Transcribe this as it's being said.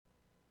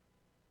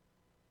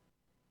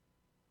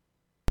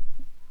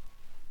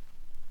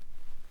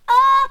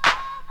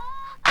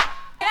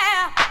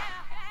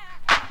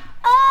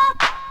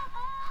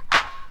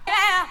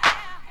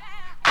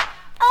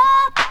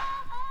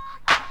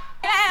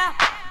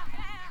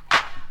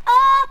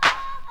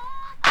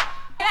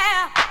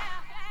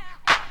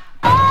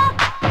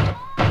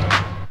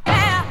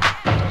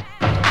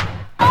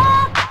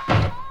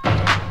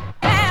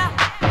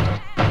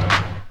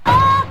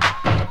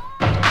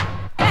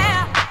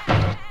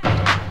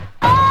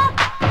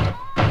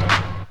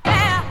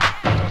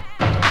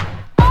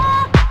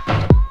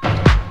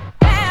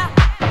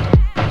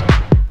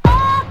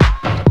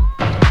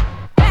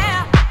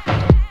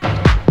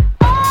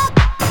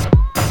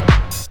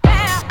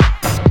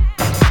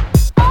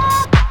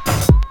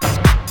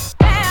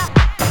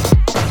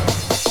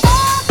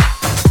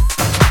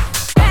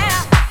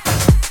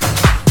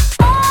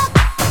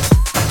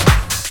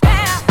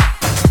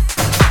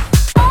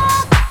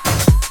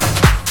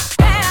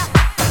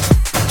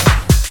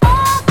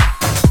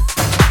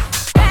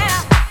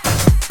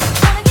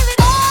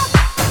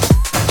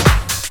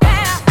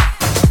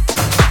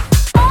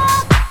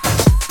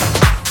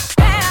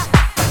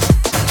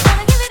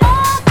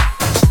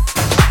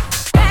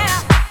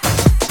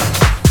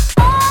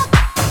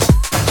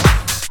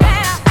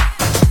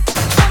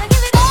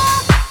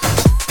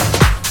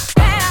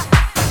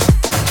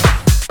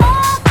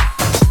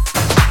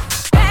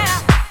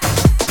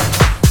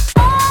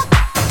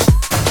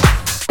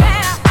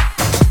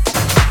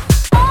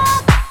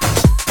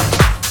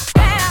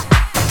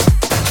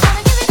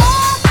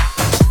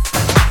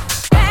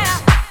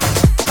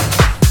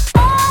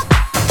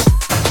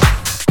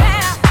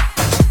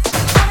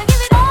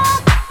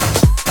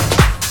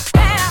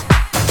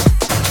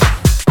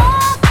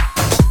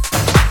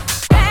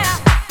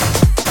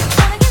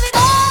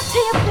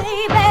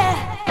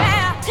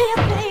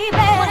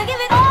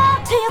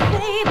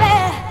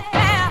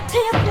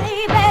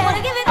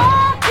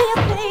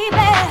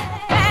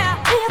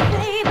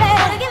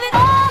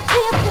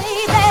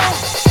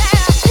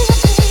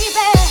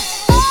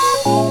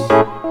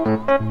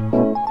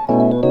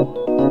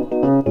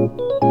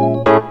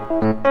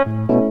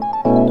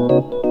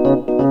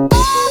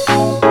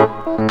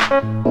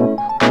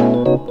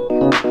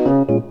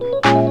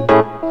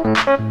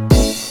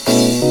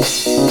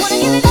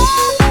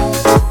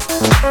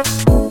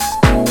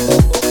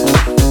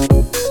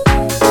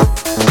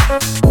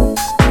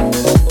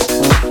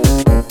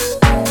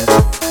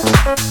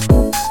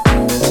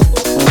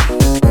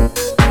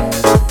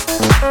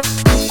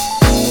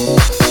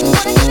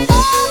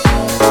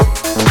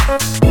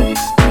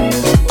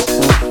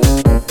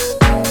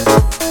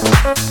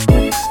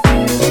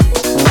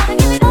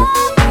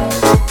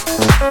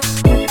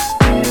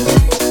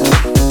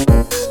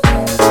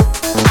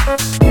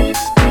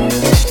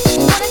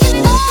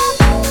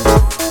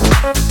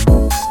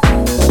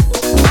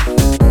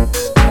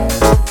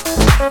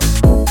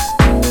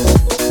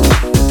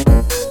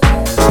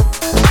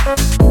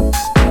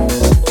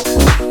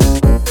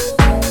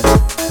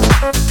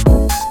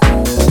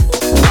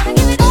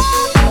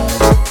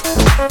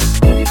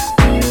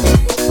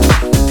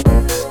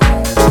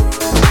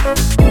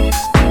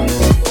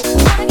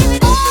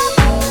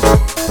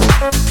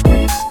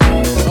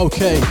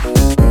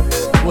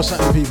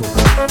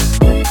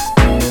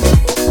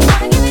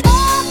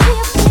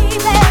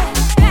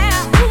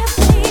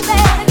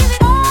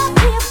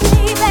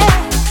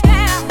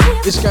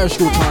Garage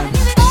School time.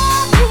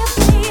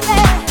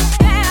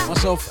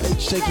 Myself,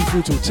 H, take you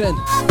through till 10.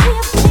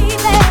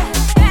 Yeah.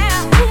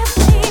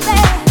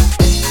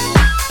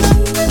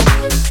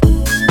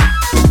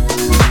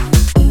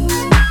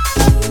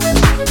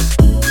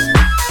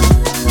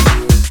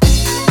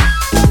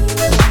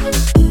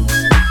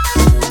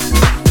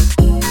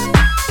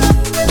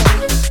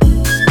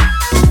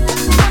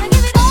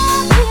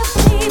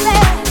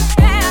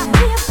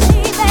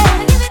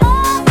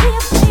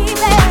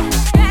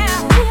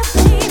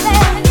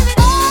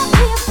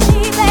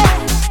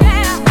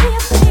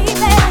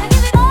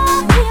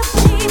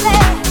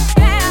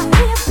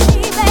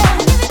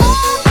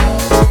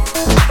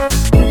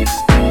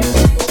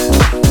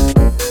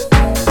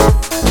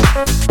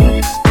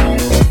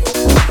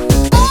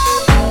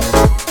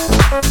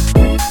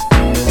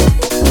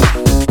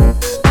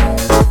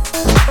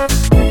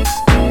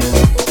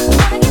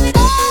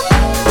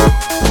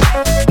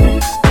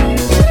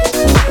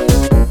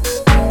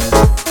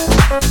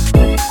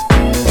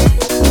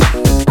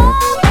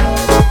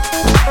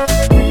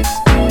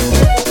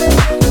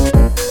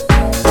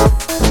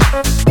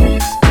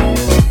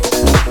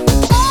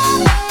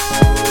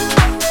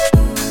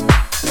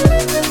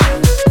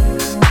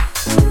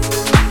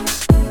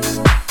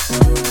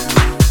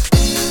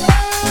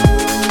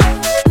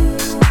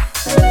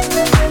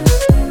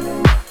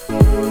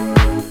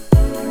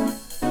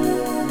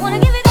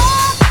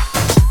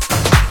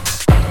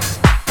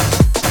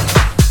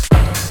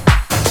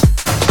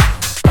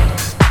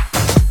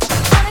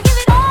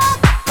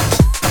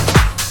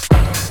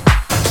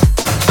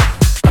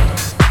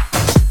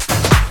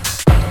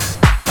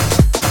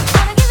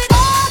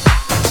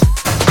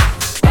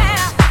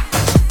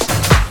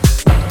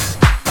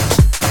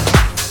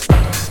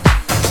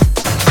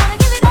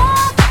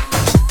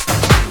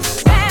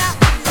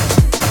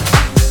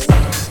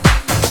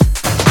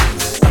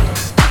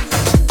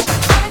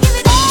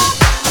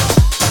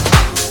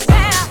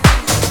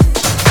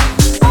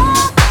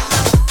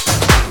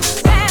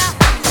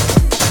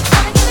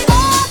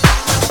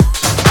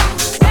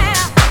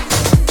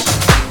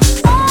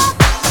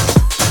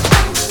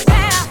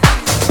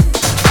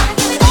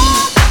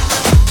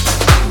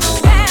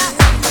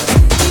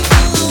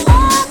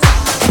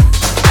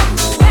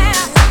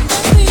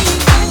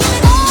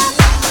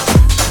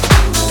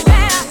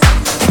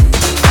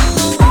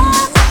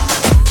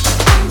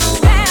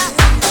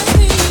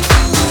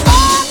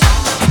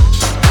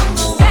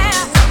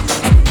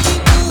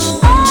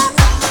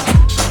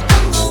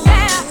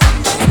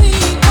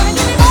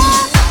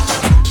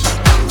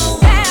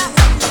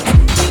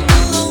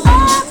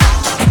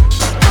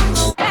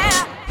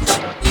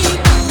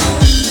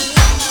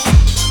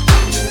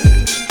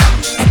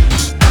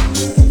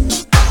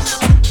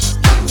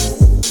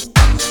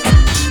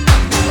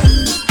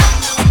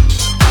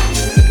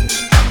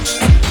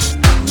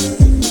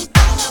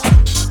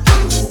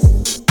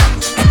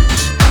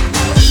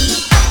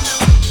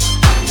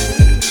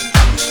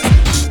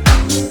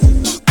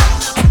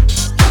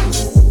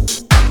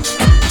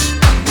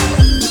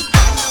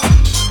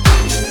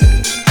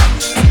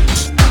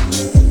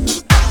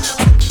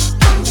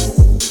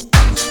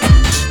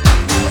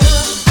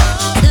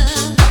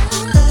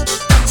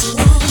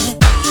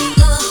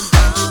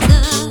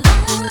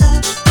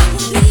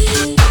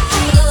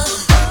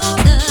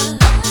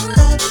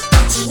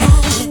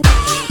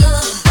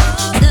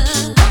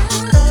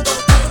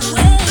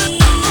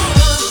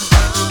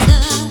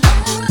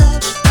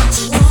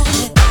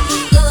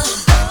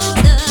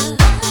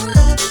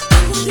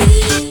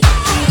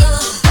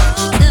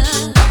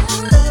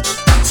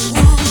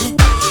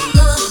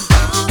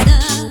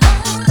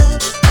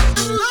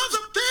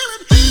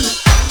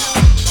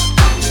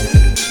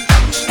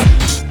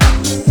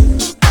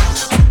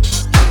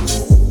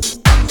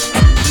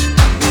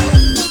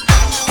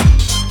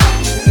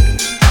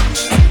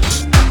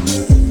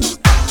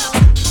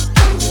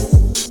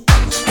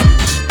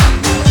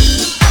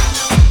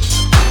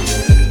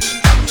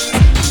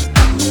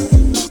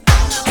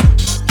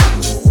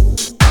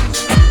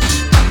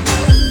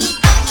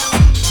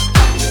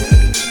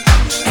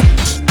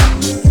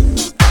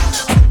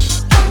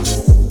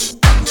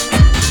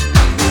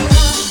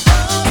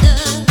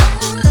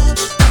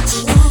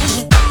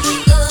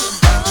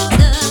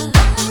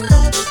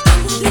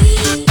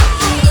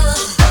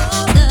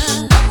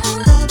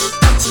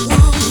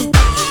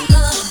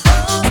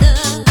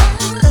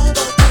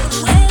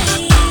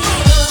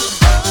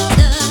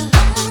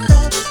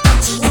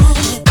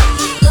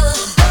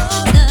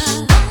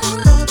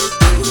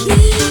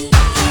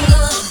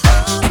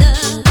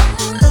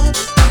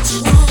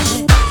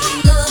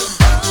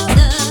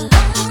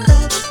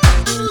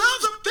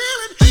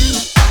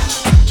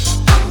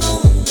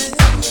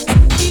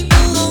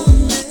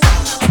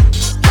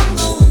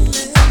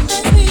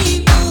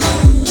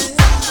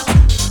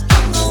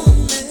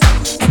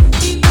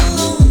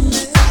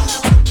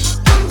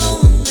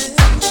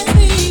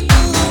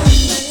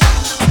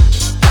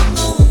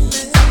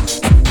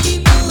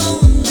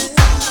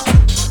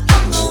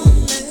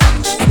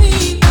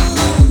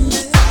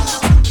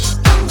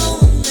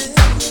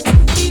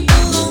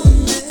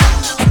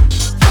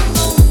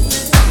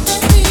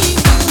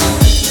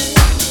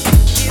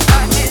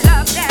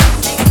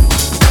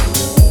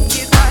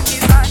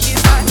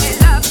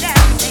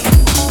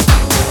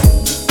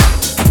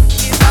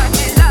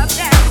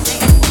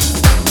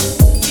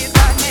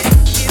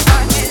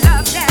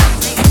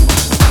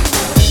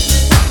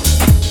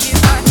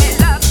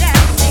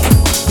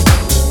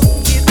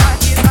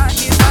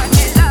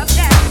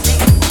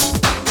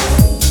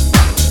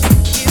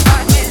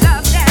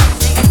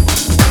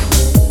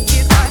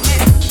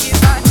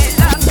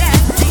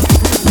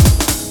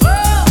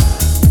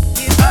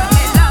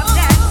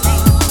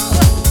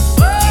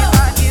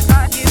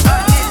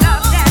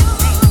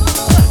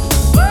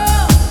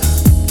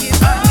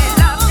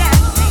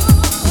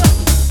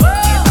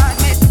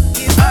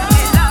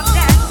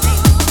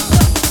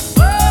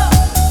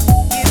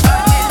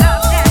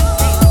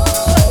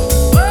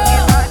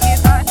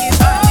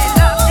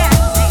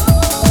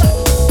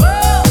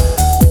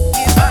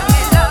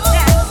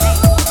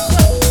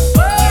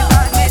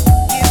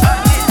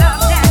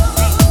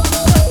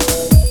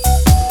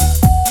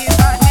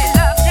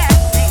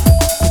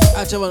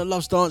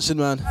 loves dancing,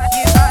 man.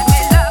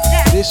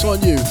 This on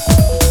you.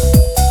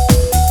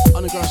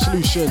 Underground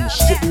Solution,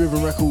 Strictly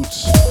Rhythm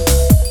Records.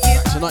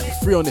 Tonight you're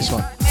free on this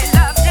one.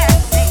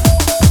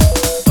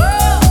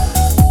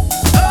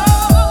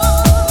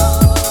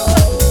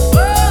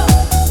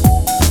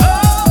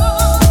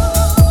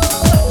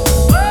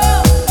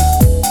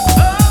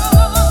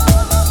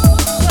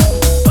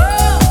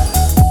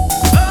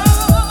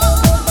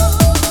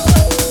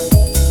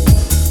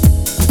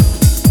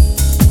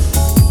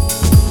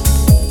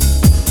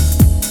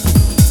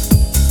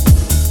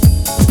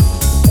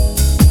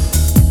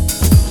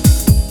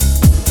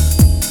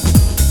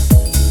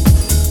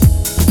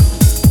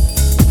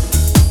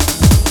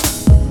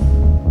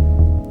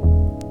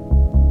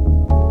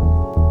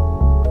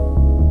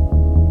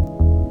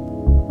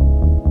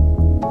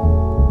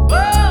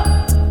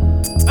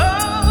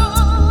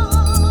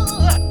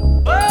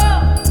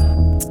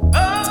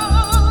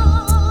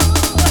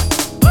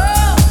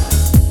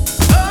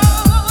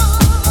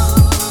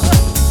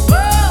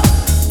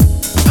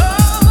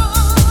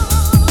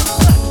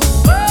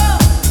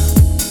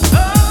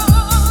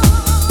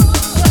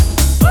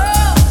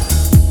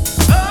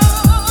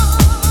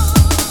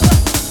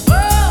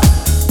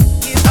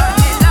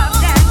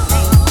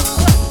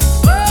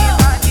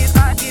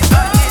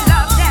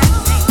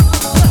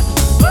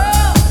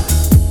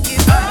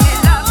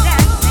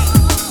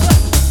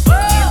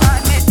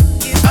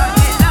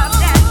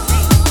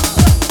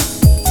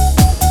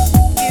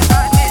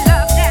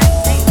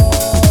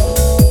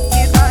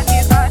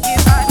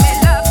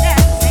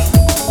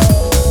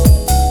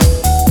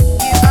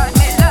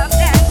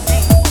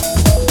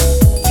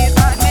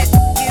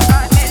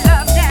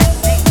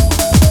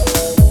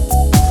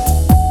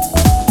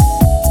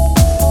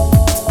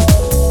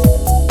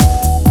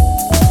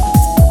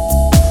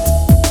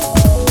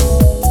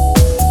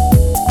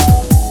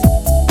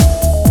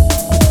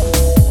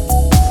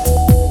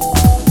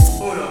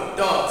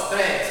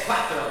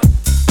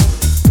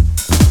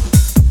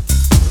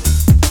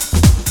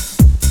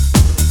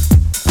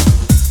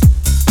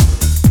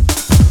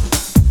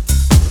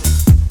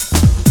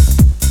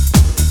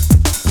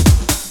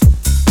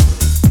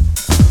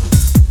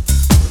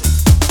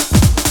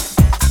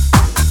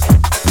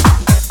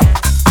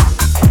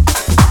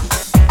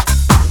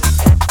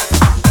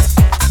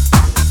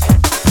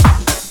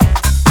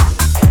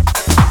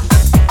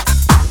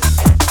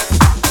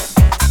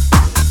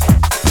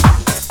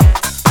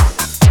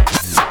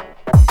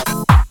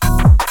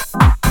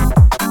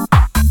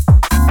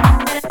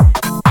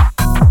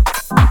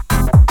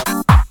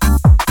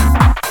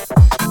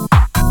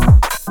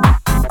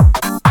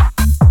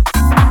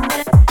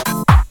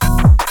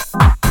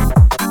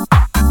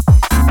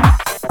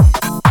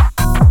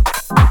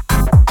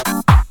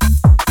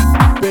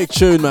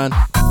 Tune, man.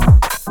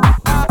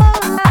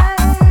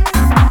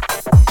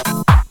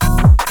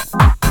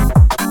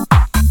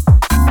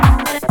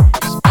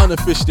 It's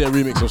unofficially a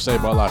remix of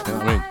Save My Life, you know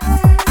what I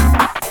mean?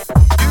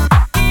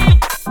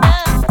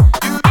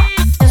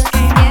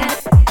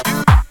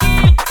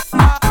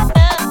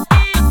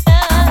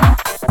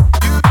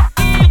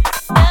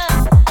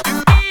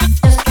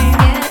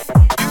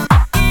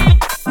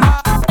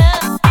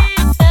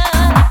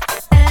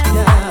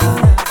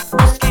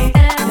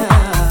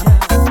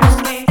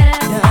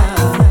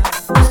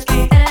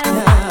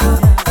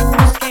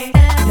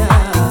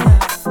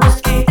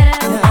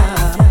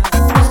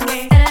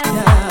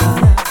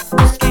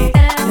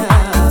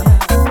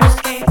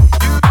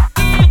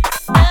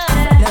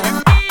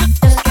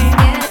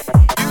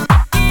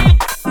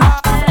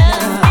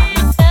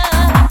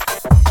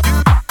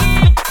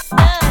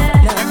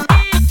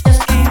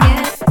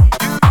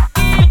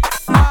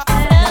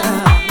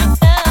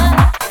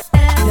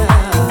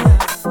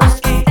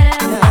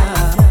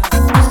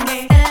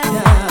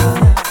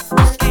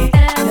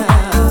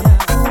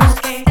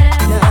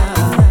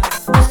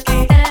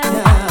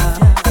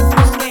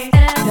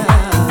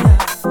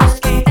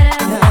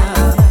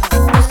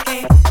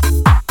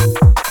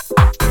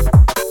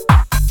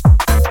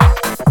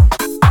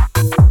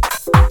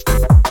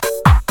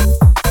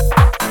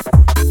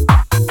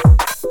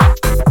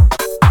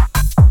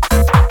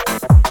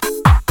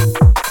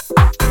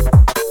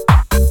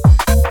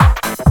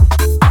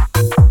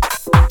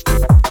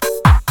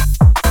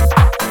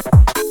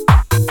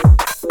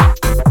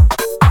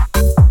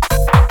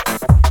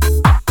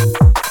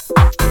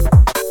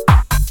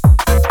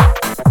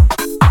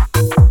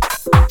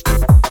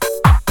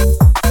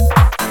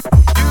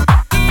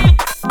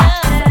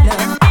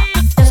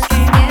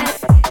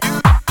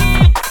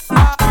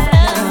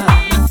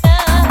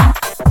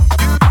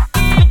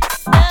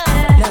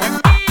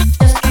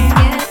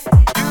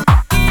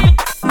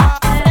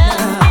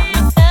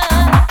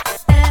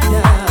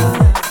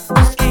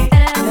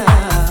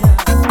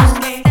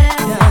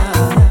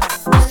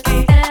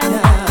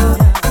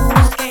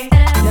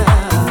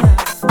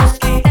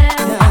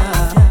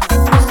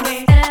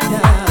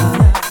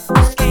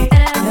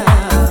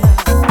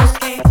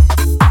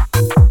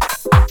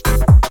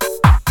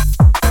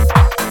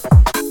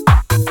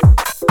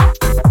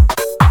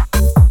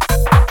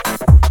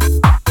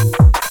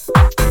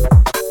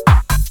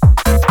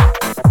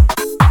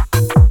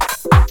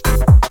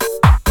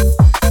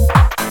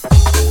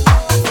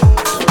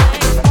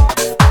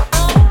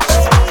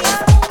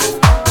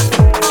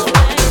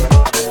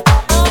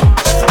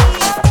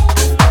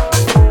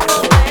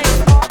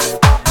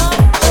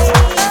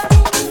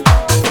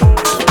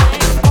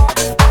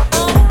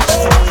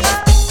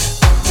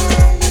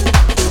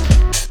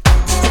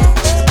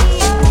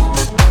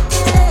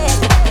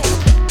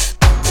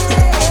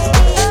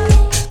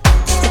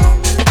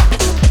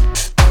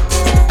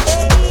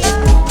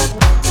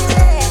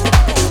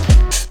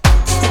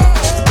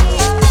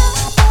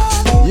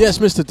 Yes,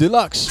 Mr.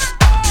 Deluxe.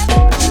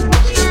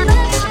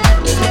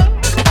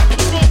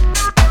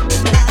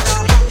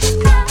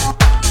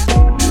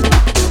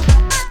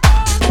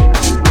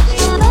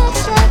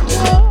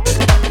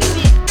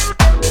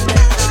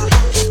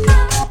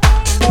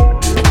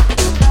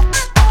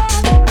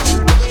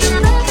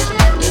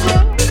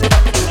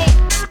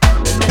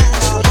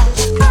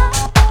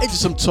 Into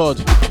some Todd.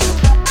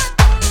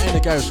 Ain't a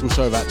Garage School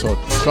show about Todd.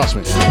 Trust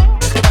me.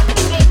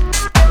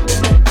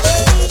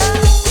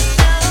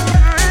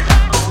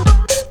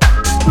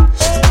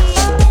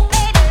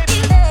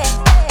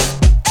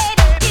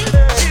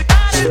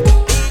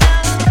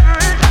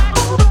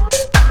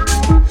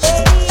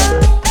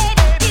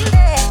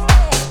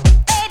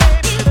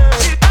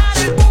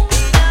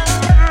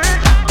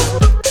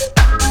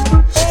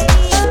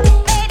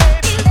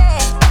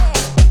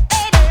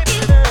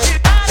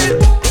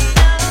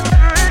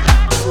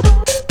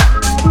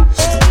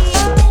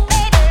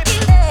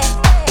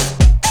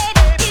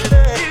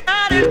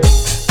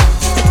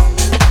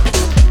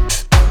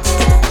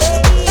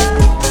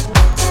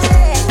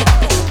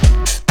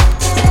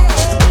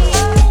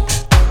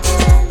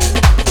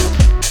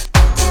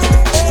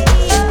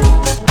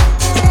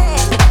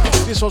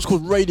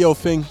 Called Radio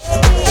Thing.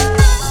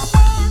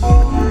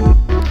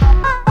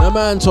 My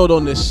man Todd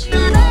on this.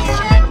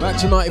 Back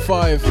to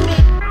 95.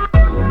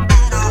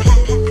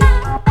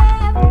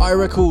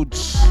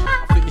 iRecords.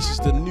 I think this is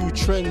the New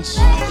Trends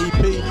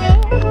EP.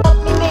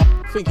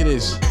 I think it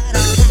is.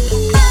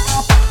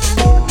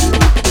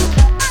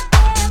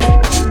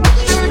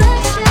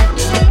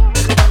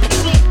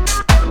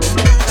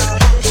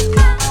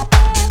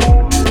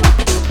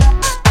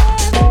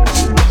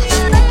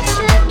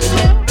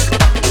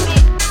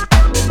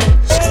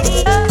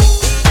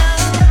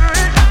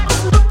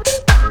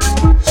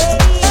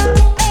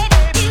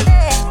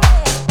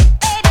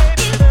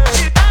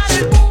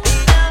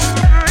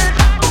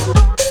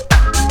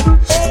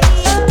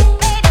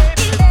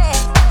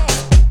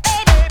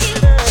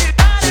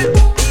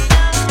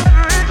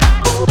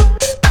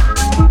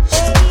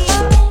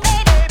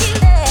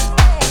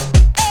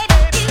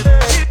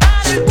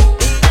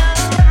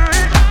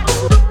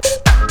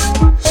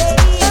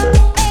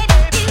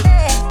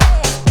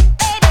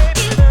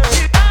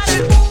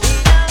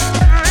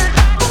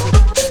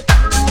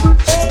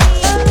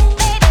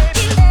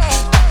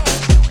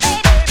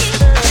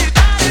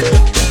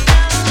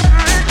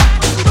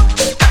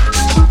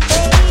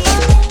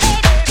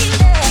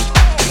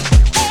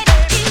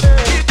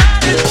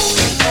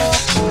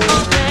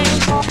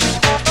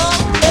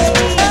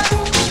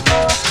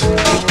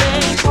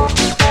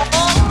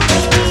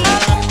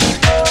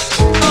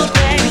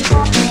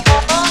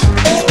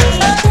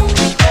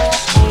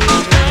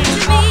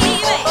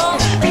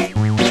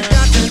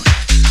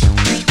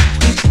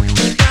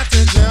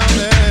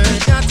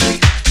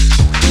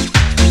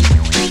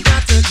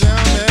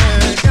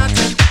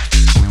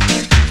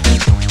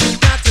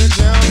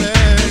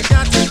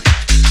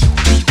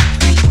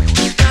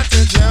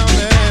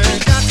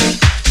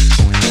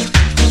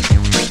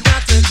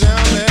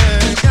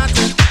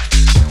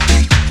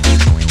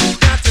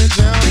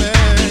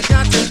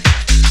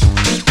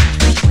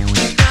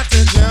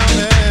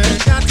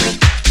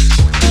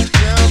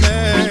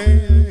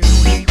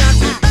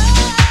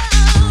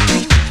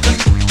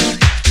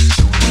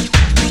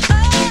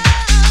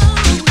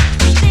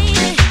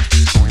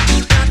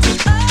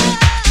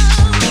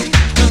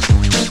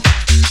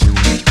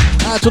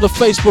 To the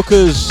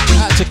Facebookers,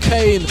 out to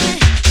Kane.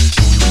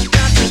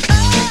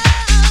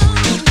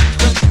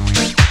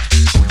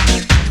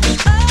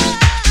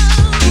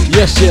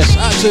 Yes,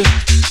 out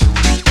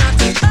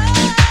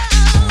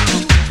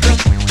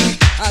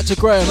to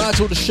Graham, out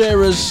to all the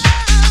sharers.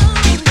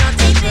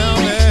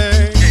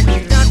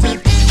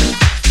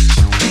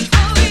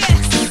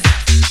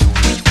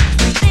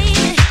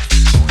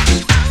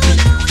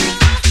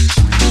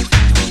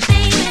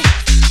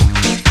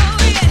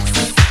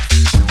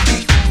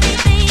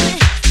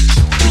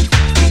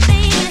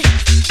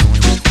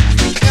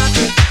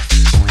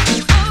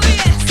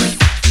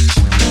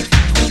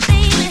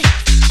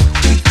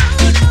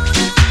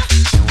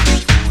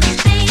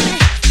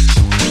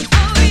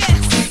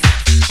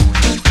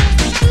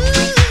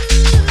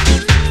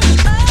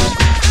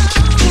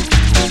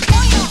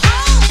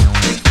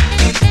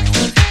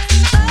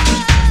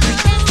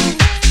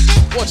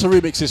 To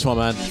remix this one,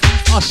 man.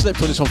 I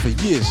slept on this one for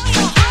years.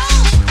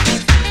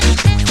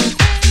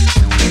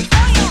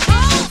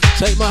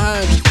 Take My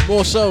Hand,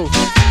 more so.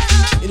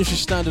 Industry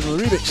standard on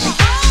the remix.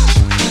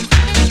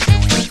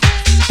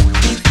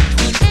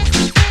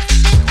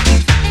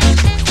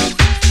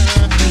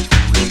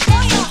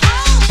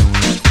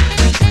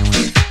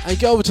 And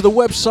go over to the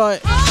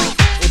website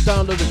or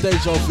download the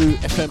Deja Vu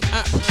FM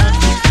app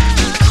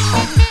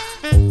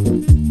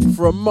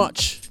for a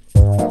much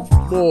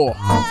more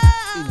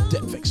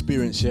in-depth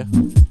experience, yeah?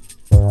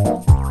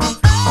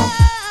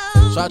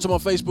 So out to my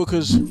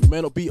Facebookers, we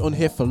may not be on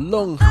here for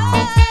long.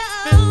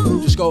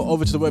 Just go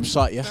over to the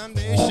website, yeah?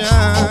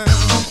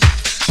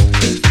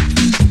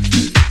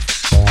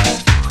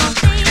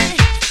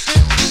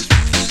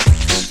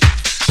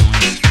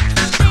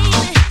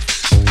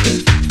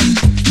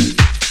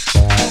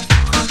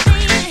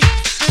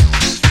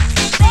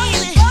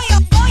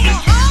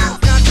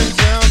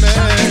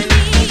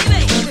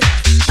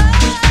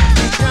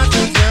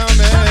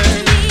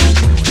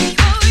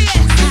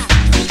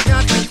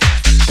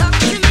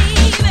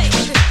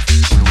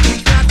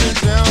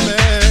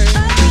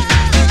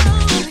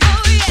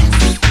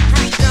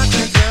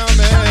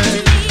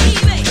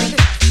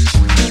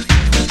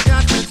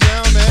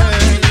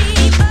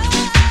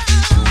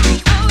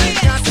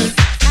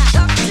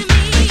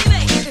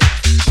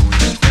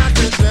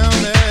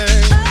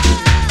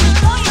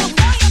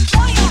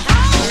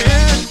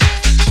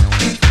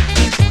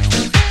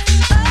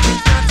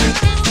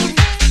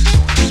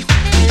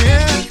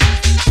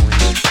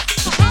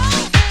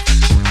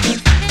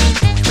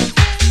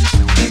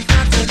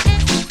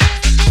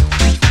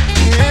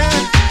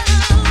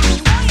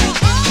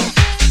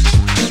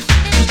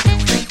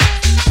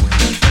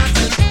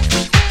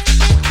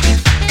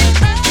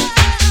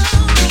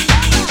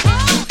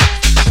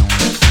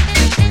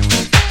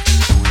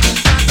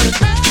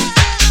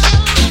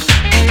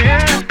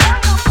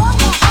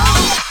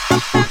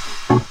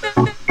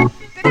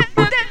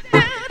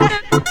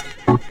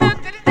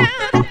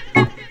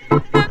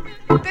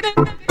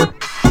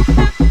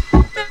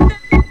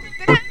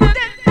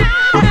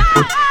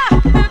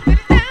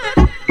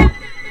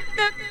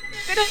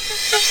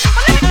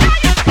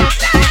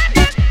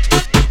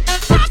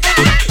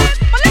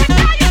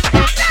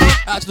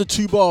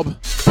 Bob.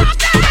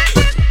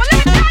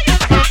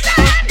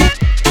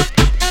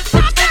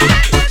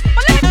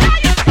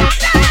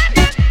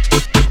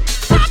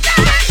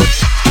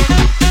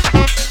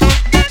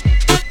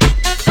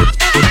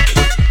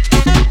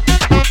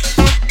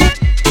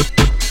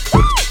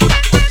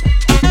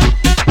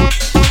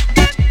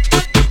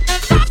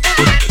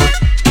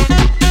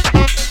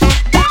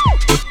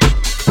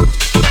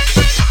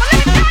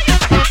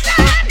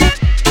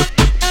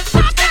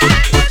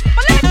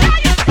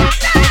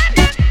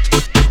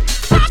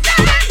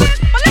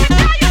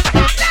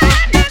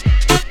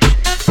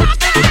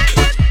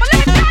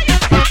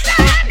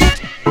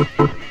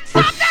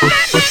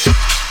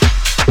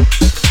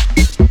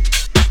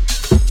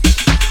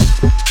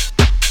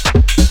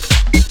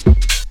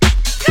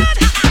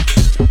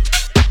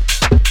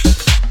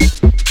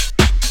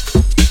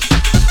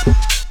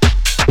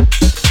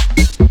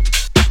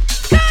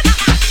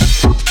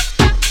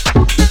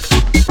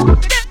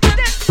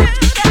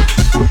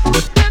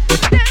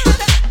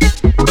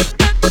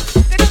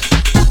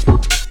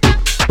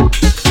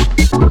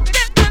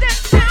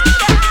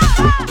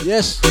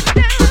 Yes,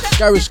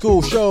 Gary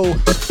Skool show.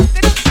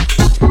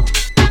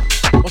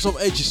 What's up,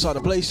 Edge side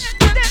of the place?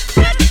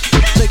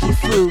 Take you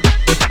through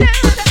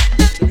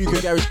the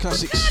UK Garage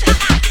classics,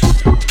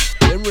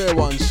 them rare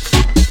ones,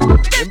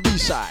 them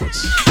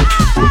B-sides.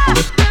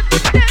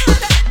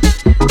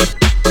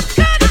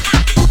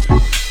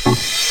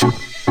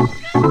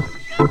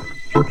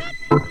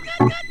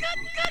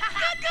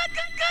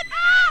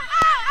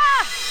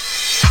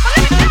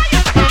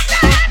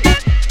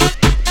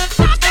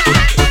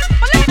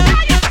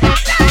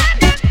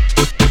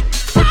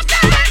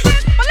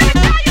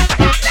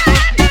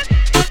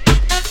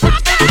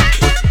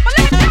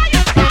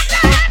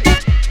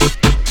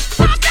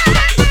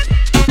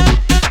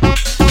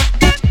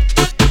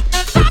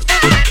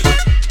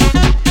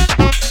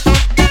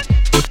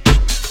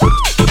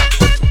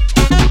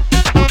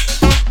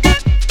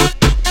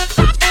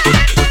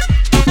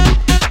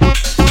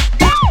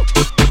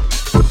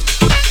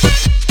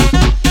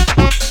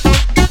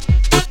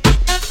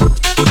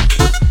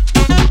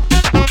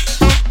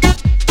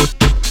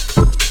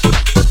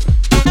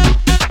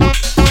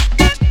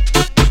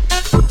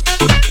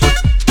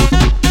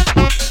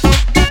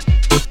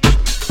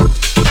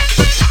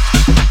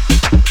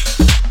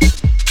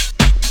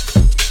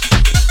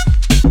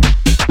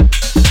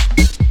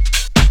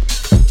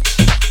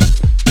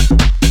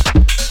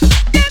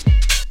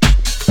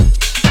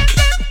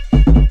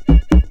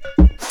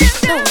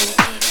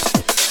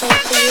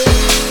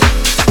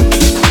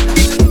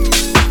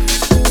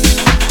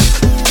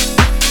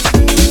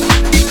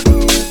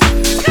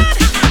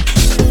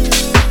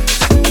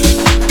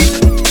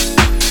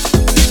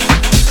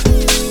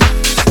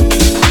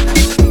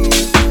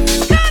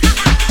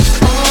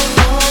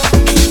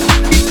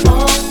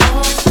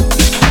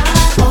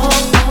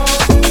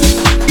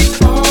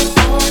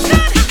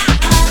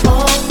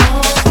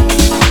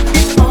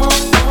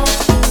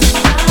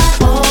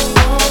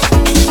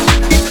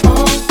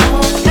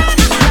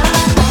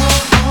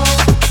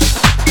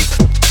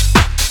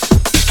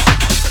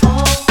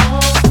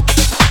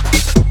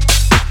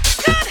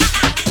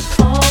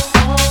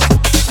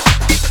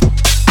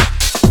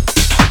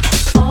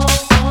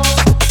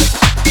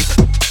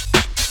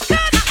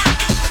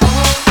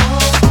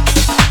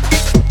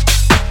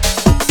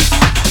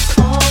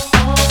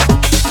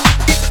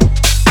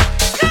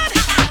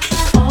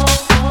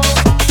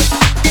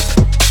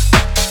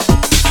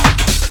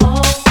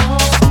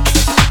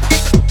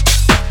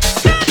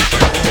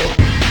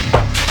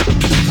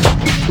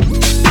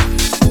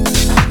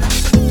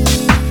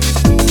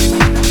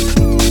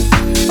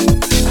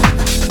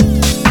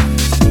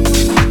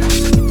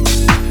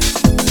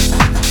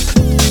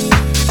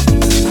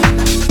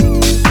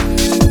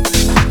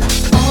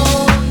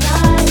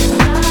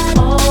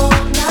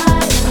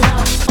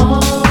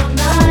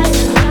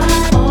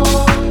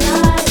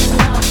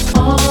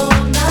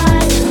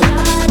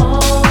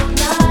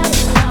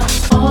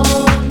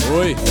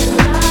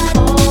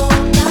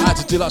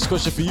 Last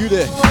question for you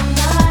there.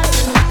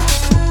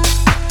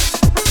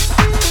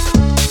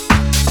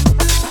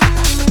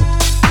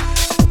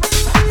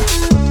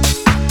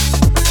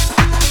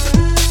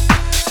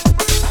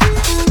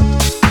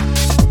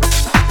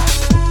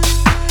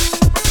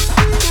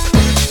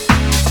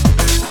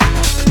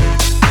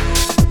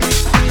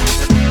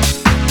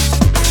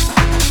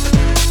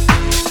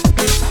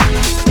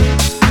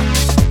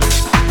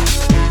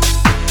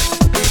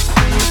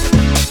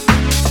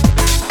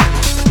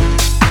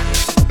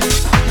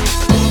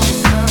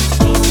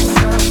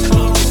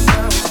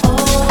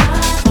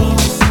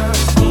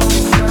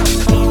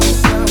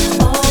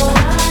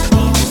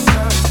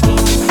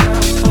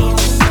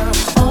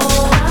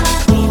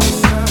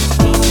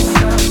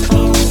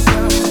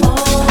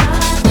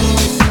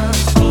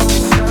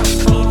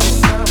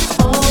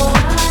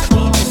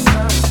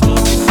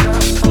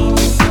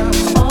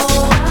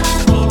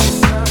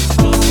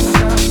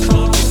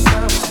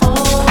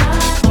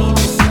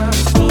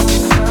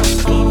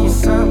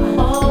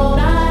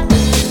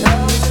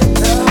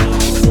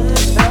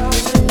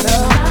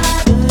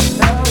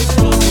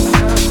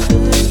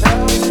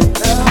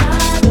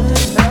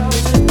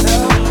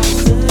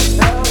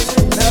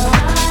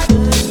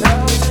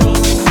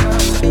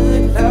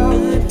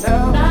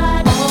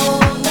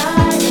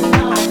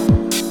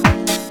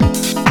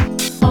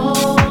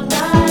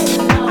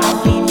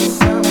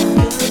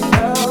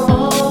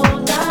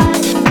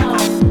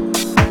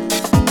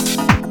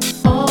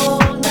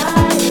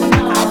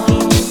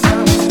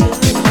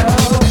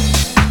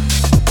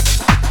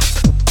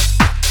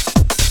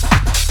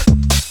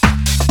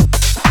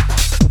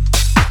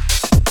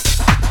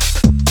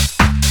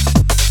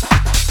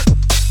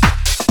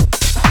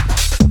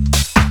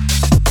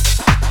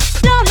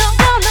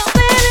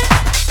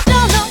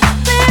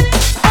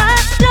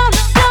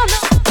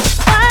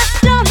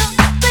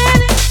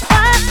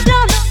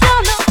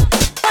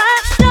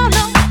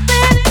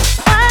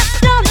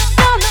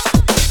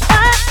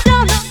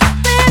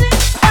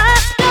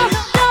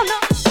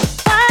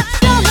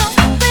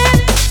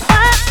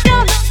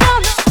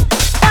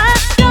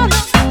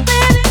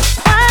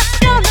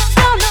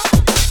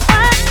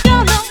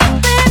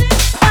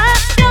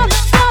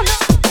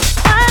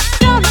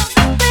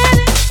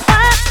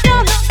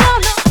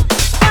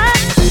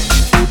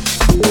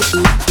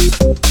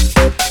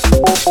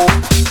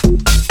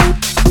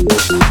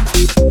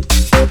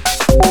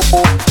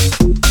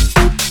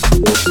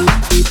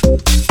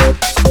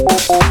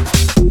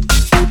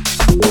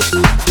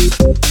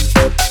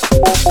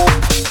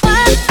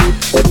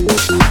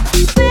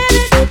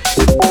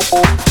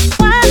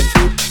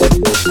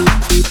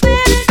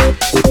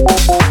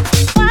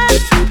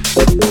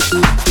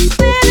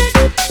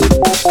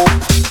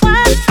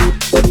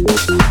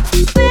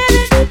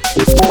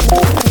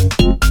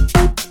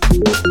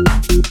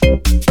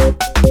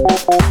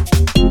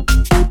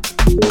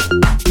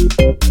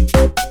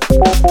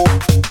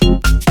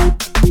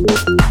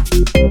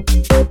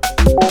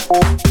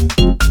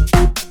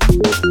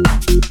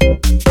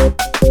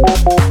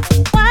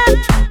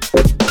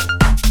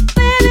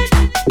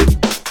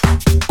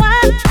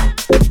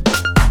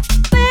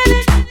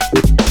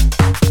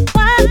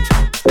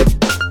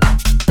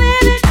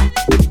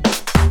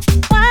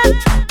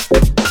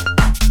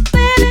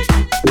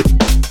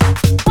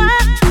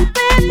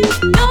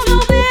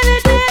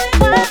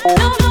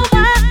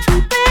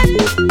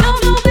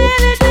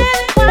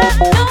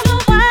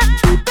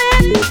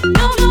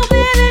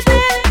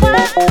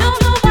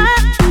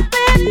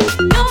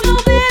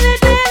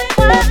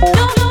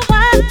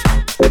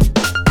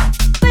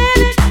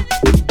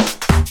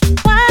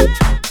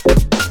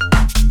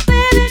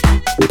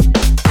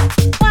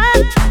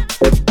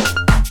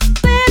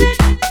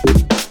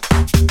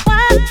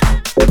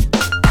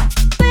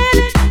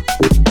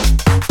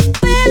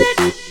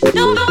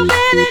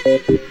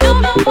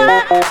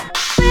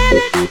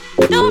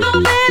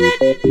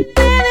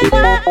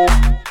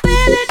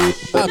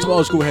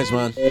 old school heads,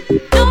 man.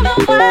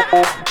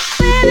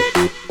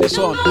 This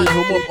one,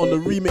 Angel Mob on the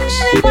remix.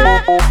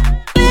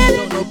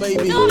 Don't know,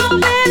 baby.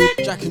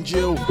 Jack and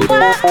Jill.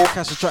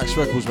 Castle Tracks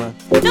Records, man.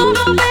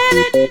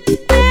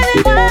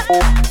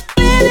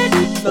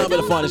 Nothing but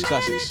the finest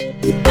classics.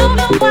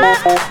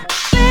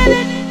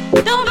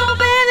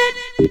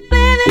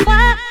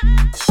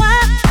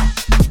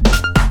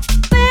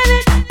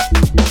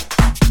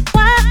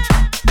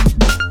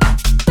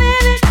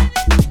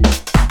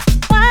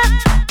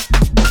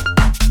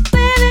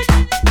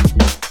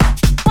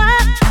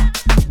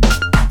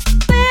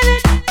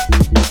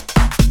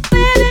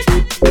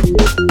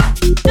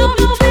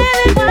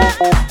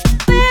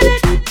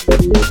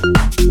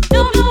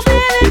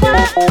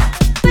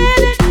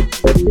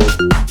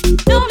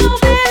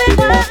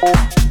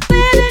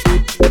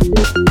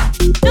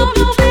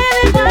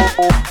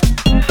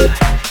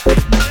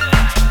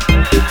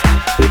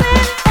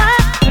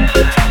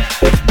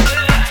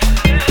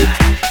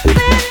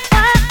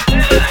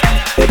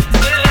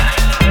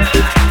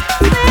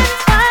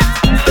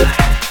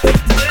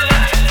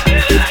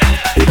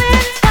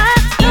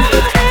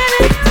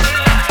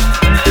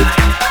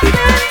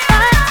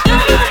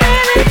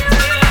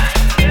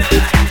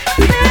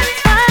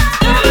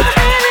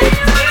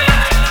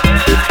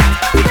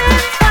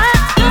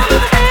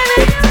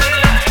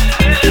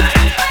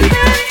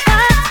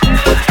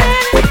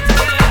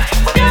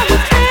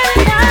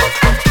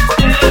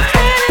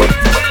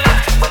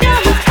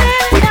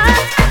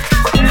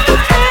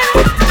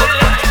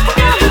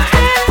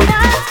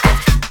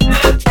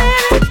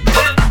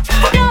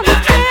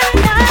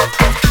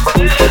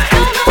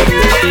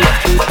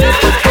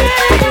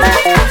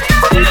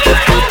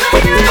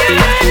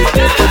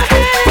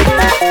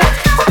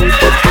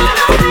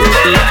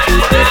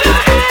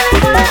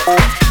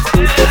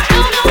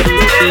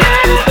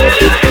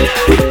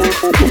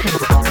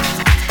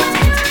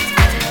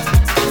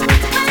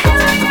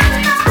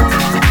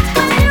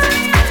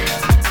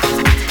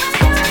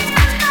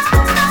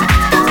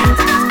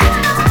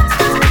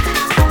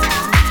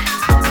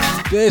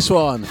 This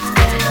one.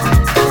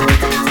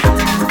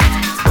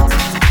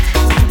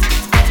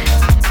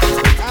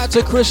 Add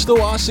to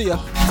Crystal, I see ya.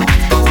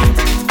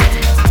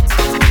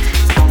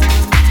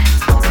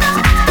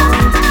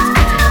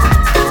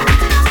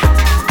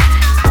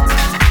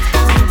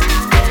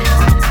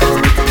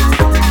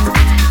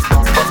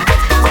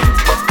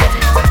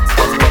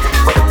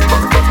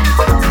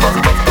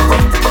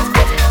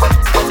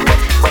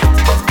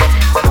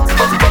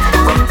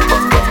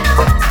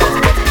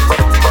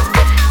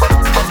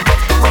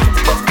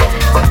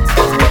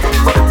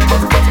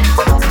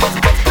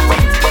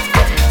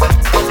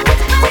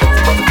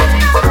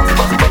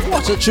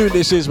 Tune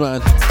this is,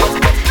 man.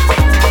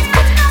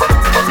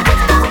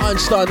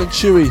 Einstein and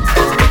Chewy.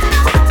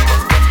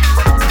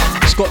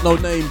 It's got no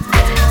name.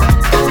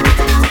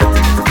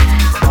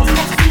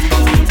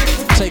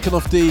 Taken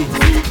off the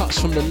Cuts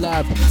from the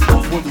Lab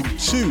Volume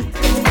 2,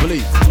 I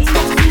believe.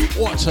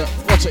 What a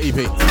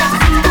EP.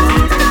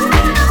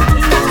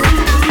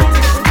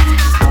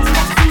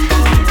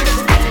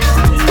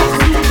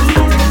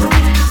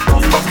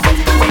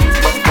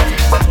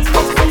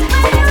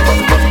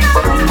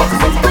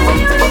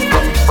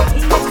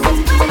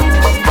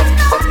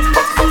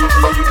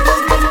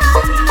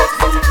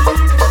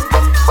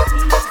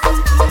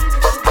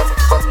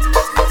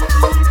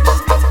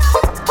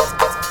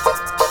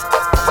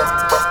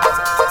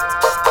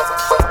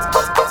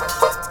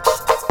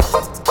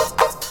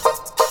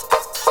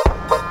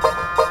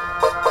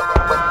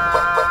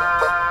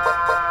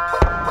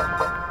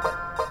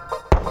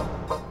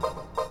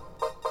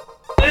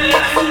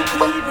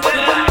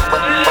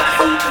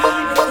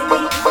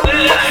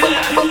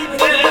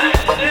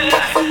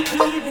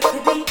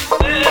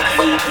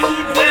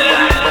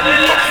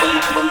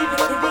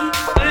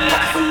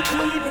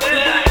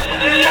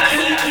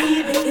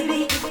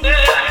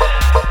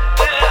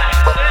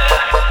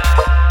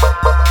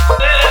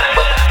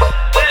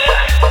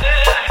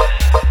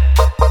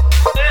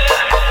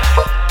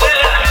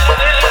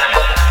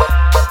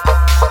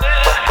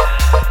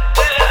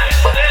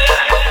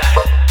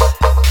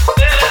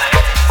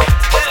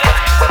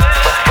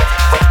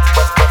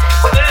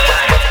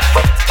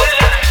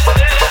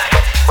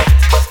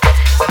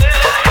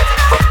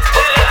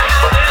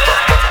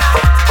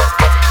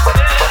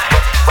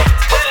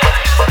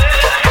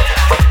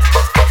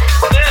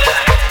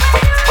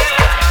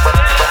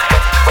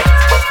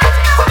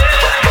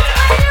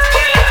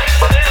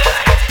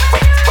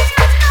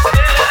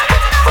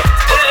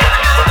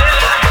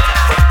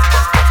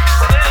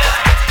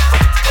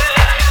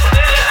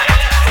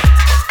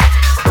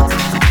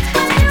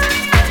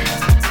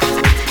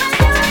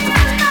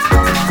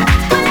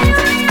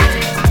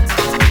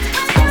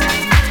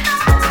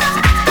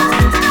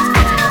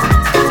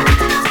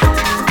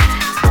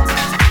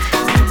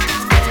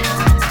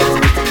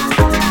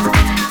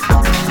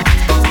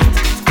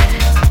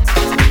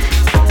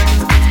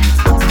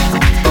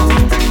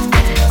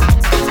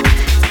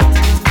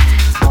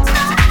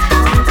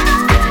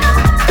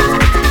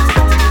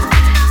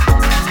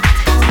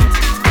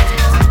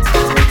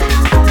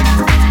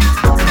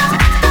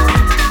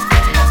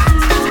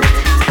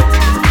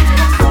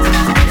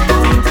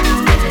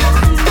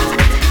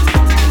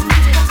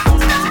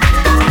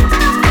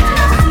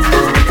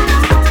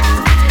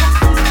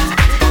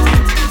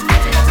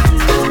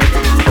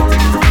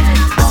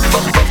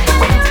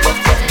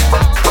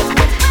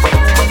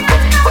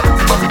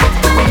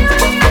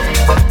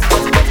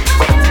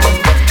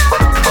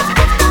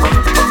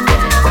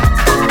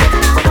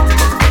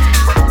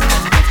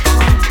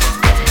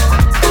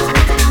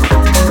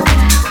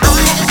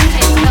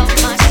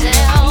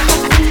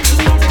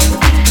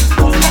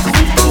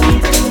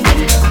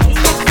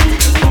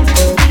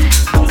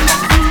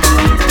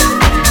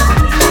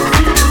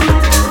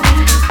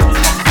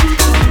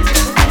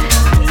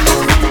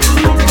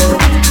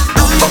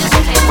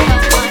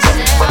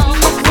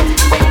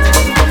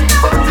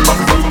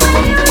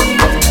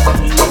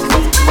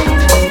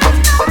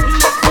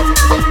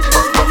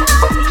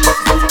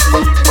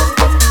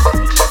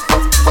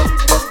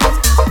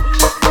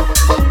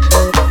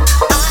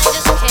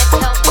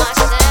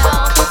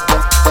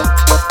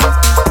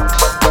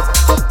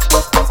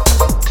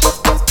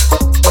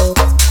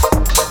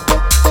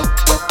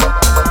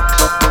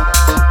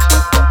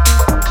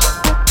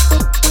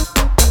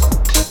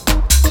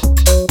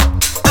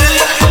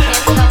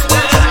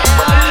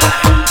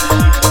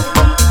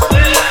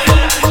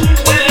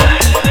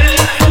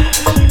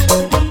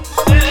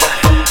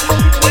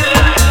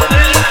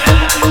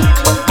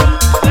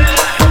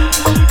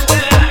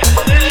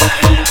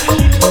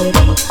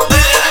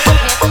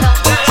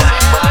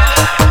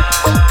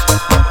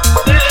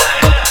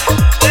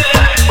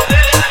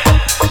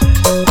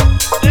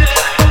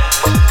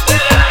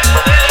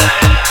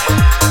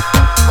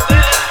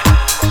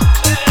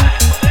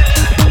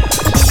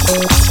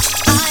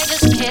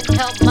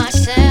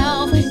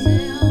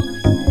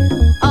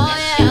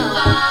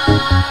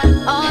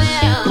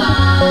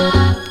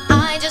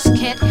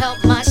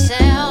 help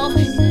myself.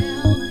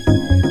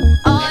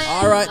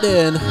 Alright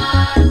then.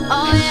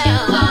 Oh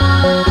yeah.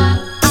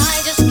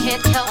 I just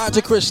can't help. Out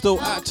to Crystal,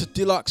 out to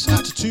Deluxe,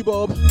 out to 2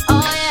 Bob.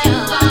 Oh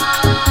yeah.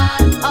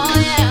 Oh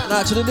yeah. And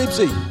out to the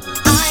Nibsy.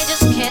 I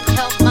just can't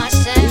help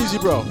myself. Easy,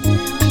 bro. Oh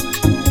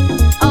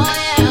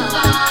yeah.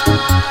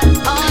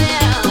 Oh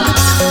yeah.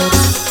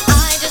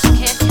 I just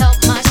can't help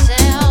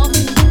myself.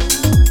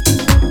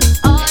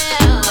 Oh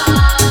yeah.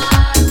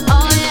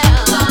 Oh yeah.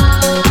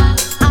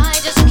 I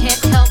just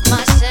can't help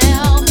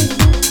myself.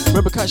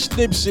 Remember, catch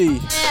Nibsy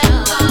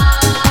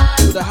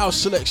with the house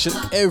selection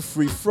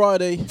every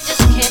Friday, Just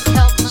can't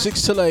help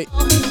 6 till 8.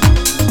 Oh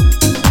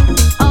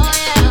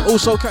yeah.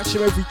 Also catch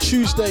him every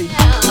Tuesday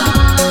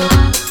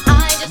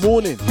I just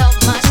morning, help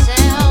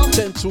myself.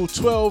 10 till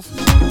 12.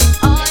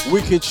 Oh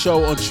Wicked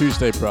show on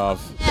Tuesday, bruv.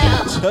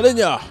 Telling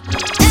ya. Now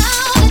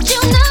that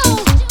you know.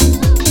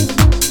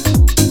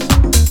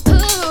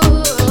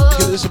 You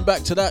can listen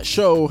back to that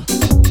show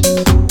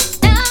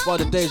by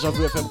the Deja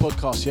Vu FM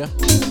podcast, yeah?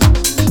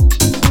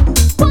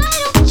 Why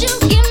don't you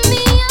give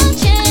me a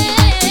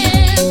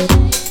chance?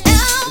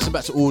 Listen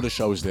back to all the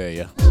shows there,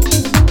 yeah?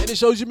 Any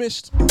shows you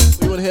missed?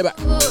 What you want to hear back?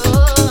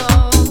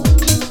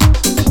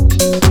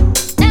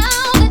 Now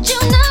that you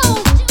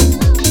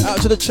know.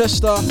 Out to the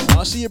Chester.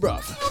 I'll see you,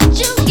 bruv. Won't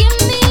you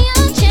give me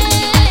a chance?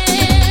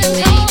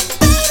 Oh,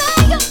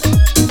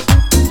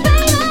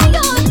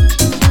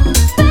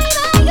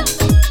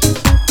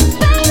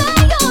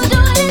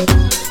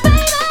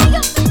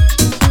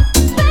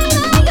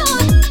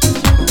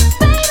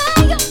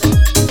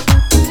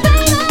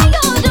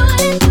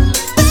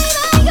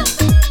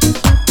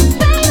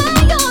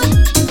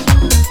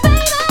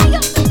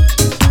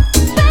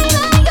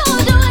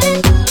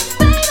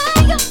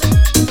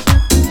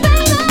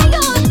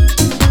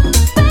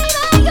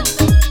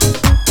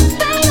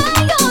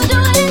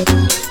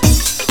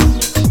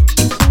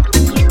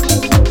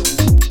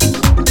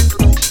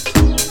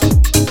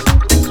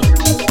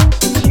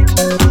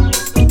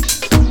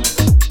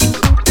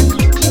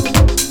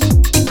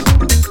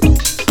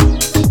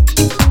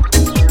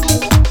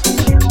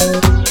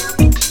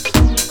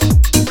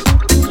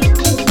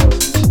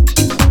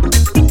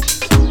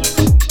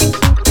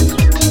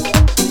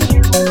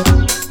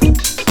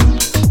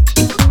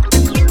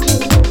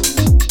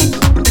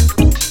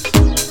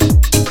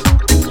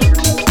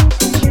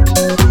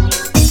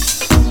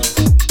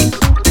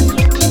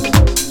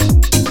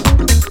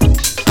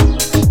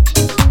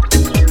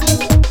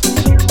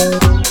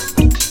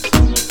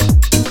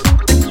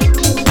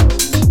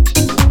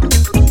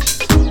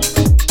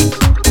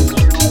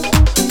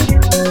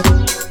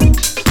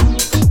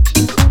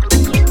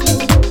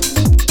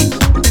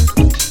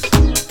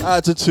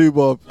 Out to 2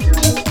 Bob.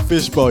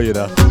 Fishbowl, you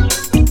know.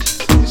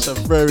 It's a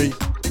very,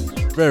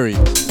 very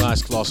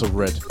nice glass of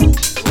red.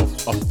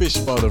 Or a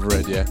fishbowl of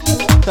red, yeah.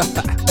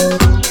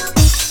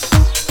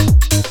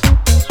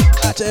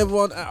 Out to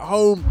everyone at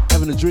home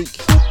having a drink.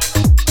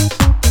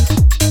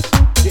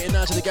 Getting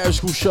out to the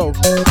Garage Skool show.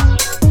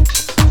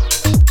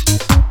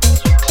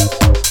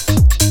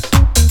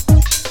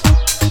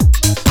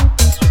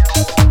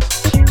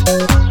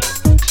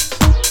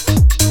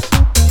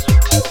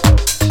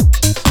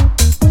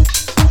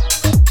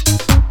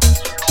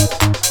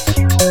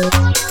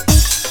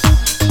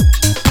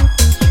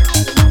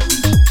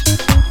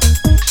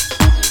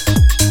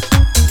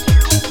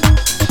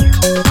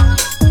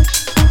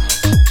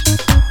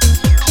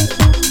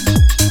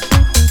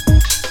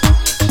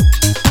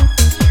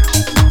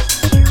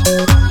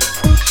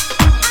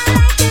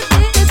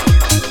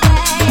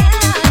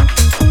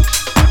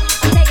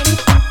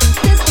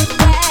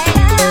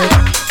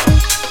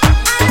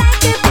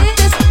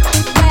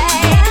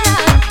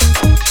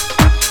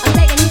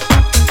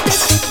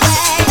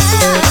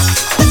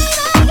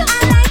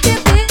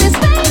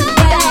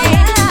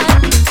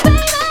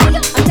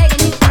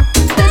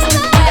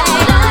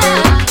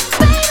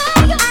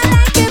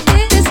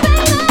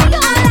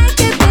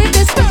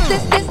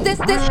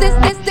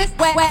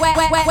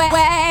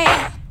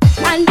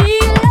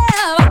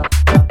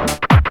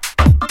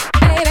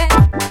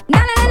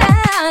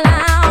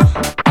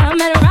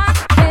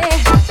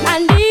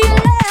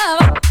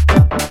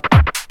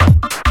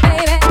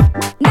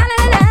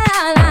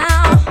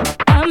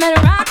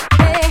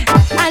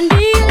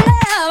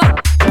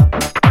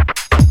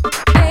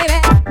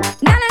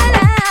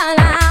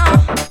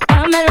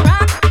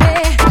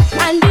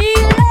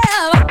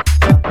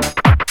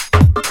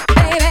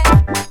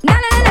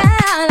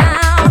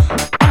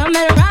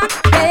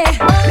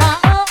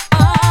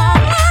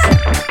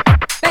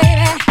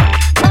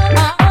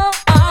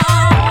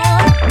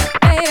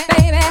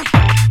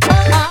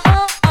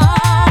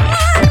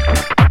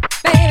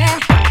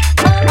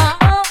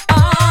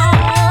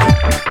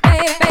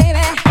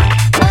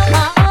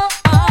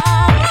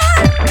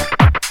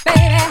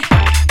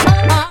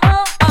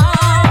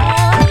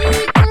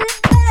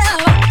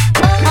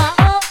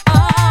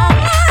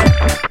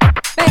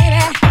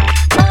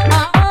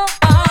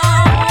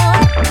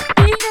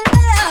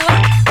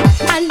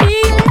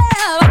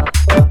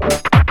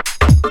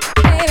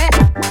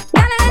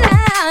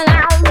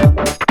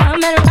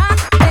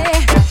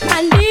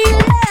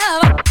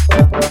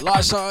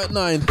 Lights out at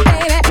 9. Baby,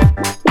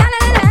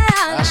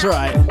 That's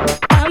right.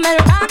 I'm in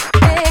a rock,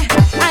 baby.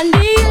 I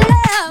need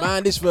love.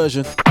 Man, this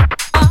version.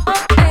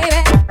 Oh,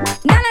 baby.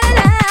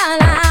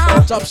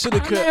 Dub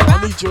Syndicate,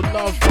 I need your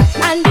love.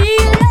 I need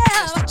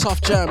love. It's the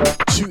Tough Jam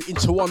 2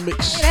 into 1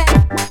 mix. Baby,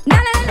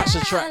 Catch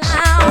the tracks.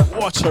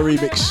 What a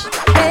remix.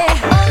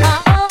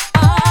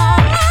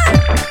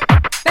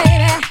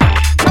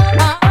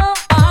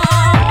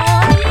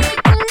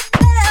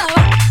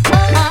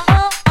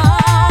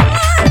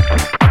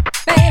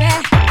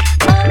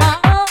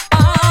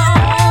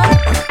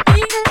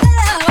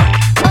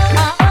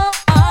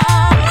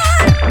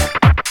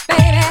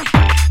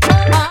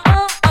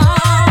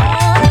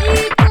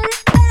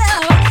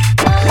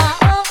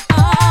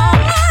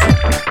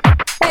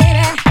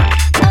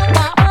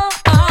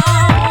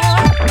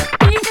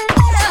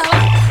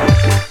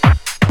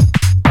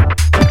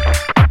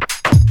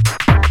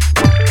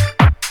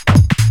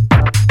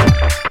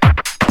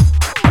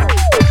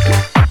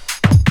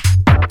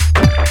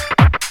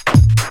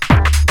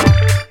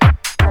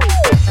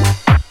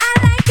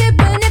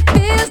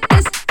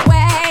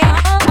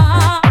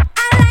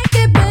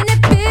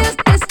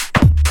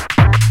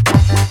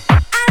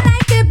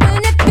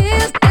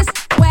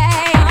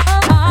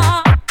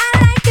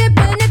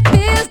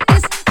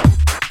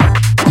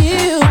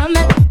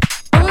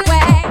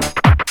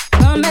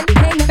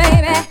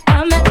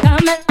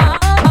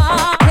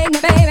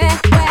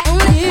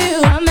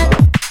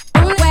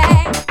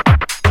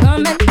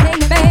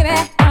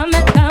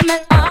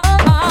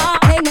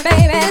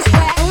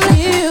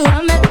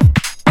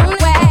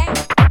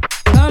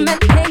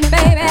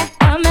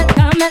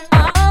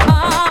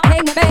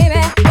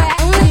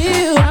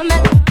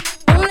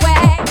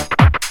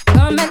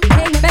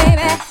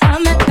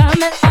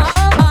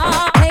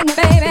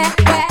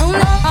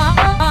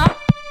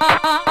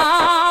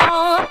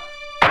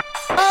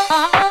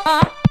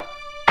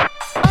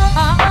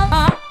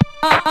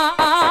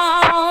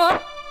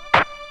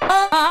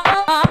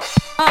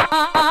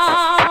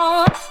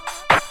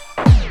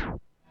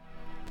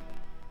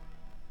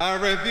 I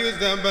refuse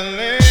to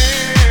believe.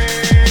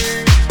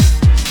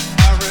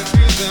 I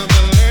refuse to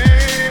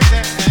believe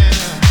that.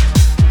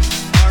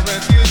 I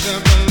refuse to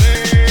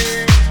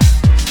believe.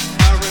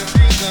 I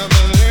refuse to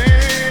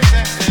believe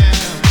that.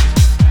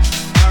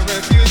 I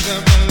refuse to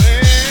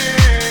believe.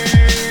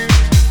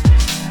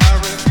 I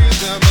refuse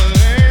to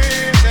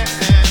believe that.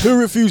 Who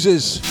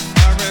refuses?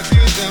 I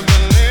refuse to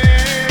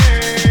believe.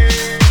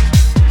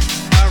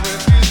 I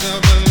refuse to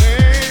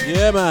believe.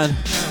 Yeah, man.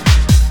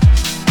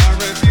 I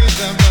refuse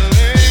to believe.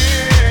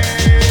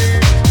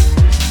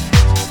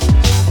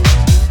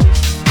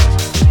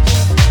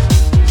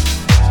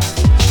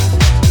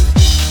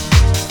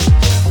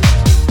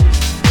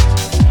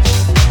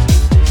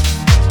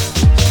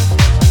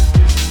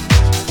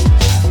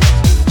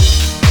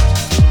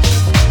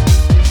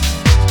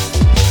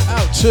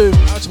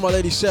 Out to my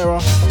lady Sarah.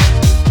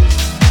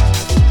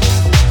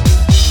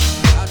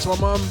 Out to my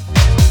mum.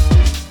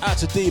 Out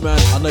to D man.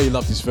 I know you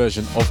love this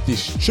version of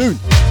this tune.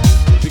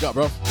 Big up,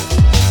 bro.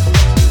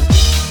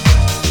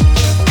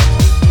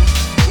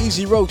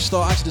 Easy road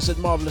start. Actually said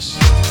marvelous.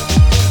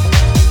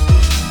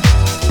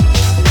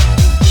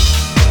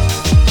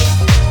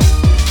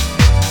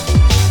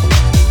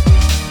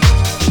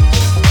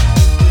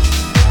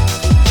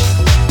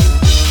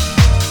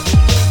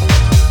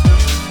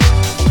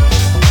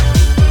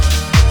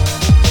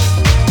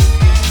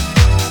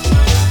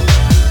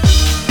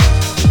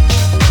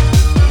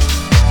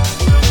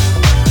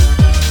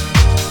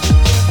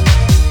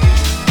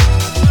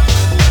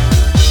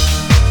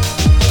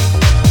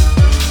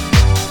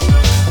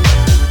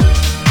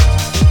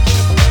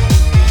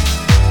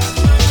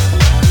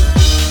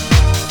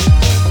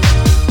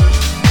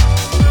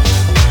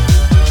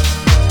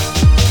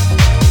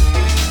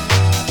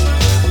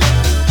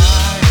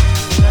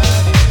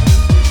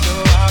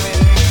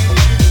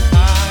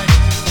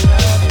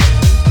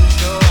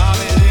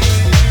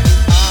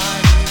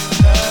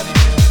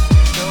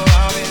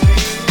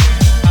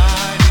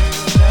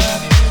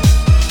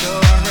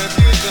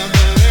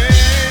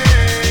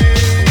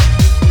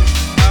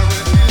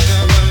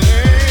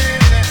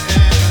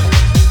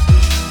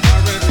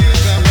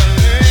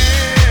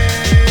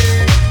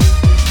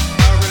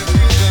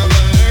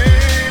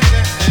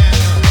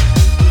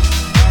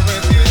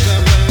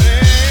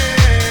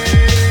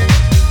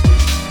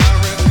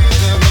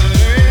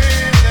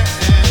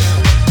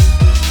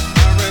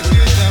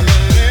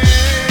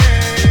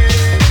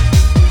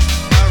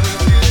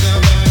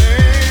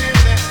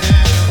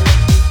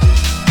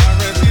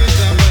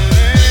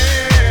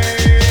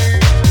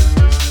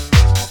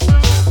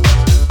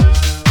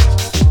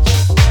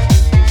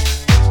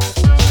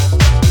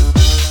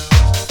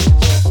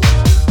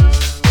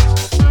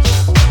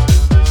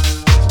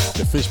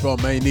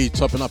 May need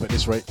topping up at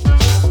this rate.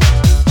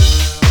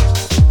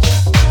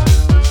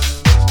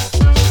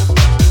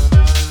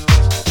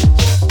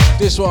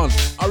 This one,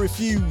 I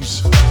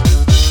Refuse.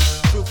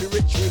 Filthy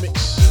Rich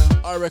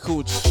remix, I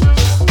Records.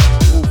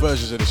 All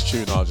versions of this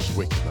tune are just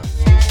wicked, man.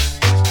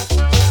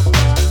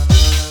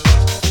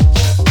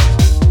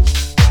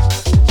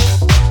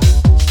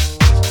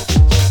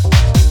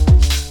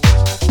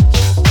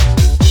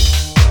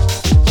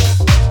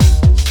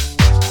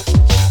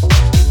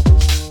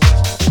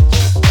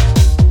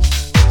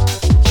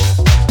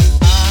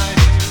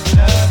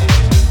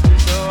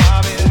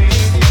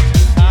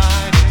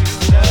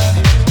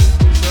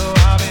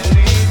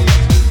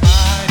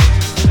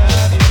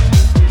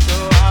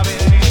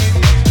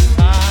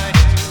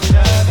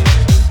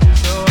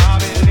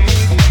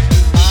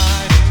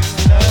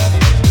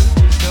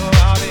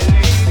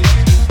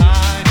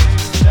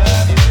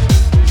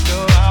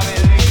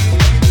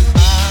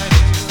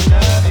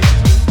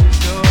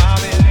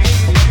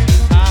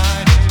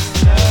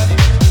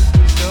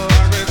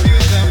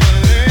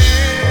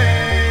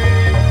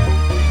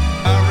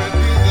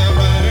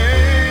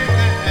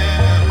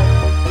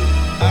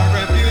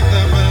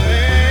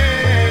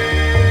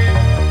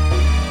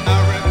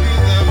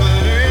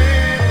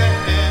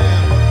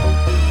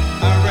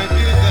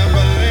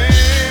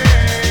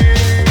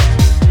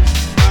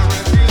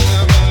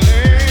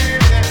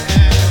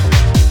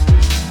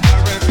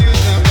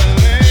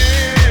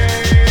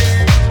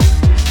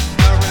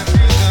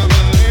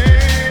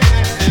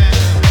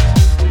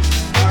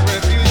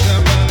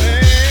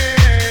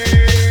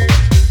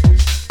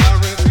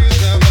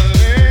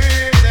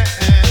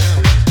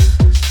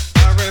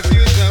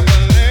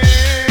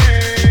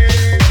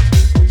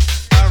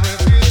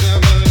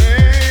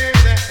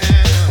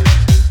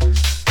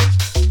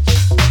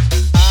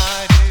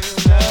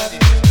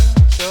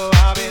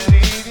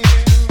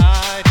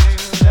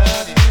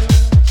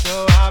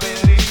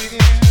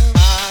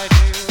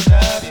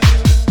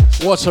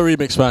 What a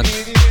remix, man.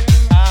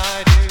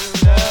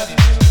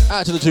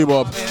 Out to the two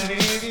bob.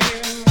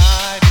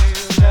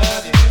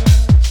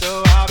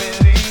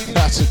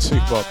 That's a two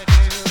bob.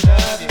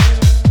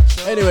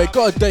 Anyway,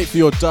 got a date for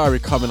your diary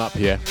coming up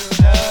here.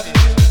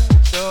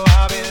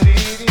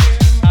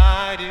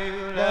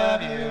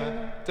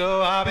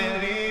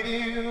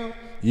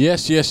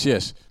 Yes.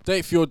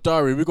 Date for your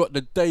diary. We got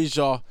the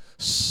Deja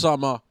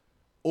Summer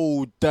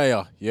All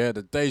Dayer. Yeah,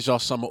 the Deja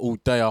Summer All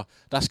Dayer.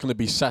 That's going to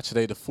be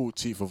Saturday, the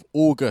 14th of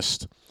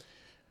August.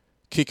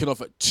 Kicking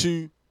off at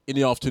 2 in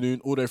the afternoon,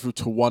 all the way through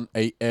to 1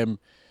 a.m.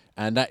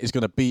 And that is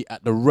going to be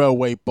at the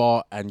Railway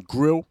Bar and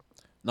Grill,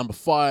 number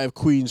 5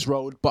 Queens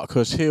Road,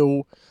 Buckhurst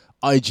Hill,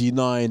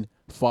 IG9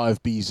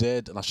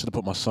 5BZ. And I should have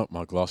put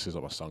my glasses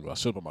on, my sunglasses. I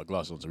should have put my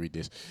glasses on to read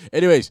this.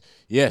 Anyways,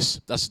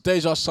 yes, that's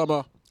Deja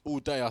Summer All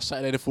Day,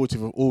 Saturday the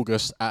 14th of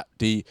August at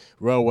the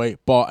Railway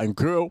Bar and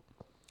Grill,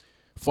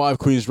 5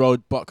 Queens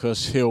Road,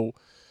 Buckhurst Hill.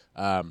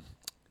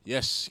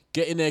 Yes,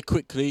 get in there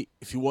quickly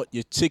if you want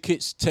your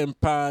tickets,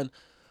 £10.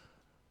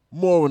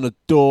 More on the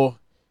door.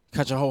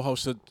 Catch a whole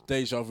host of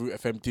Deja Vu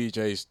FM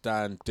DJs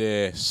down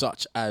there,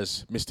 such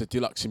as Mr.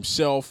 Deluxe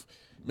himself,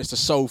 Mr.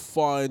 Soul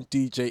Fine,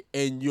 DJ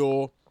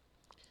Enyor.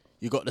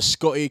 You got the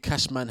Scotty,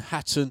 Cash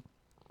Manhattan,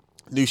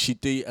 Lucy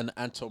D and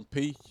Anton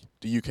P,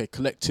 the UK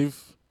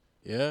Collective.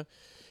 Yeah.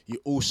 You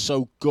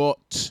also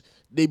got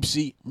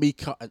Nibsy,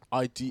 Mika and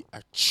ID,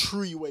 a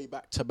three-way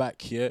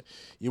back-to-back here.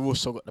 You've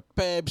also got the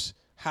Pebs,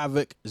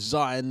 Havoc,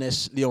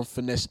 Zioness, Leon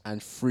Finesse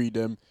and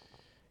Freedom.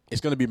 It's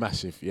going to be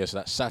massive. Yeah, so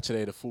that's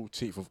Saturday the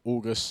 14th of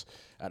August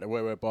at the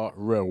Railway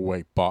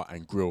Bar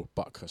and Grill,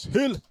 Buckhurst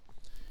Hill.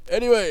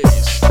 Anyways.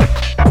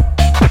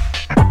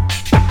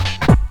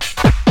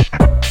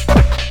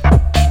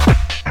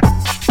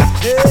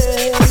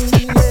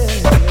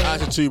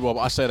 That's a two, Bob.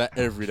 I say that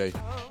every day.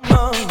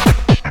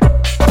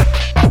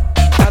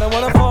 I don't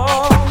wanna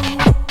fall.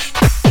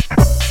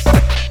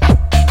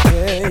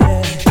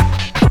 Yeah.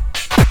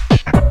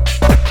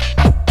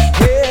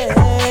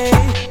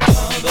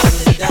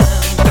 Tumbling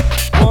down.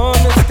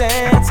 Wanna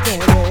stand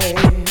steady.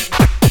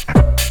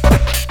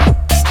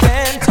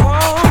 Stand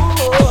tall.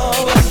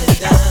 Tumbling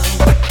down.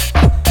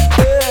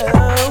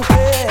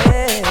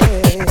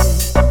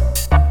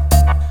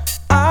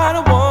 I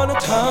don't wanna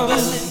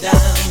tumbling down.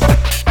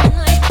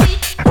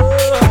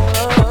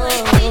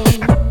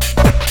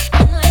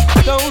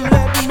 Don't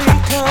let me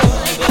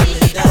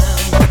tumbling down.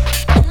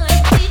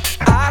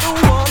 I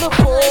don't wanna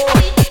fall.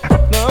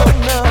 No.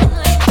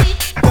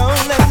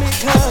 Don't let me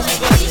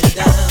tumbling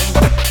down.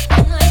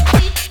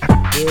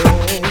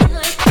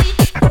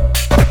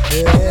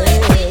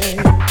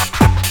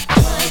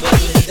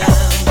 Tumbling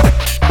down.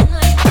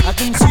 I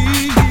can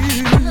see you,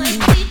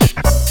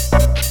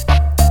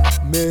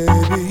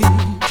 maybe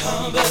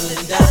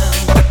tumbling down.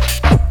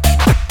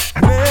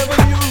 Whenever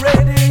you're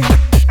ready,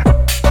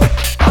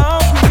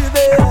 I'll be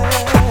there.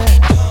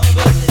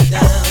 Tumbling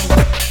down.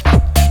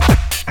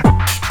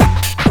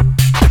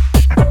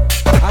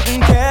 I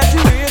can catch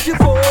you if you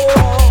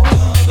fall.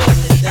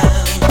 Tumbling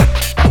down.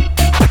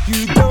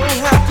 You don't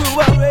have to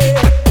worry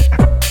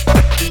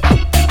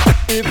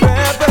if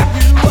ever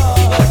you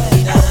are.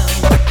 Tumbling down.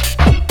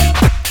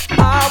 I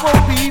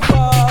won't be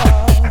far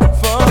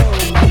from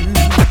you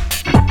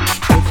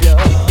if you're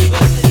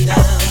tumbling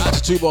down. That's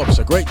a two, Bob. It's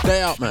a great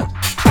day out, man.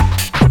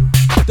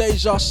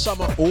 Deja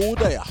Summer All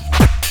Day. 2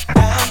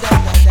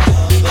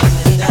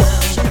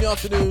 in the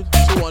afternoon,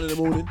 2, 1 in the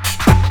morning.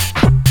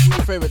 All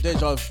your favourite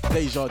Deja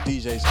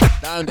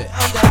DJs down there.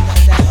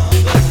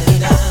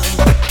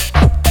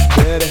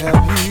 Here to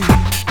help you,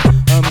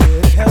 I'm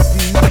here to help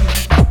you.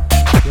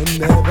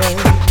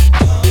 Whenever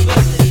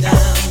tumbling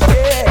down,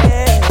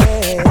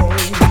 yeah,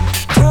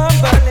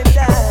 tumbling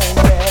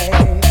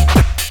down,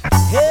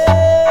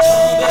 yeah,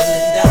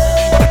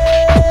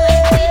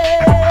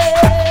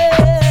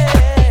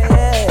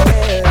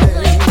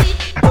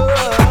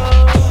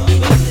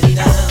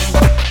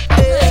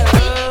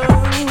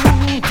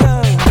 tumbling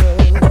down,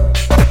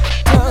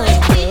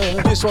 tumbling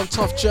down, This one,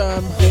 Tough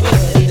Jam.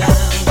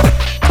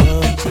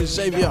 To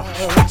Xavier,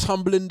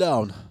 Tumbling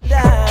Down.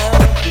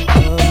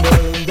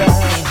 tumbling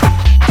down,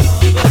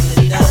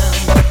 tumbling down.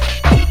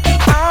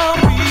 I'll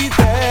be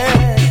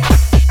there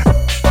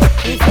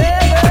if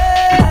ever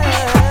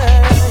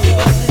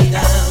you're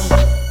down,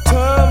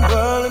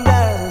 tumbling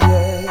down,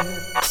 yeah.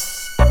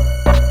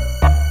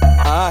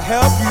 I'll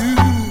help you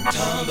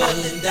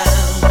tumbling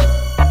down.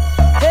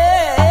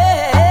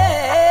 Hey,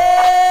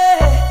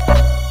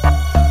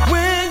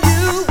 when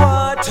you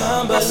are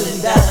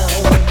tumbling down.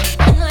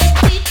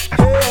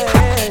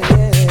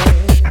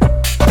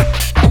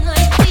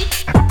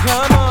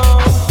 Come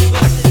on.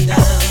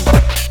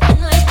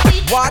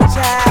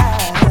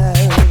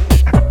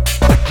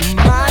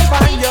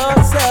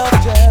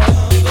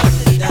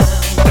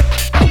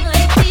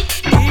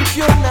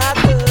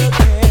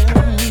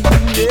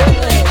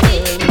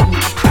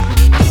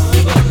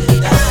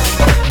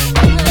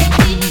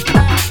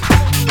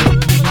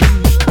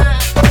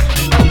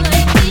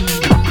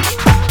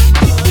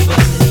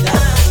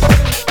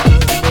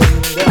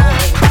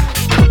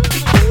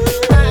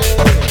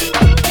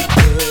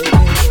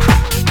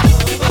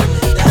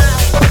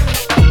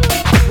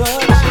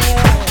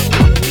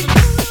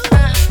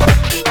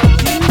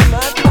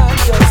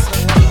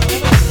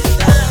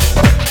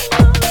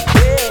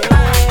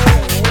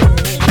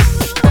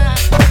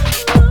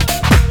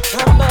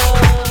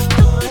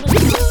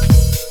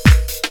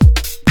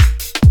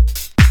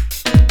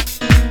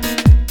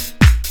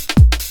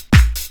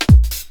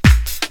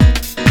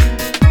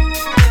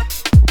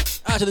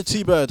 Out to the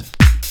T-Bird.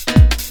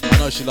 I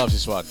know she loves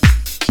this one.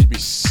 She'd be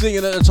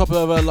singing at the top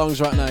of her lungs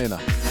right now, you know.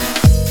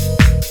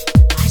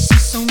 I see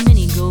so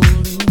many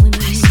golden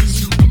women.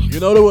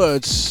 You know the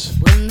words.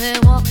 When they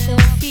walk their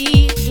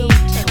feet don't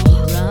touch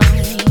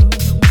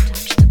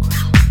the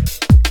ground.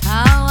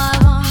 How I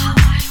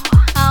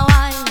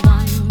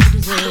want to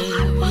deserve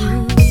you.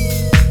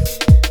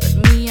 But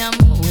me, I'm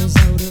always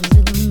out of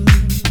rhythm.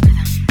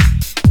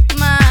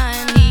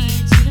 My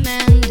needs too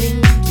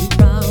demanding, too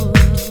proud.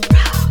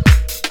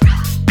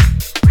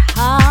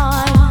 How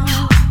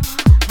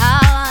I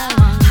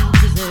want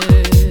to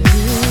deserve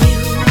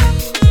you.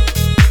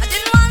 I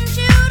didn't want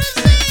you to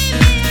see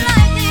me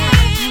like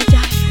this.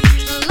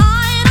 The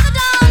light of the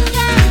dawn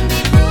can be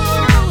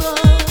cruel.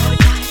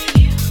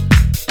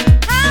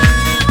 How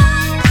I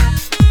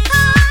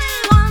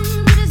want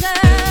to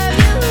deserve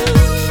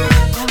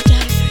you.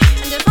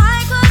 And if I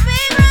could be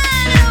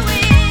granted a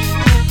wish,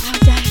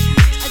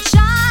 I'd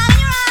shine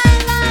your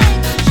eyes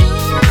like a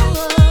jewel.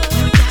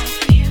 How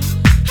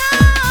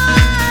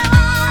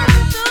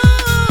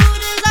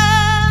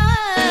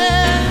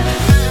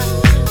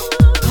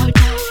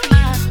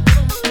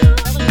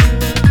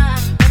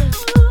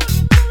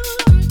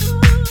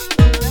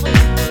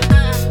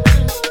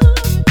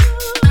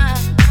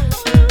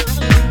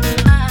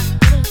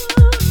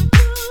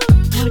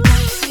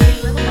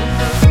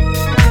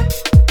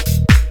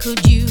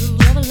could you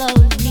ever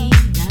love me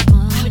that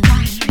much?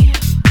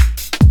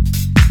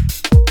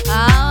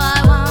 How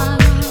I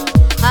want to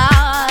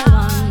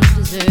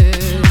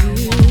deserve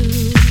you.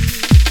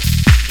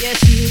 Yes,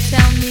 you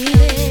tell me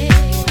this,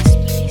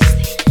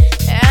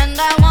 and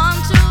I want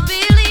to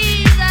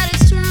believe that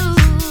it's true.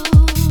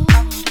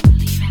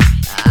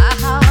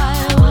 How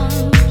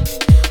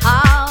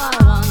I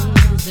want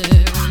to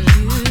deserve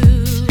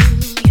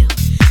you.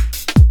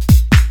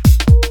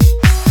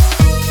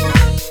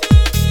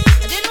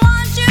 I didn't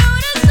want you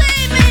to see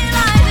me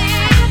like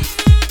this.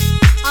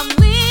 I'm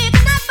weak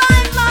and I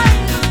fight like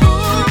a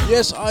fool.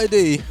 Yes, ID.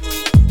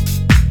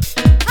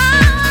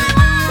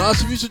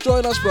 Nice of you to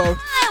join us, bro. I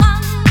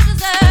want to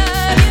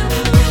deserve you.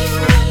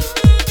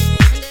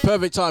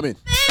 Perfect timing. Be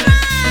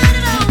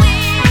granted a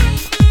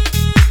wish.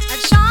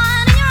 I'd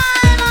shine in your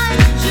eye like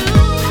a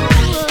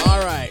jewel.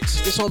 Alright,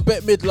 this on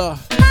Bette Midler,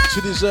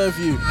 To Deserve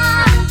You.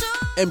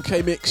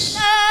 MK Mix.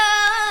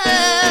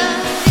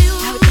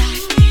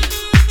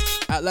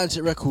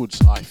 Atlantic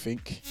Records, I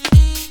think.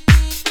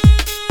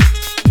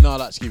 You know I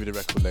like to give you the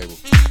record label.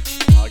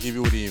 I'll give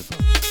you all the info.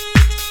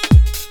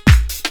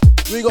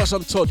 We got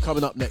some Todd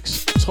coming up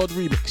next. Todd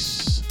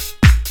remix.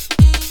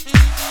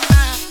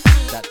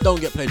 That don't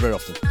get played very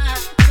often.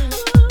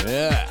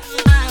 Yeah.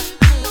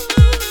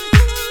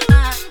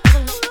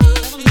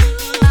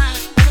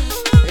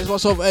 Here's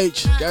myself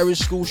H, Gary's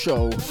School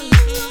Show.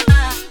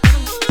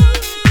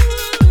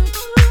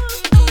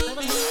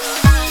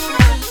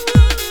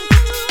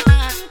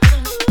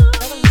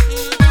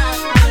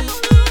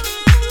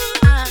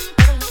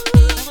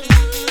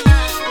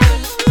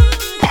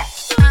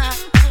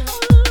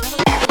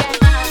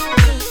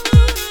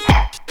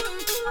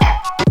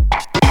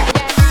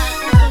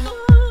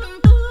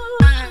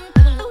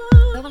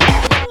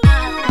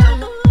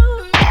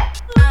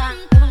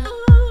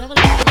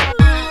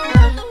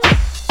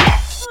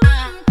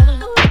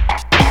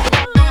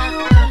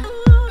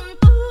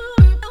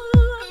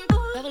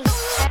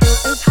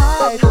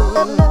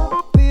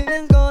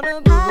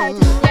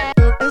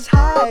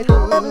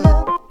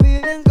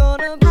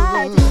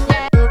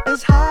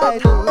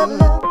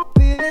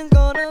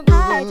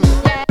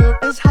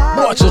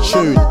 What a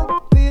tune.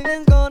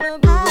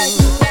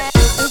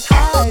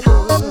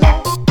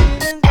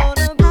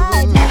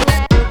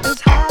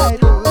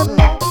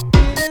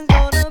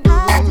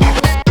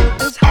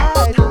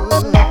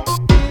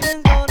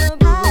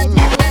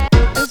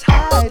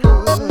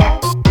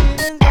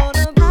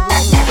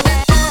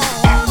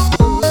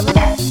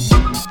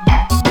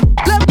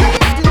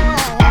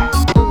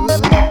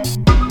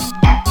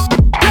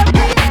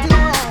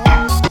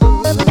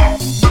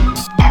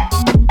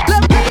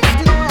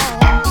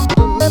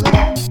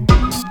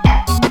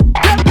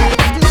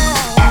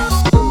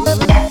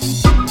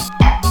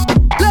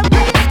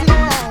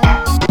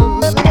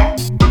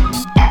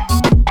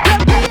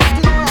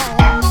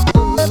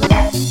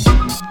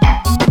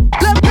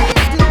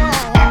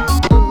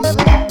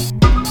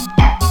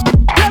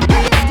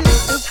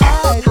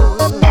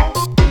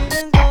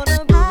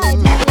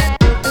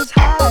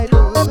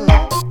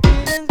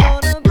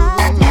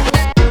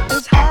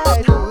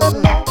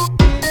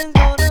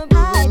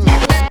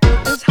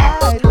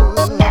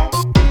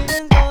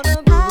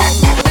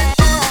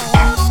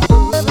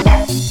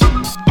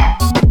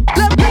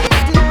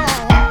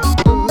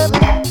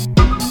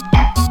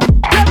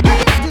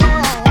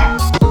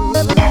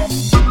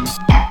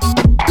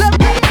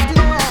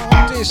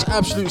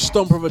 Absolute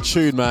stomper of a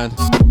tune, man.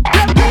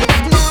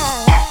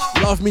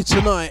 Love Me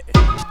Tonight,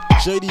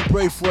 JD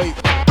Braithwaite,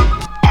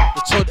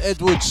 the Todd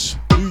Edwards,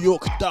 New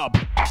York dub.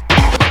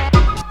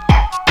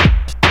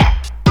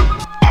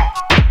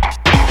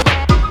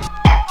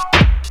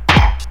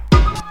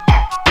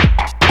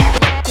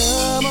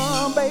 Come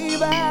on,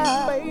 baby.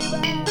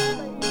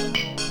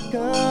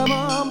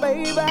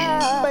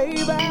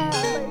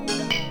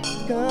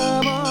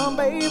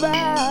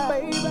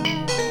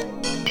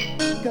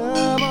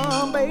 Come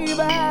on, baby,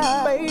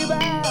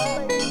 baby.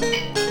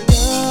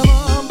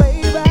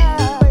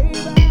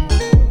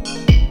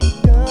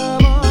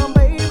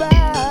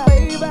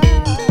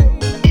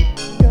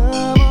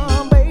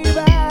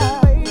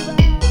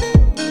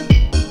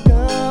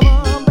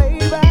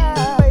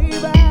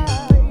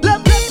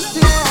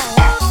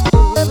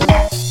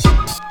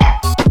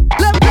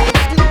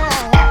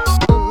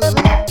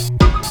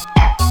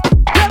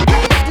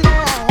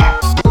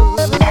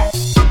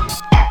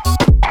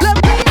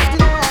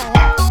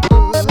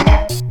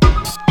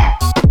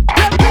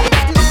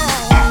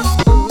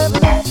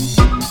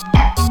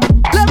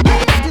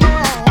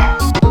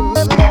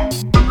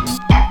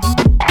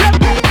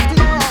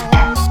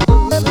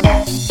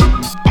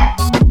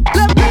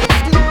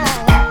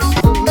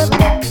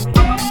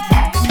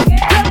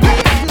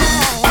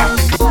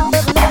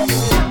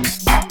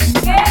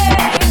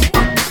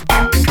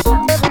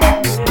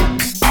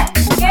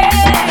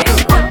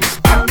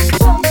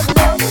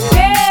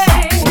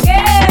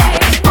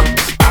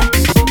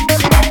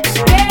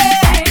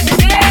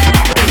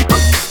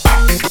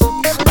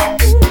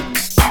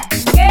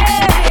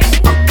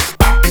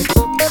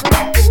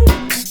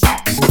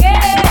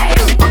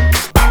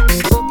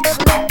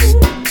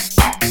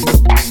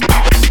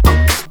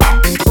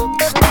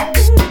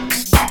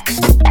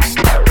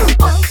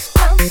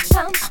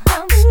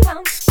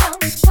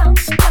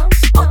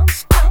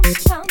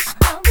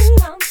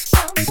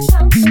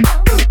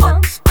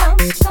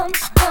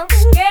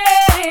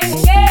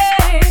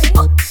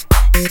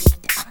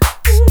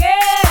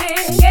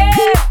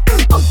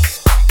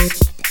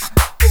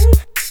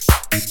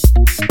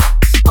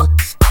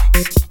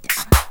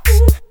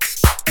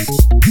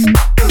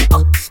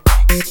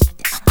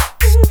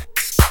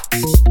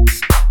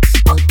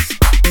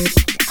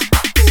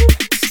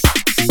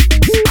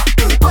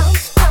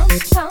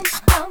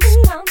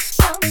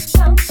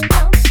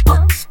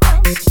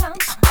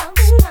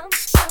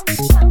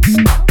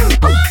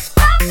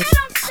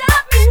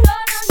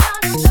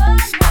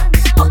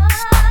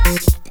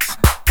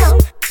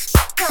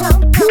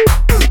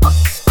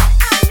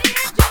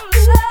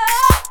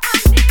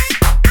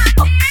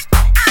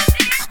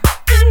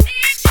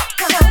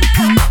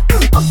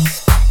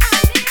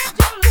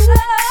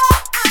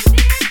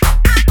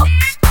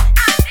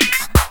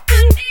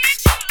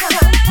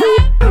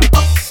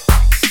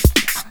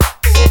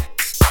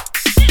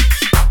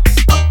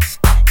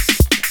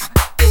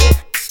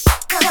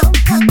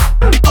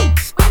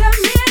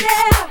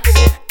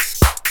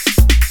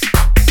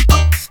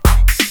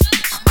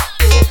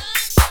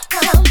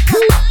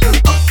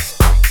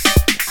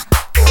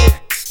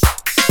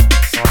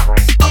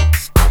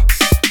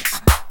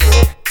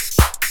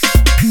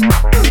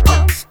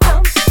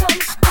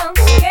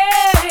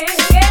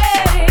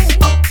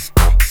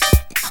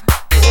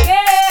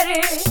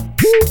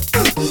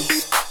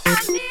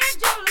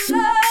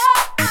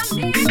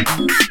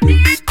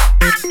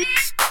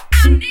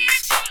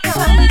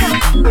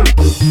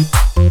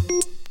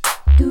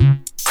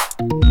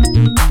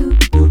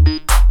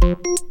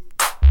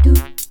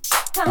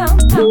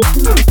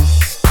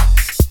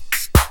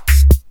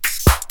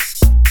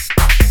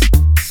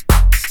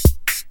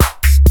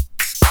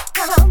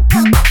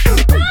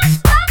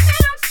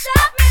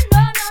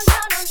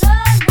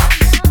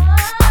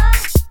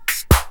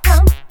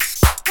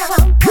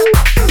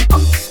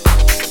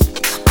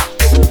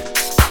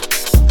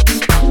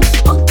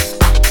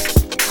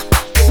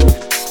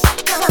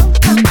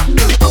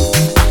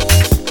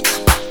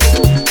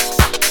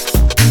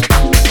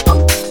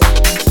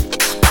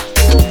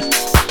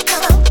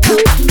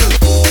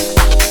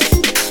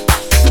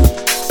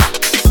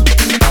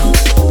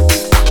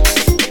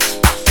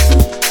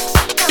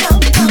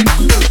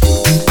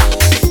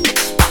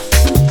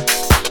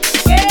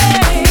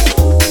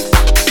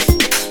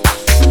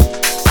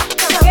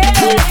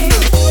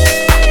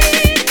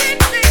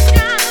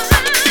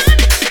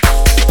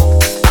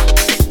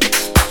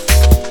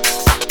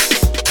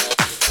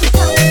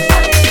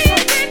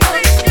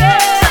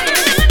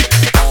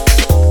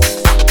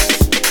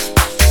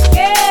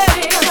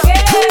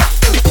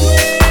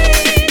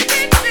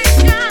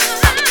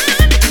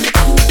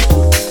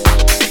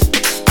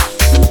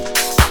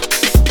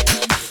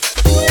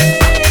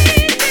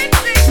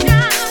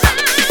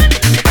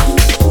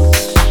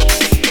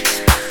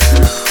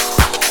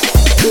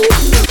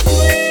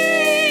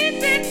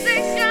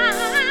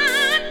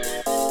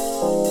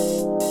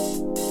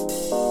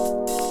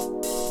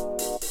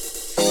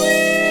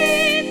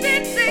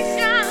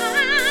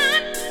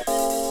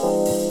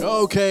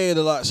 Okay,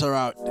 the lights are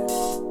out.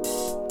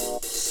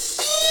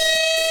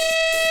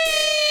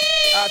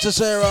 Out to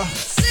Sarah.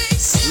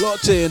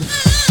 Locked in.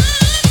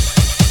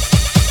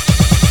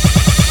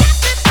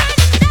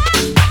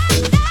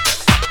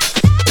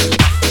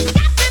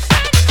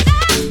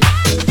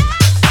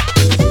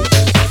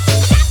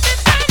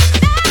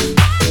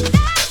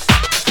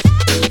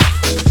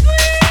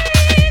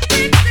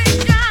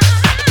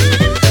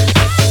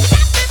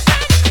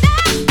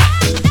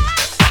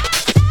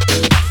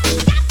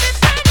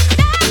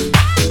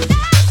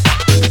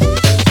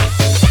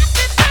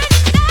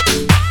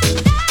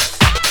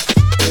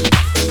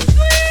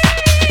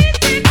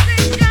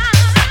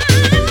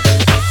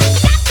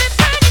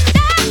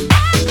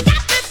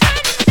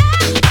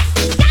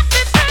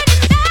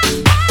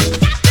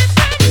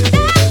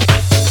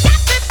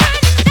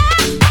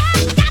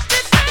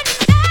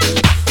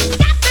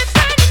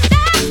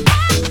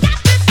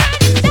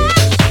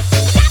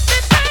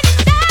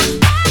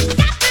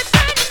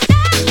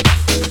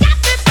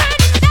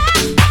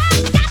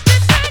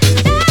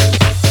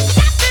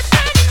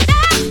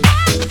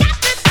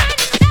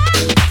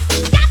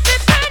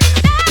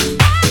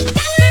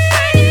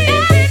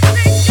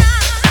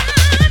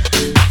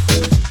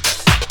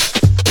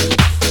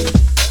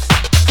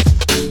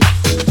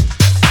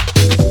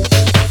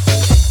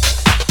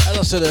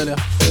 said earlier,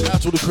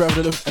 out to all the crowd,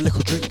 a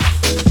little drink,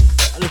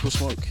 a little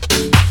smoke.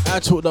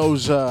 Out to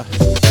those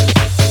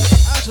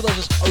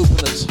just open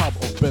a tub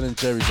of Ben and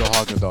Jerry's or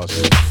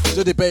Haagen-Dazs.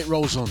 The debate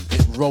rolls on.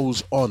 It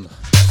rolls on.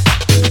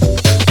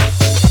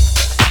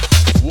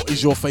 What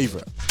is your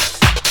favourite?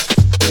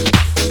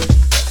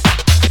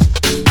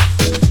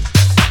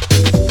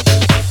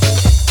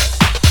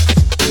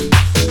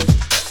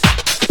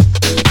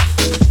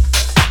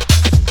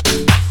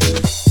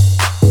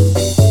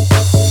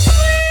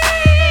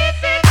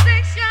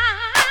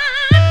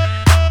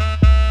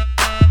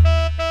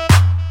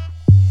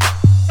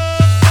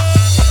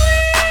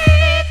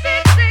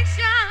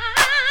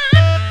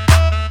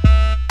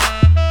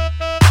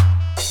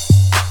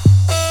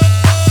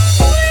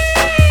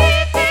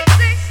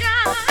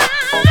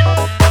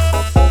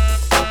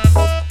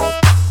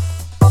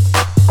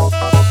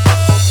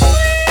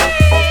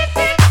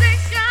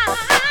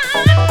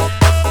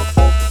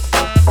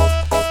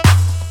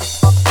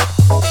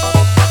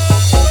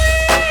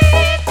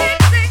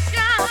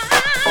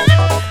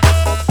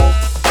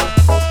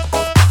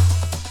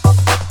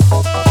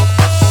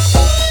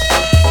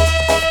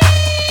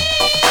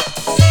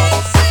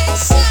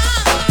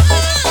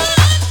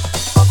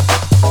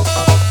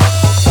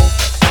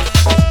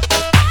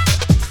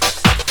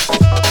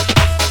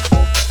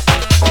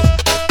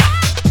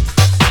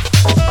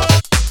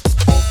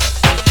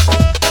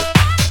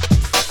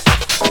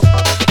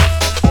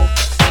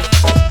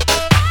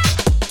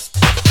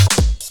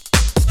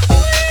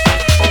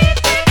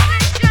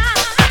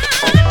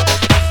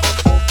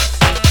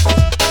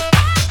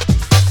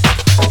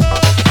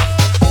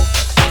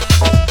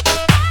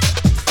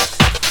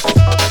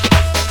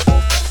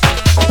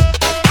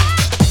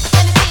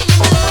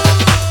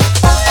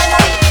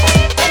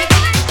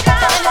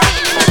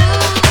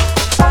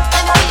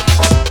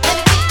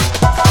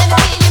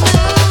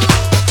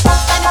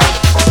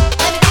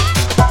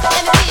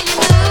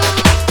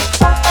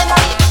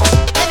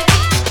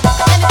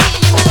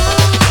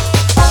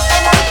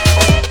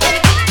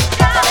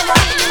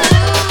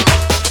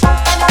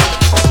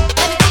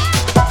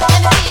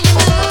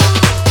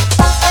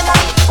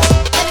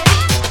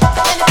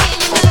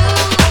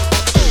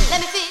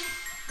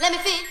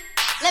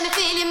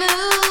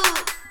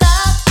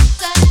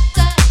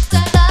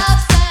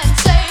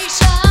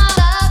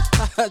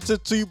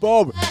 To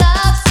Bob.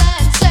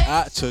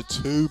 At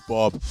to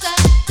Bob.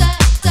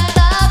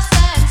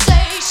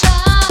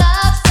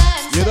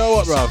 You know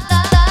what, bruv?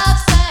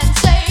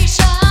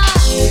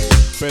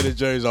 Ben and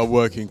Jerry's are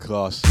working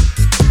class.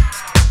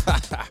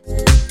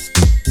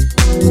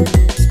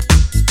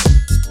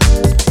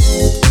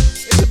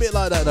 It's a bit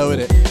like that though,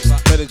 isn't it? It's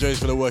like Ben and Jerry's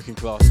for the working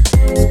class.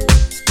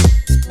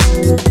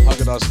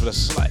 Haagen-Dazs for the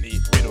slightly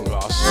middle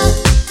class.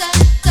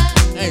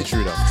 Ain't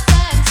true though.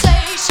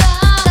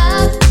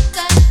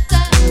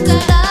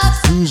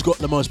 Who's got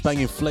the most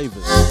banging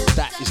flavours?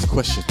 That is the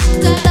question.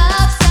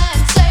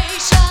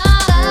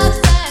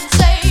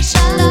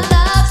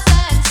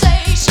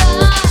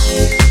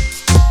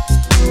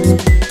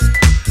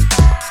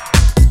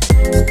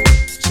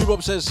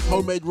 Bob says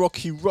homemade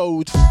Rocky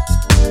Road.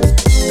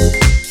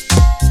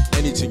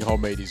 Anything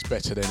homemade is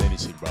better than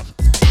anything, bruv.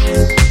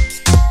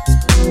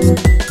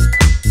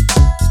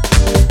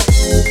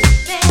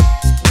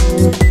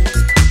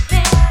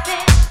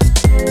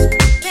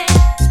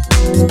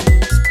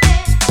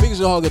 Things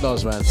with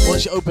Haagen-Dazs, man.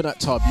 Once you open that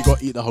tub, you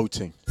gotta eat the whole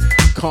thing. You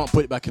can't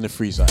put it back in the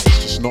freezer.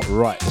 It's just not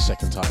right the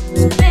second time.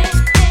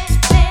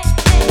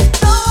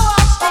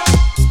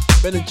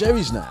 Ben and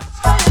Jerry's now.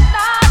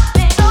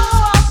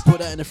 Put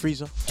that in the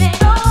freezer.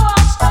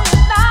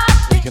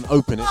 You can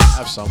open it,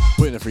 have some,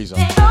 put it in the freezer.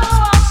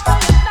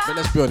 But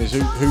let's be honest,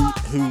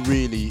 who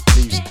really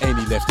leaves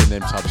any left in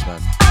them tubs,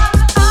 man?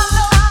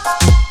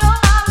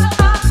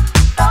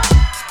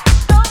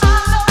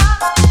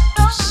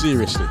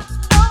 Seriously.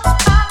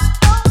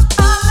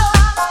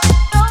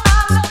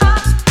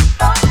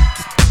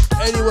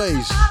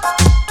 Anyways,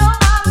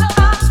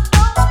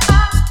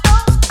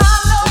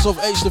 as of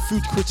H, the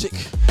food critic.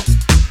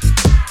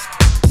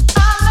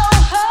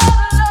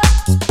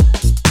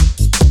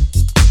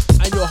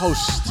 And your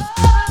host,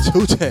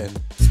 till 10.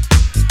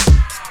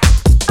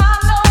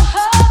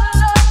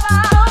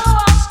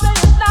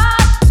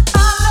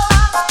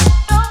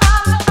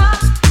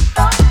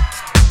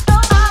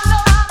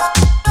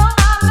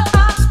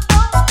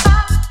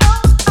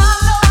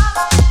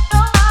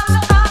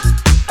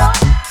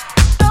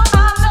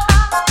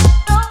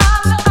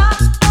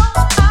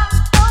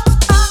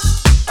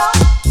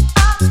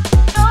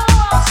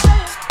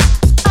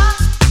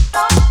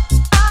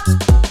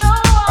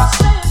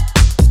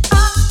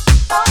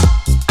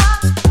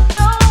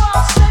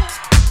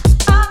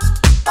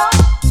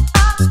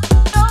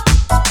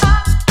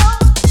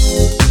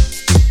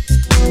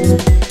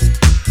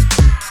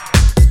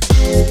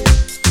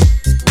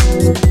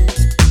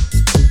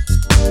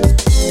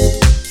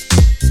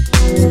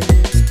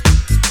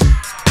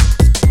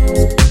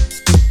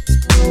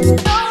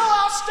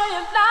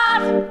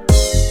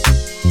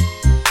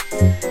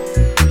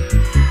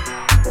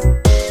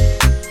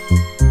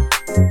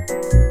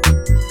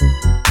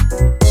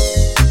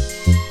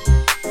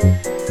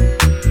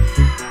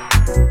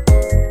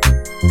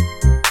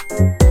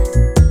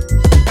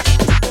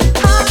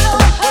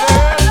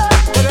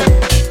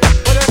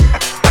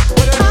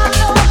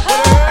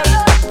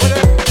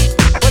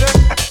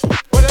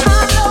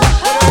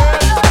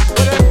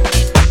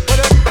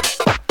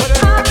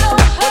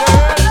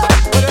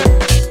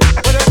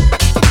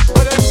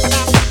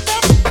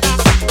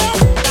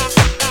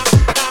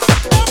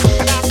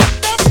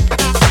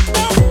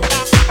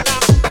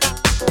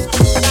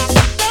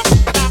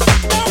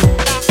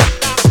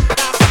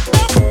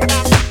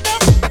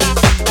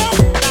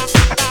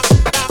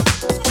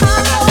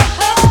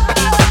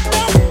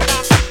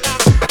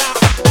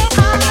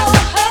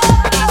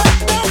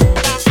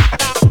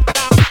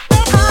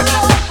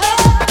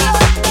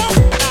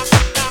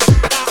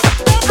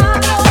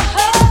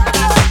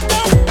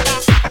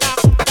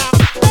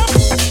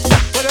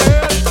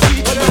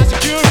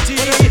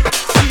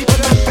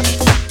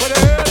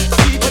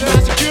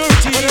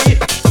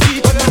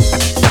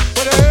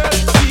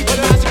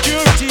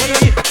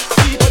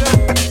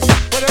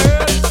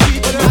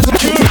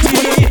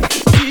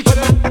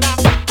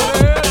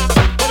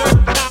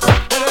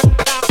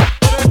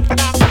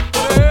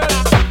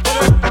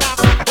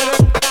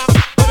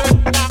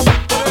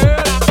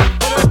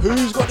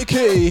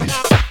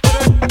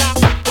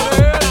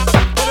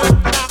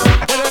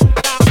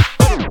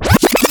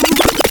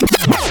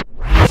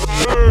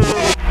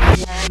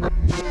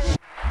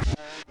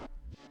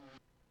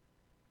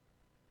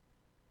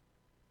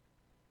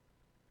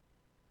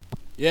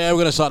 Yeah, we're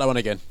gonna start that one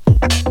again.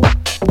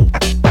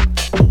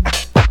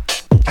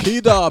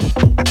 Key Dub,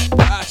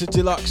 out to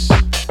Deluxe.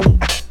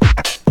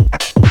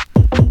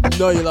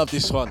 Know you love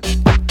this one.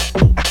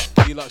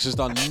 Deluxe has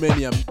done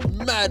many a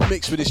mad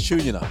mix with this tune,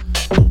 you know.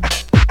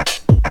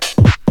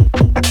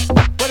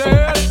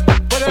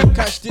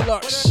 Catch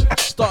Deluxe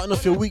starting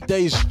off your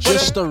weekdays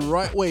just the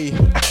right way.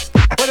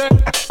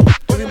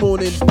 Every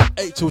morning,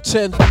 8 till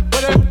 10.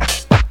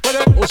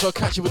 Also, I'll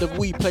catch you with a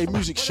We Play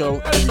Music show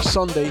every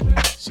Sunday,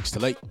 6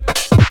 till 8.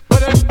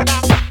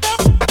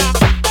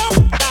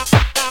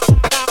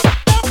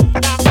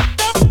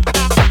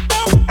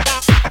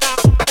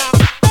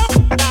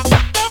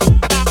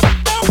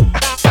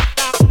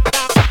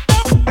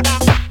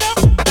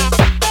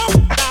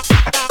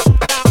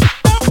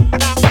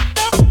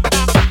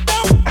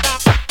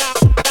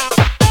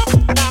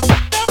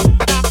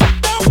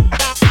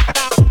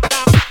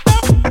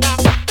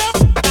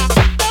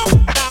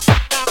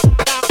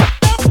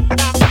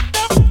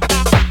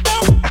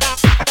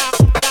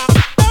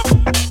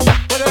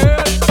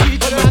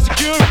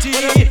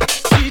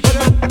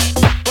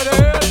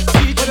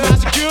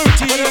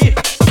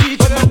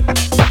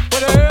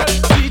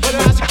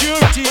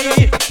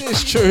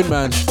 Tune,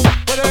 man.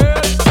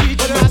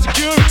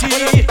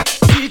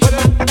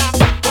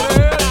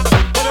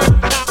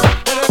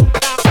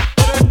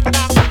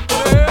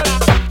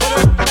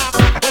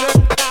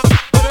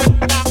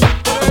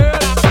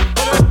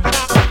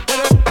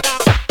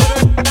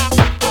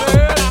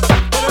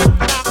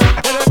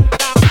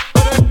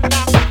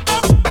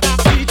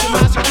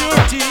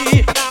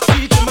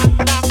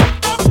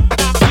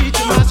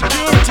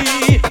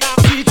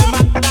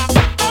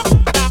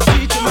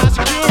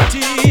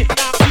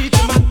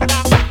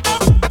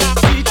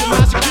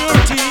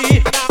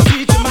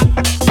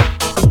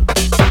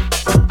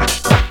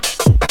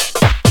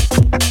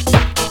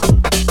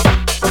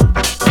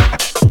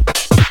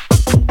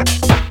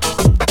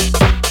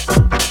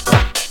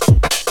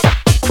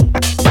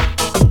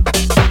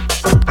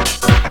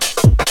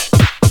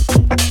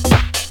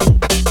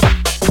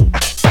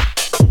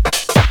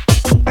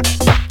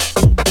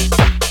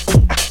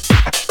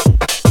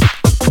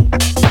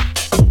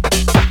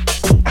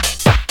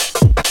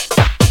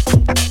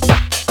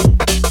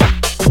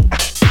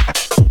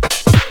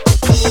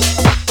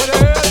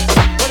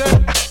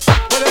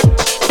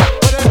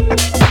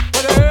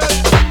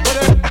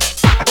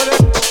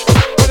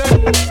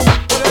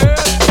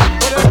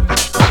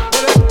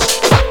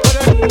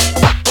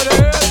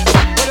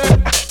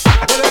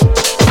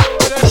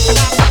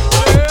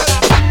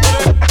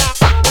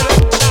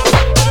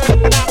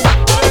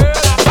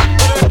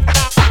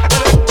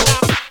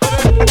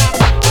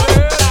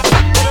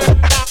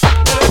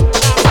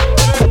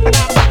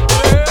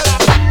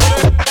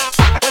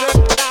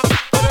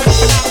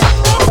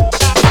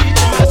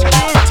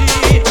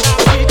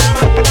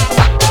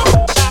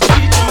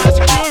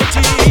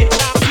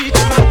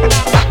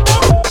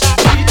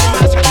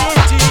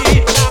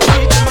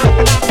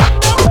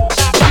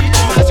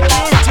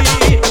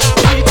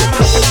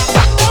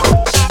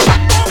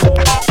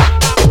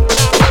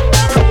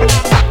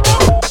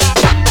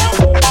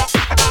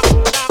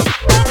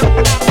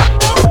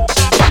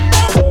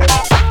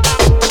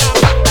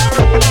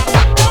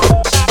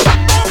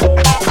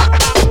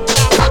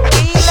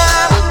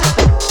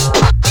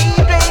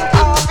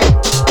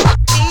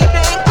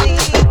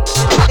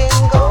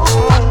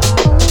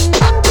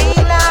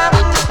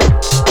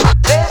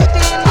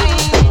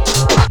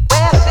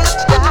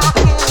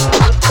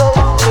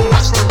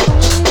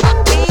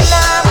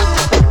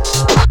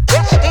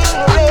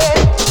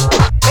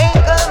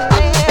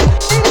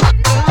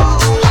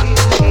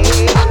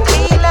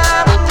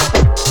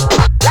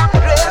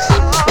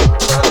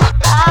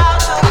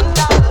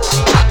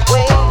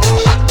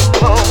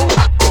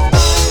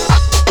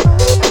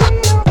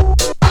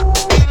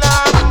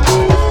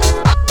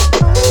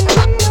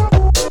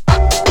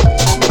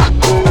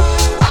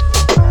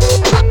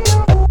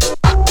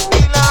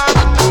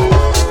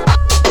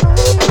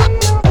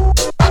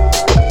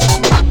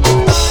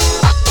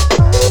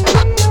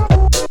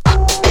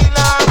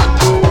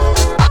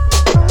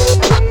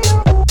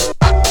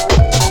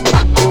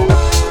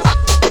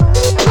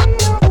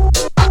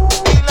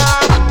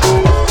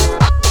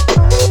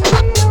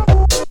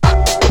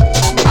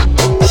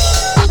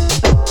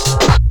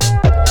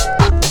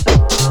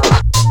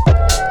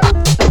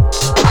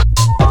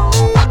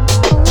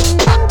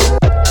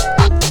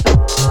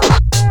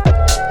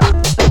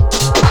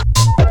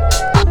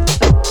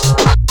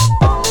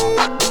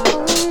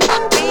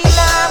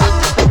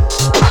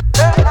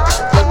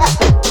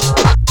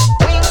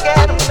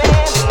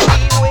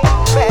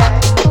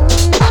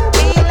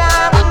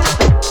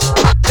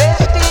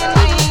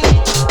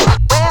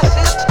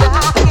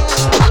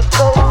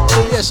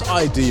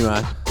 ID,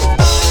 man.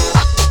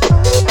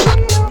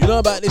 You know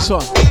about this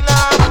one?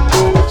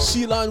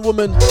 Sea Lion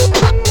Woman,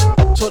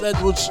 Todd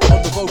Edwards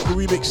on the vocal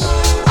remix.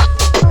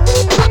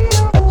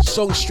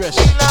 Song Stress,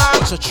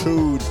 what's a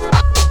tune?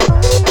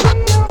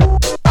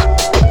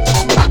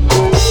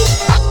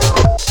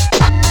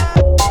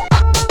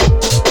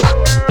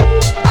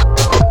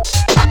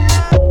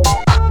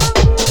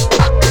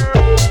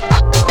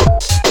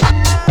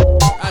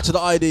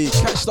 ID.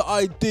 Catch the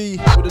ID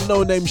with a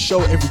No Name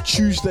show every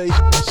Tuesday,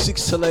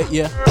 6 till 8,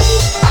 yeah.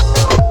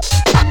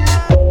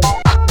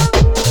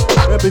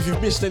 Remember, if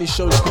you've missed any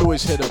shows, you can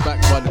always hear them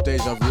back by the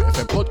Deja Vu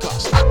FM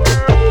podcast.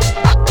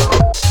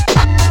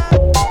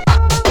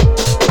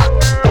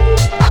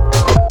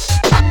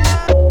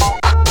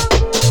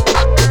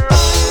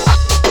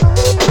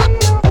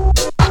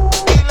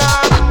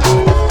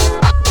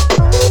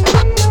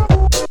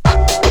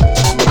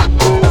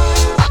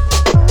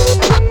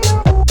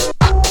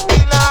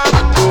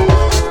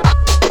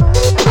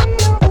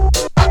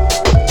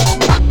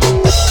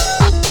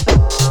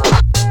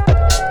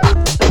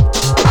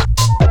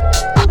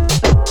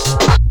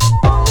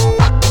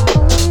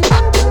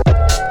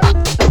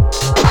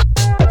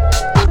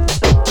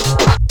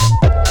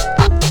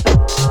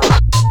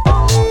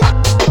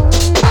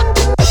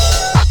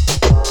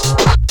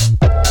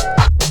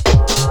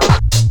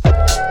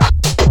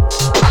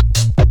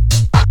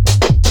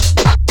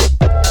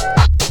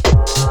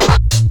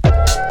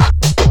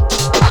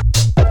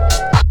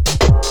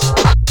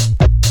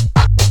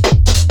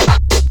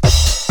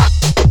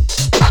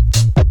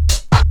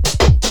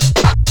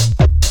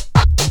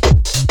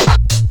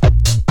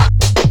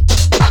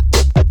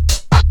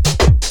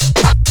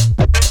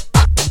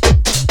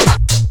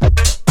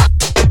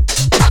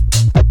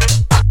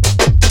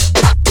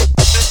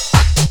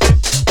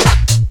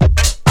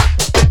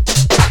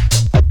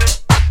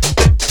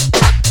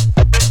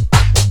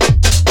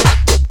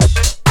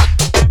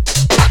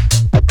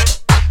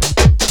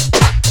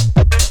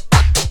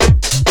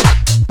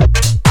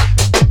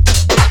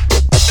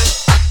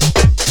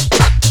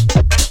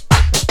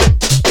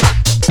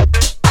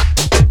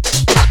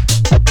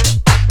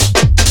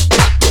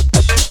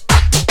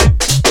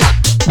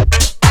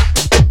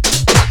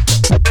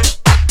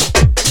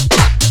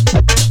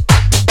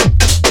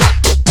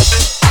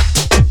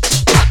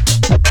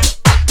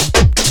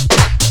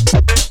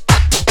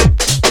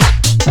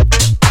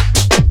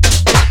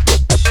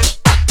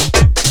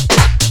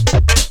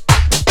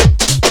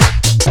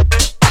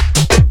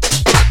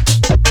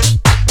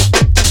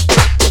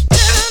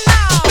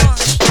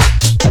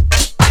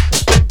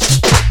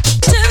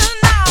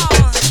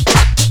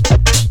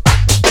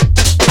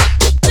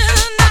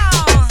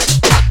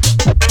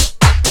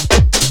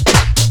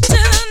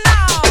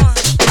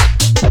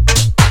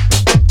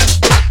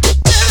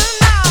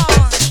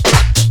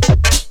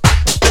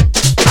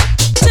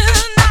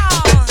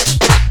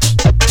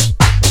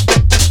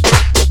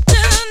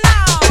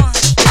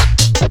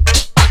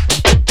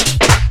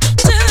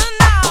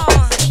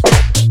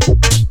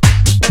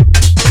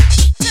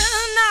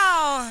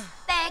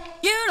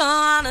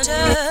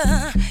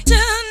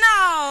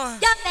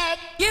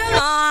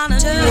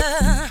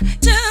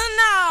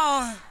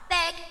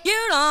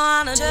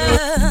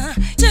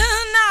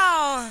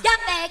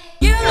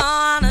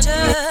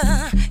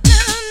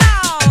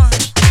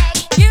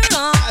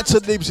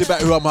 Nibsy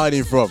about who I'm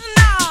hiding from.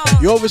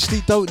 You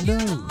obviously don't know.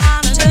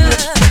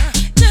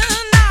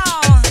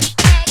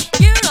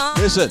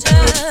 Listen.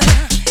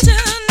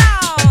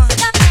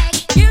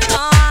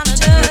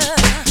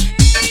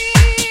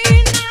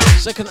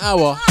 Second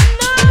hour,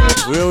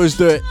 we always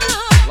do it.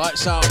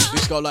 Lights out,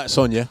 disco lights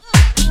on, yeah?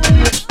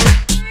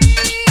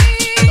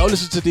 Don't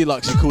listen to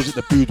Deluxe, he calls it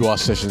the boudoir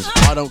sessions.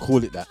 I don't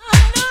call it that.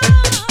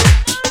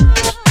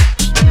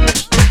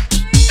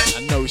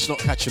 And no, it's not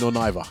catching on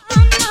either.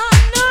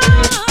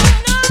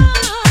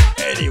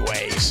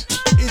 Anyways,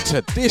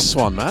 into this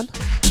one, man.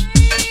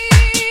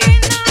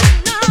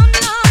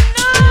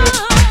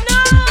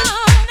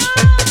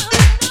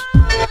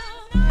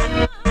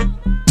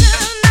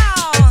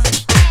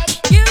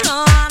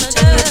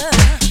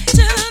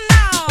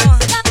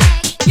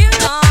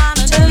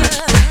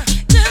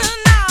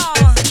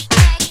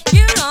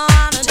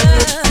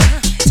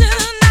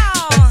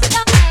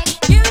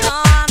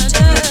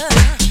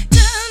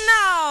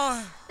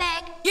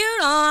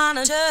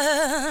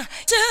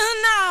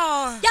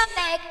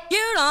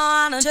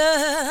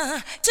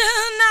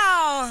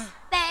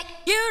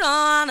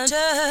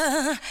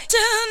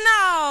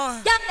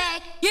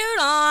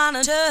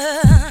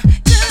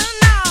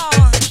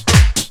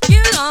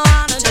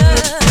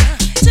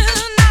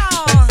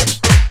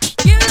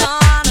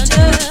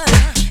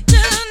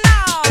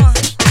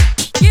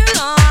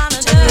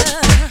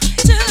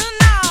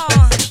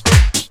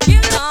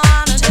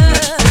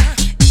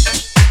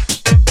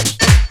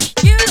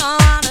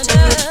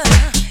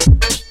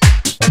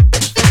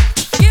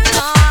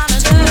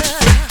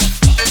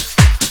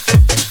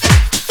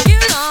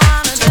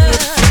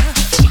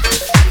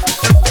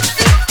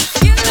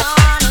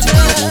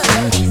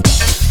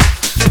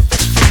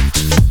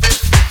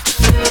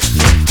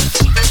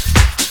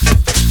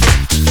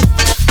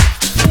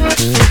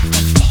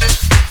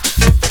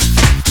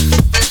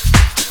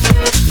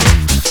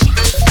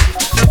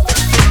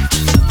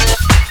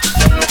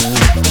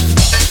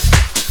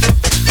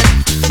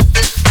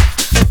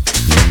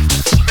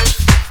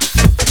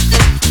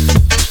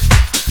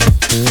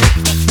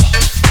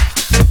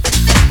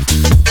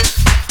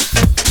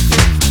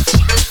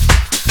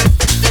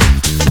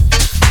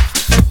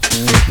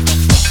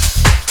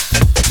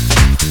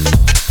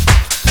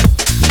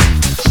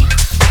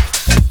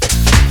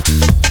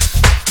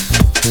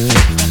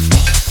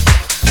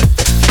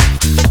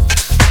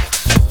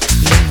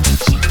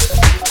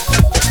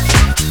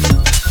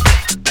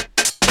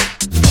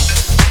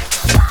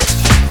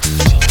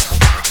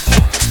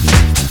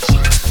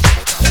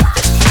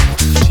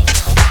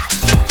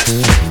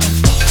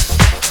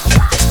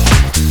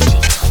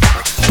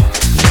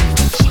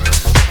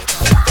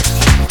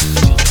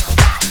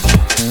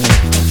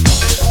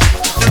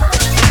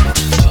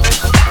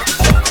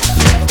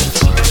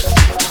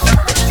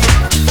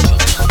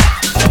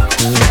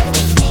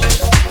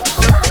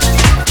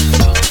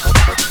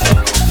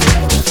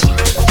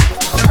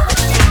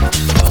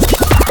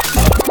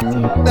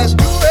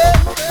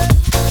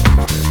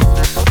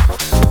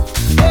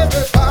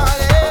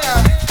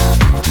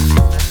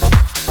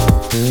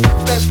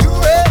 let's do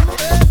it.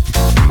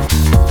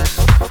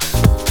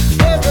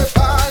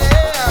 Everybody,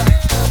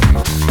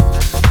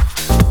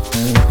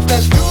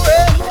 let's do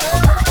it.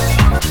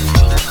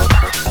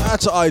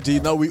 Add to ID.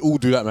 No, we all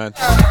do that, man.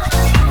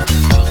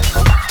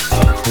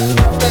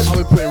 I've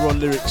been putting on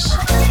lyrics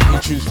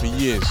in tunes for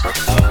years.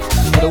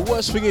 But the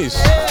worst thing is,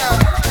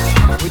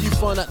 when you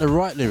find out the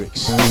right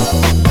lyrics,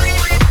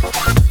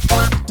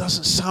 it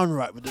doesn't sound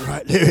right with the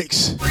right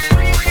lyrics.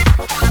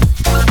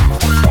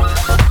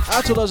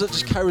 Out to those that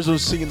just carries on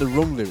singing the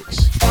wrong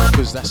lyrics,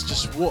 because that's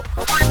just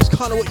it's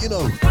kind of what you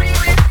know.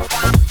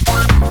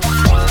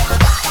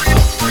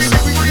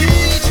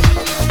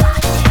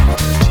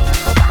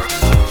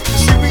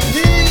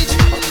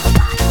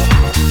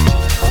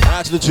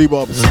 Out to the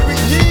two-bob.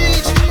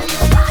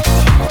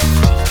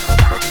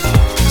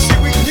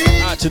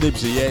 Out to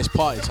Nibsy, yeah, it's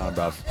party time,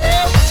 bruv.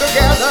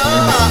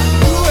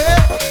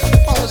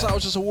 That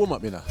was just a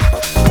warm-up, you know.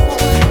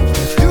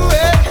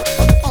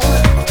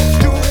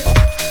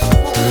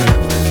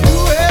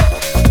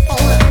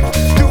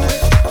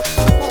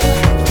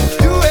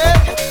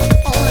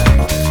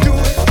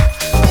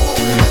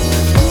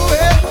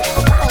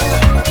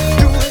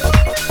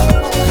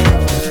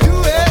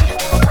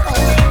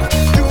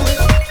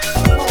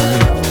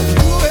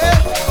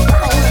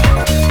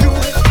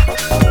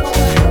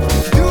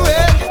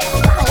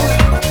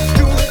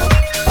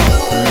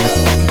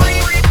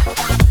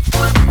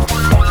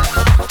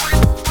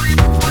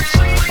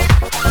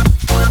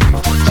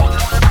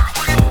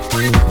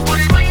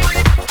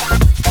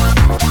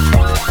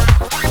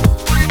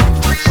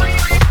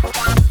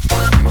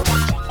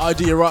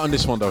 ID, you're right on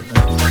this one though.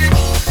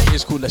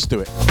 It's cool, let's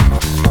do it.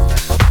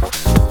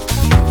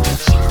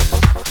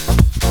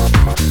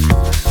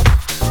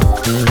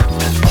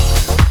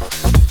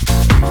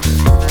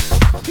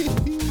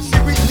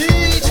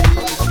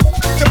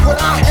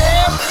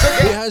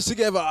 Put your hands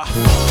together.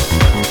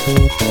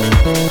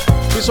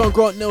 This on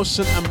Grant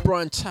Nelson and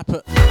Brian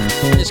Tappert.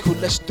 It's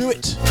called Let's Do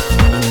It.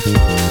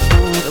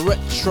 The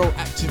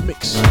retroactive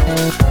mix.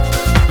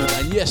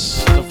 And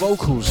yes, the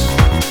vocals.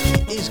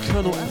 It is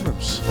Colonel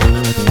Abrams.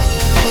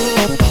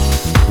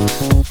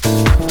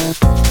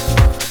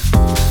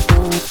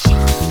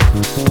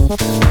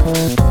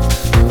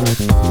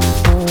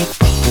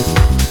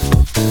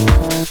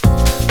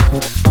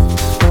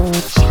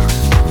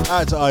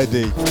 Add to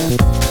ID.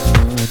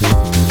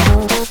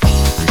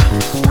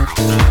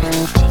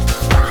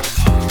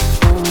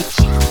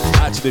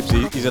 Add to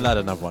Dibsy, he's allowed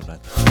another one, man.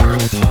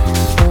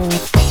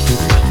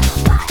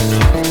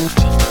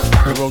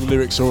 The wrong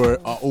lyrics are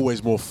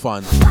always more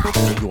fun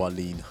when you are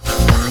lean.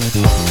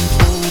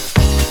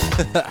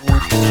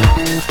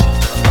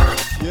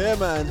 Yeah,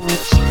 man.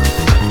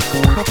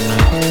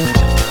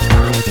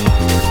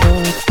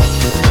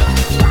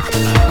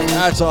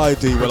 Add to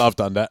ID, well, I've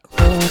done that.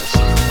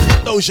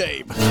 No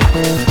shame.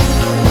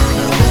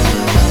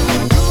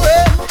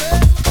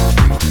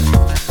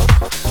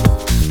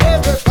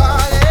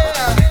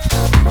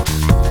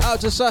 Out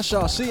to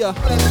Sasha, see ya.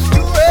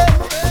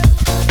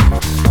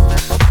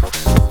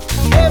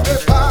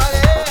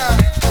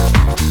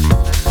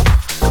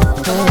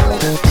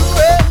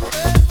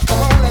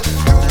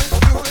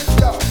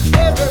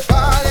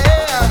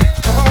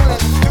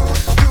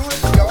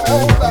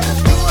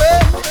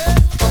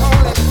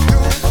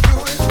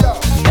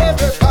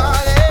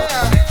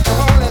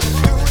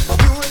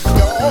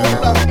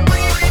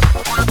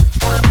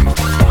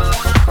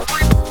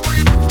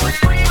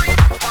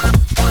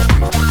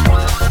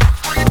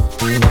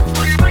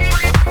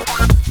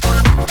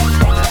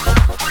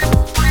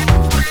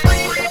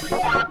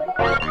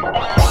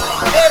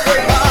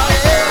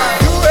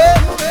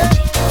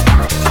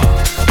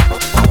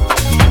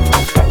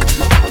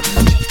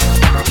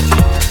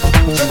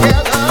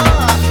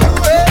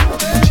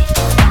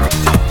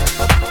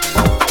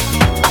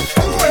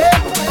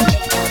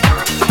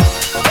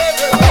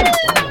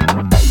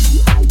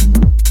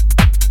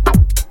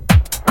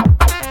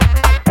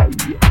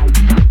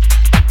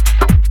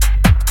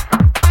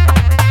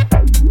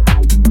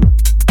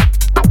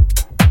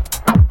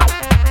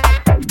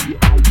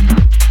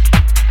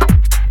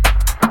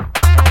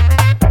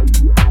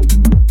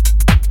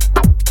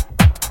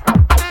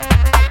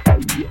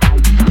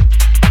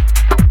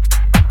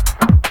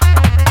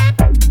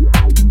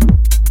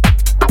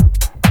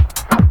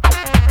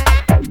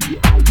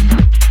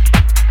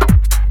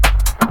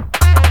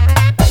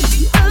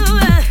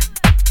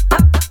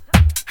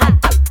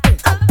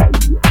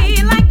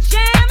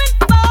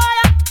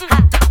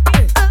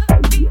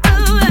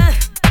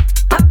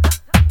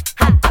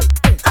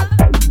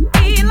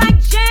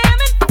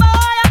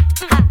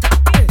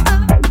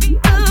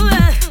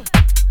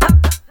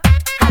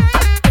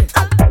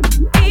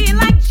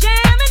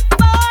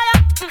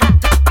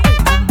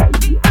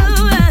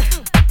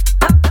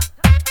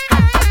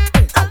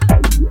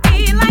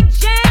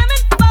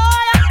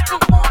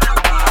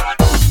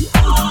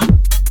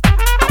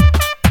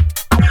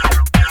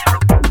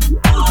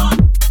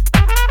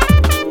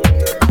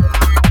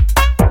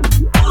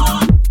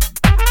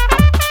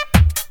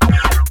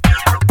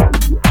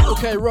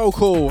 Roll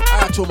call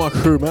out to my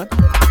crew, man.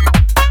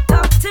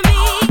 Talk to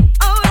me.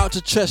 Out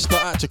to Chester,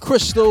 out to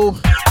Crystal,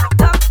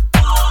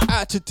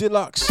 out to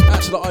Deluxe,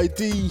 out to the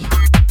ID,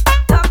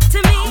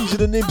 Easy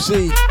the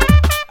Nibsy,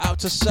 out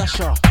to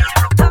Sasha,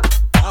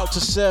 out to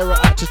Sarah,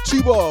 out to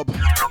Tubob.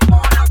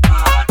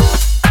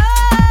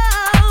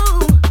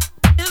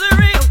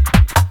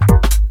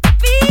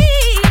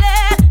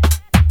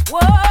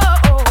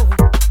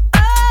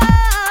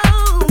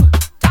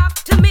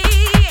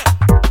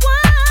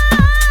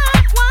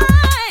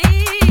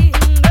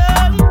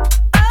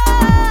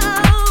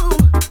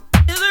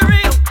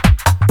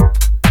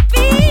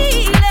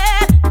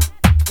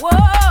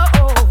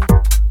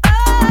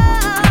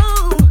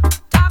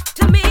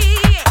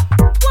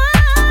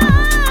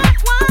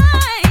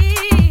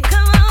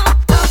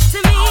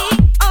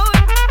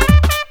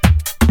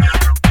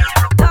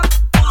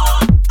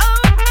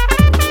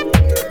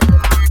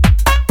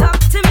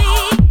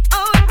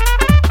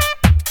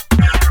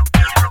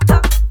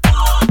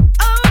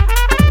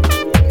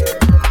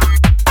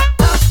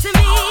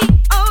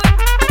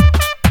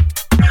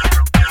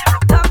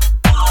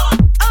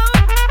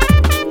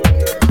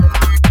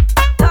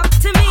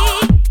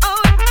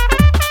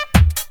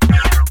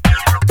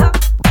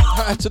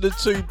 To the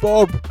two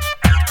Bob.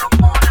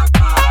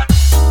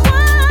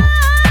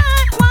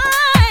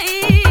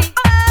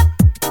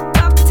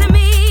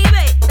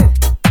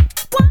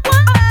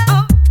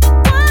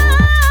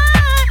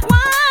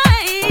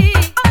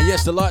 And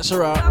yes, the lights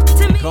are out.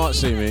 You can't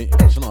see me.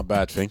 It's not a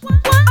bad thing. So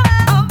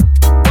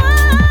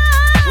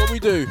what we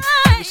do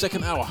in the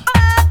second hour.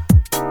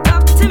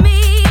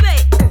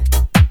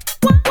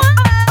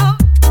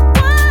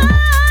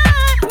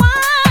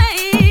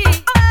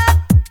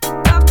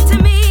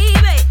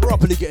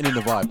 Properly getting in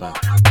the vibe, man.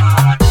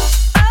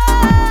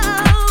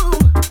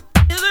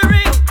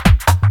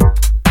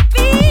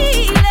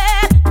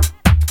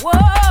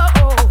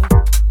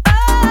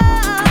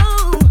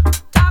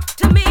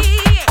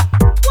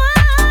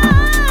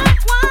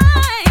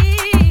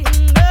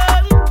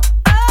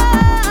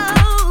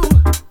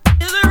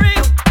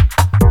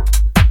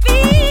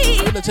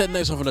 I'm gonna take the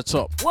next one from the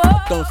top.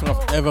 I don't think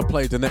I've ever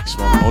played the next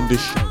one on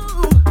this show.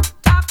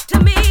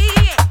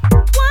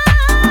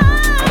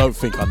 I don't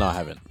think I know I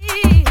haven't.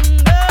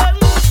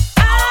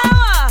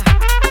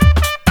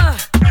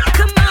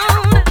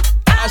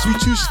 As we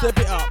two-step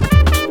it up.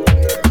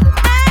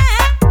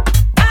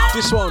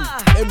 This one,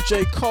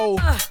 MJ Cole,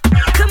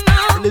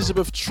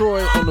 Elizabeth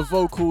Troy on the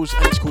vocals,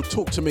 and it's called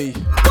Talk to Me.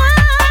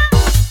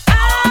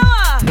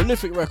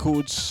 Prolific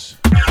Records.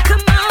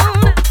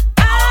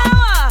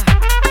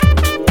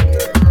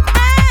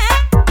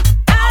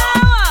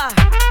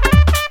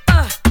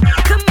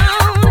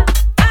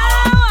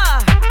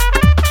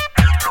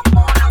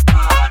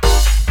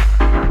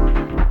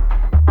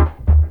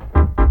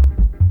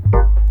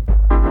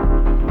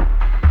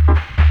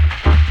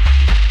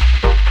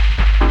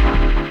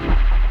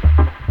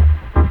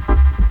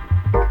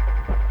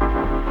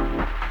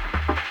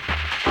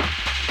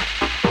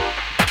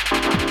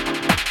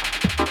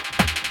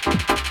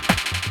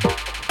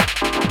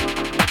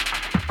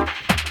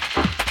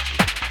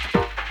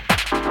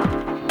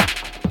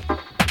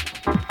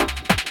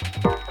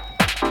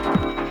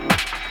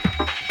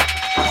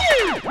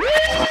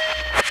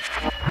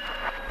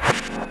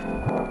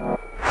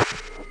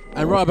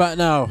 Right about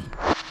now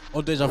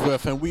on Deja Vu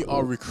FM, we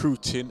are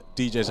recruiting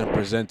DJs and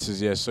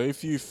presenters, yeah. So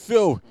if you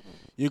feel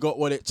you got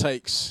what it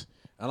takes,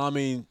 and I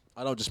mean,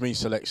 I don't just mean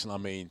selection, I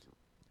mean,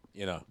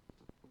 you know,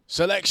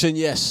 selection,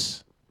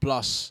 yes,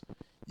 plus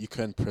you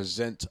can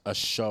present a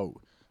show.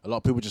 A lot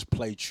of people just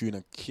play tune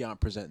and can't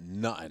present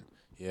nothing,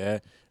 yeah.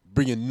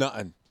 Bringing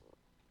nothing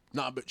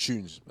but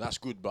tunes. That's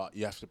good, but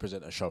you have to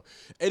present a show.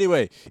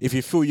 Anyway, if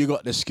you feel you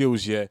got the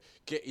skills, yeah,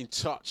 get in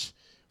touch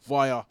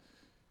via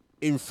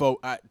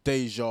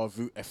info@Deja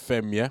Vu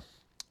FM, yeah.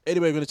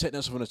 Anyway, we're going to take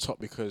this from the top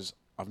because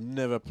I've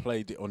never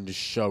played it on this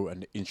show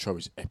and the intro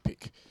is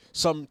epic.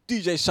 Some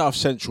DJ South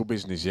Central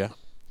business, yeah.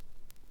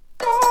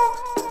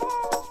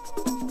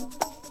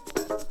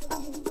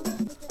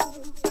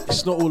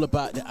 It's not all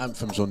about the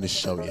anthems on this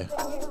show, yeah.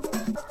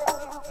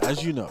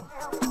 As you know,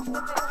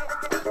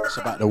 it's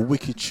about the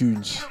wicked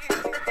tunes,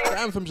 the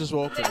anthems as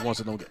well, but the ones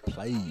that don't get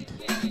played.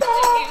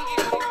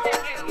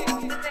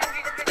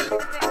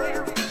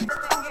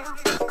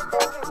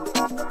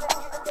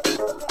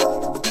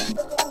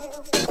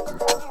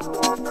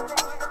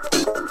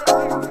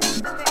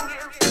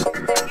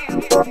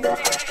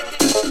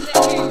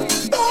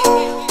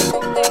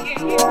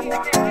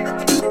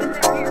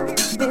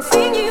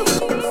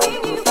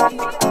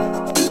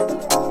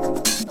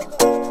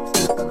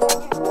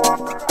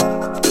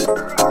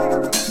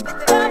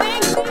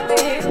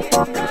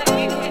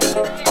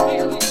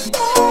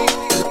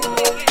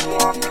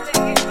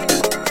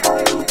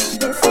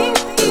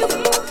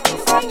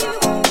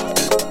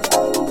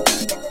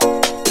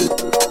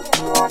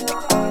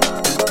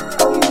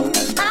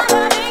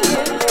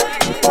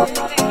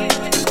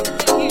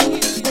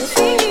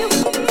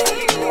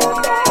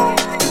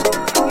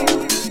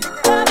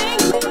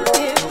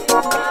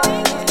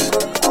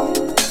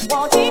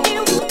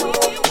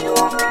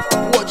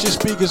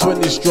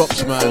 When this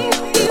drops, man,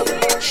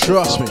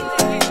 trust me.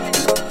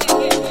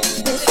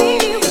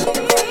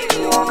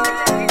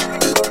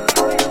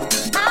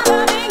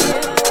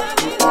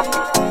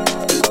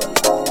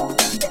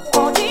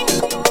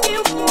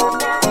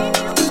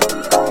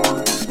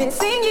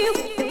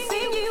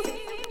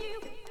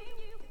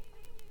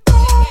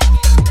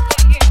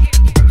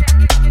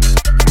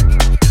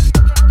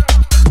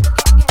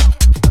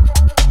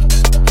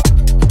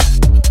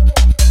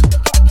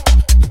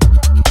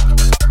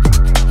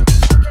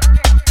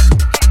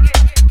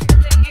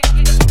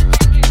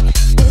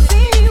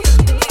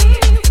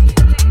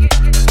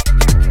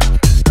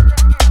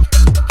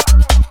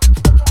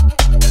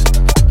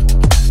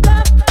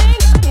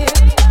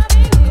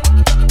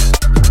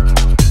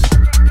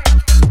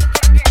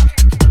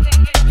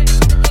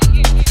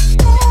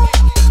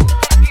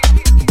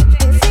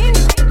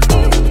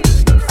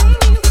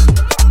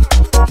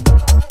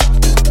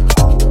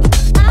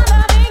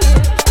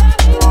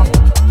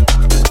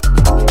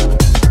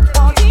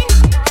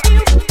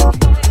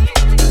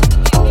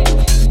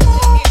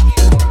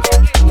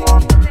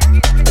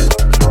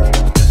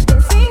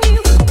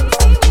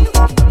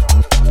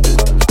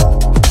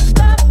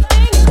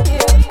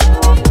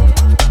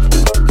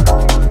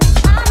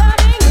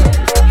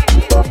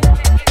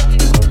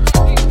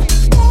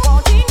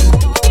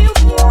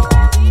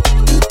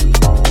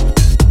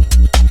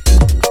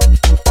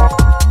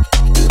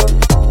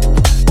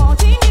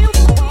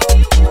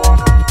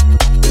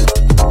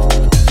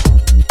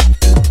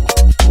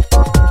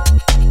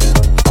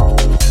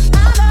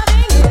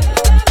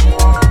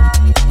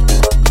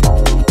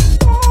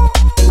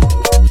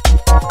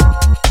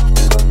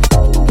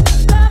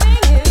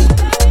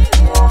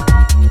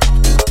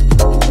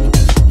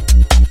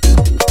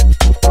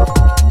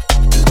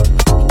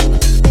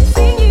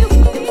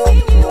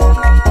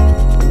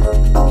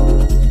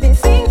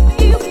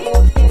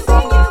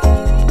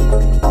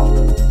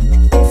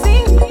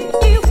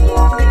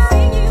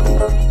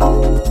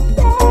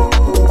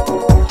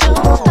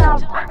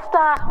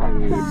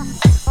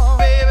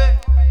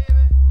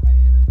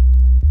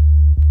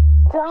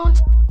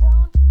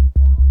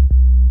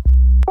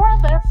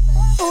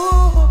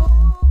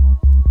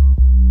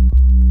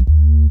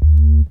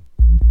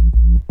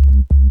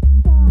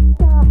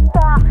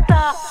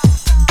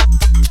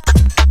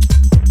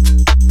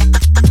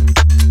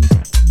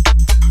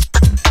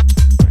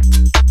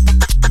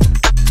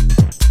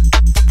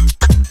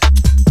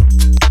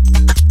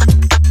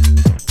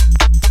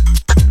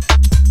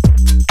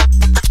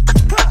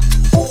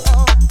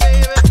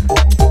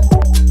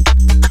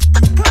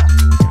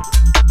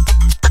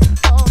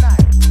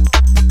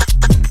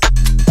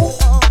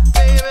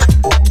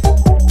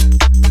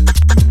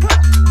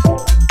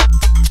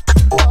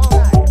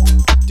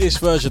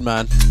 version,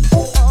 man.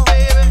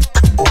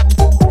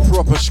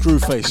 Proper screw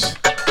face.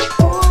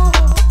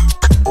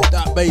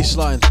 That bass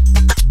line.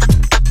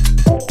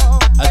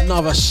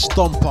 Another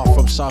stomper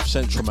from South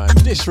Central, man.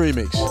 This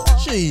remix.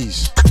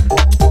 Jeez.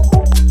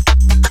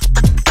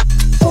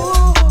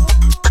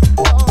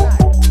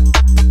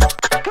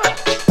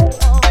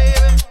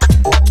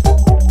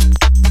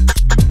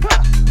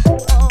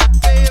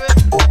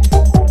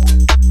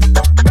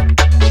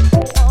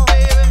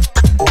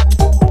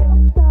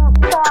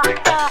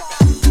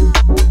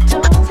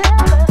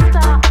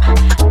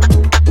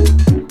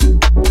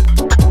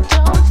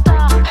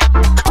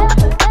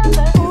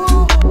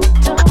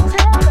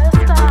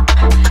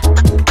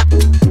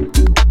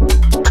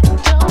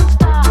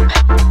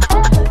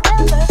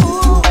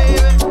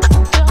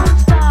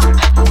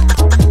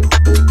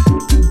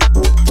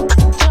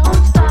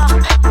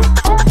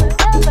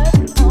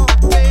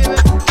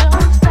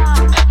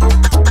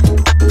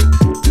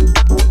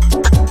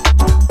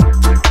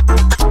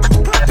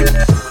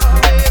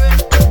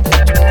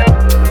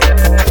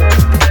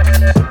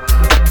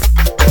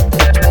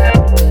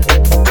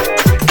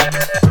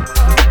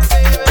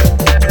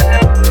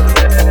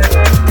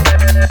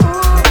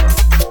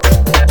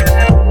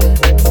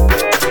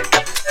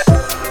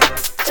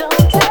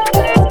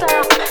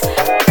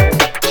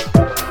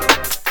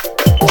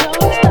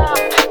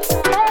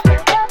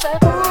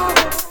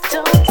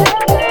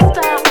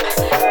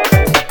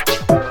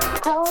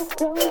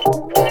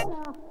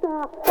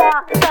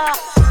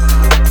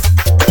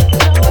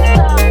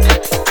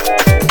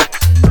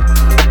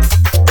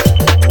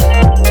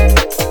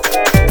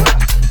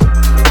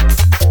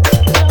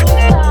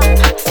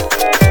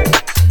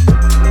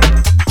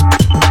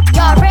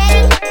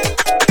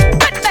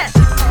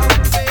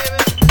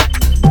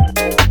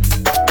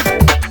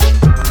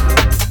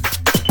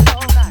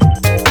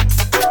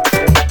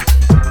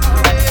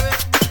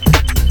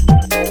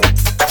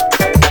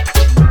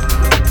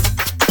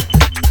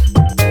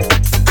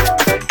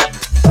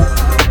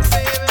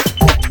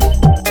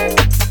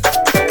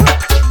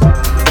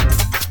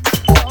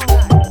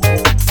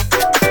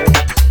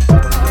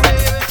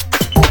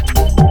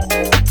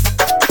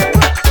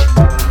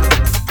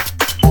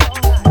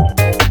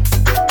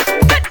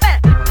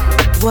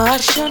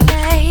 What's your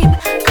name?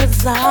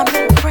 'Cause I'm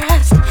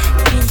impressed.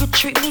 Can you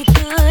treat me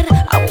good?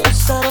 I won't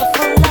settle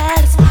for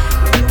less.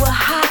 You a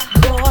hot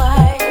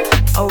boy,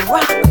 a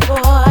rock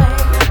boy,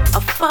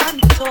 a fun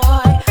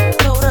toy,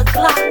 throw the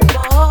Glock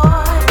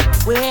boy.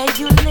 Where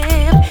you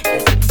live?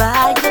 Is it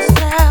by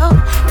yourself?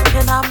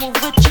 Can I move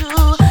with you?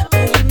 Do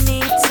you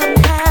need some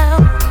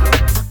help?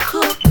 A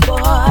cook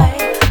boy,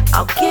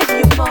 I'll give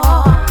you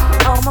more.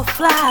 I'm a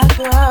fly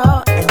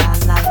girl and I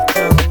like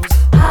those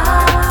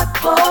hot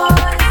boys.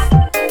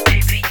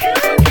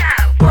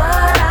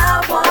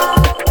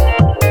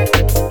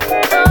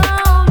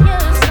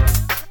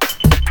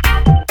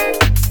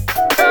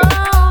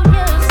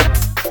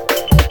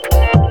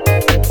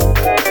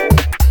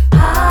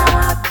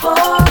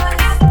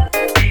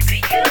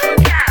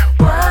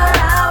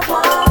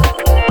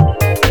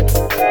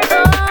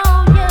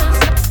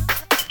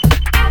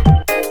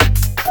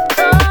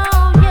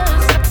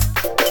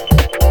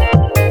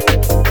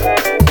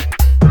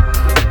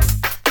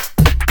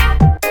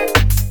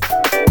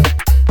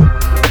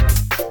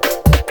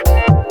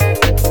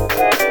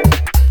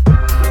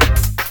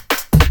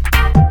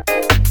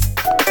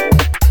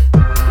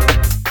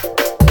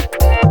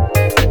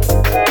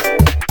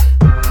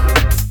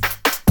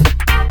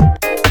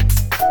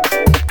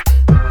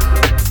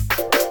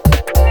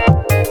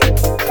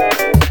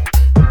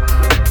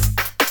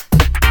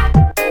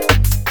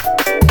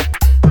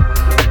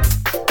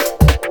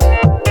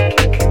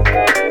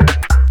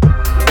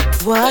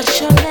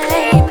 What's your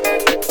name?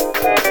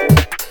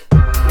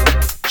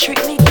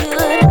 Treat me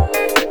good.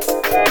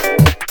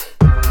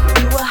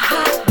 You a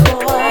hot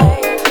boy,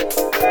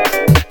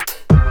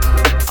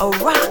 a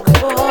rock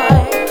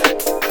boy.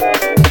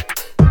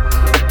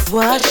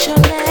 What's your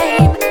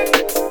name?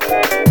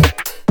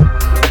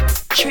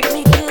 Treat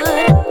me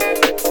good.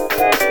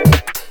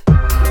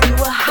 You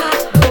a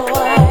hot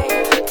boy.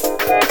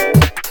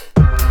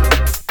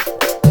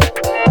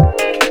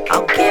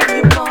 I'll give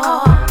you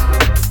more.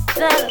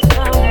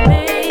 Satisfy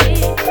me.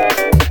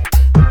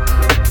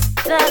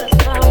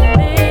 Satisfy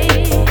me.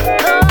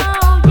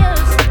 Oh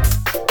yes.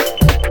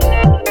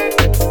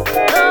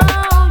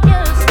 Oh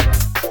yes.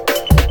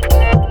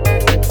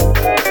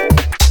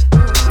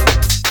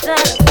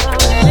 Satisfy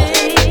me.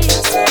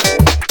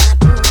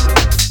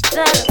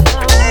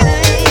 Satisfy me.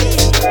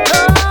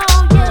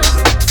 Oh yes.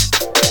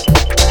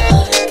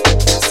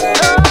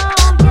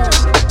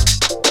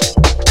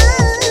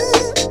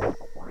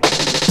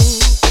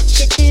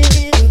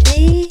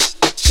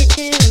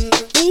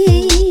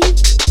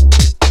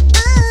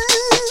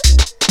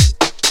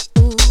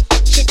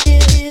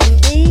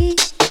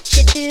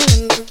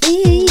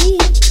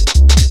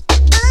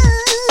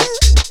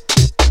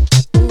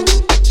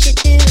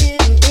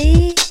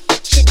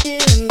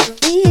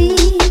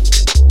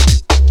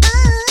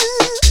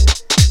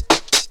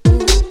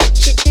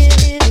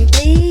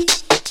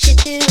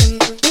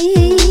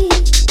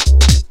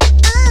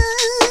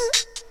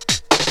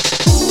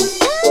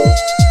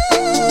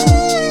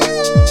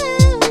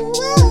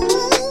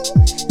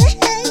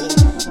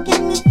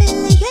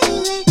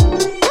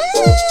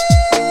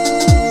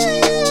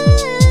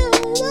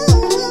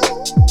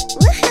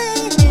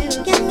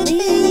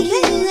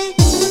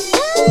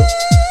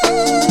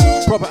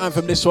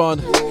 anthem, this one,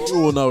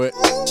 you all know it,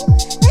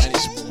 and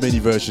it's many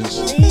versions.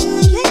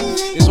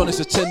 This one is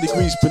the 10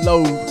 Degrees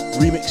Below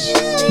remix,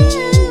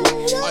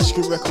 Ice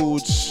Cream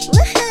Records.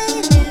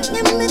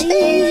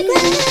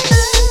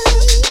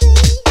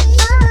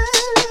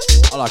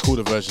 I like all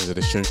the versions of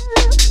this tune.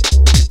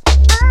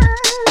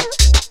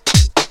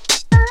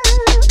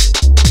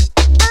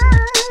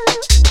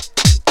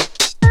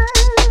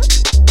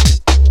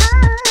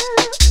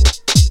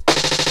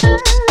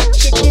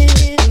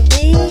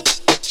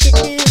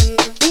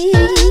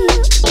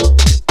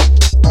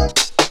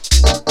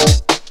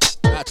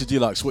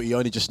 Deluxe, what you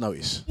only just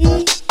noticed.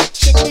 I'm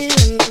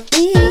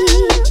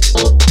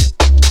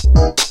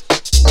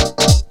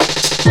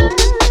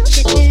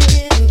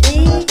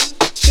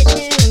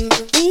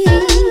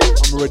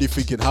already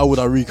thinking, how would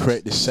I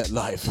recreate this set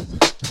live?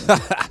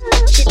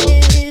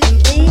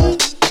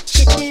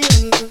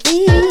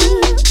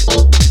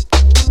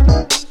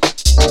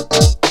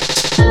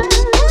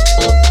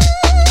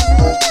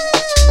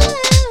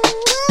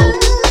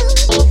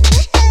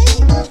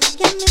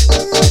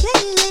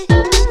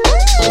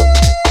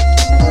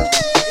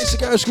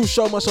 School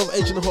show, myself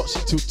edging the hot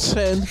seat till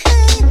 10.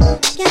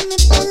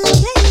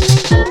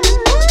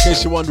 In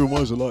case you're wondering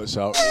why the lights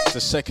out, it's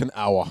the second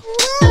hour.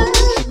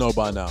 You should know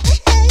by now.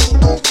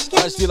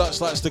 As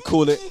Deluxe likes to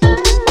call it,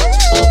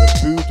 the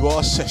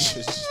boudoir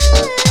sessions.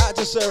 Out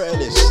to Sarah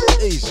Ellis,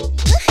 easy.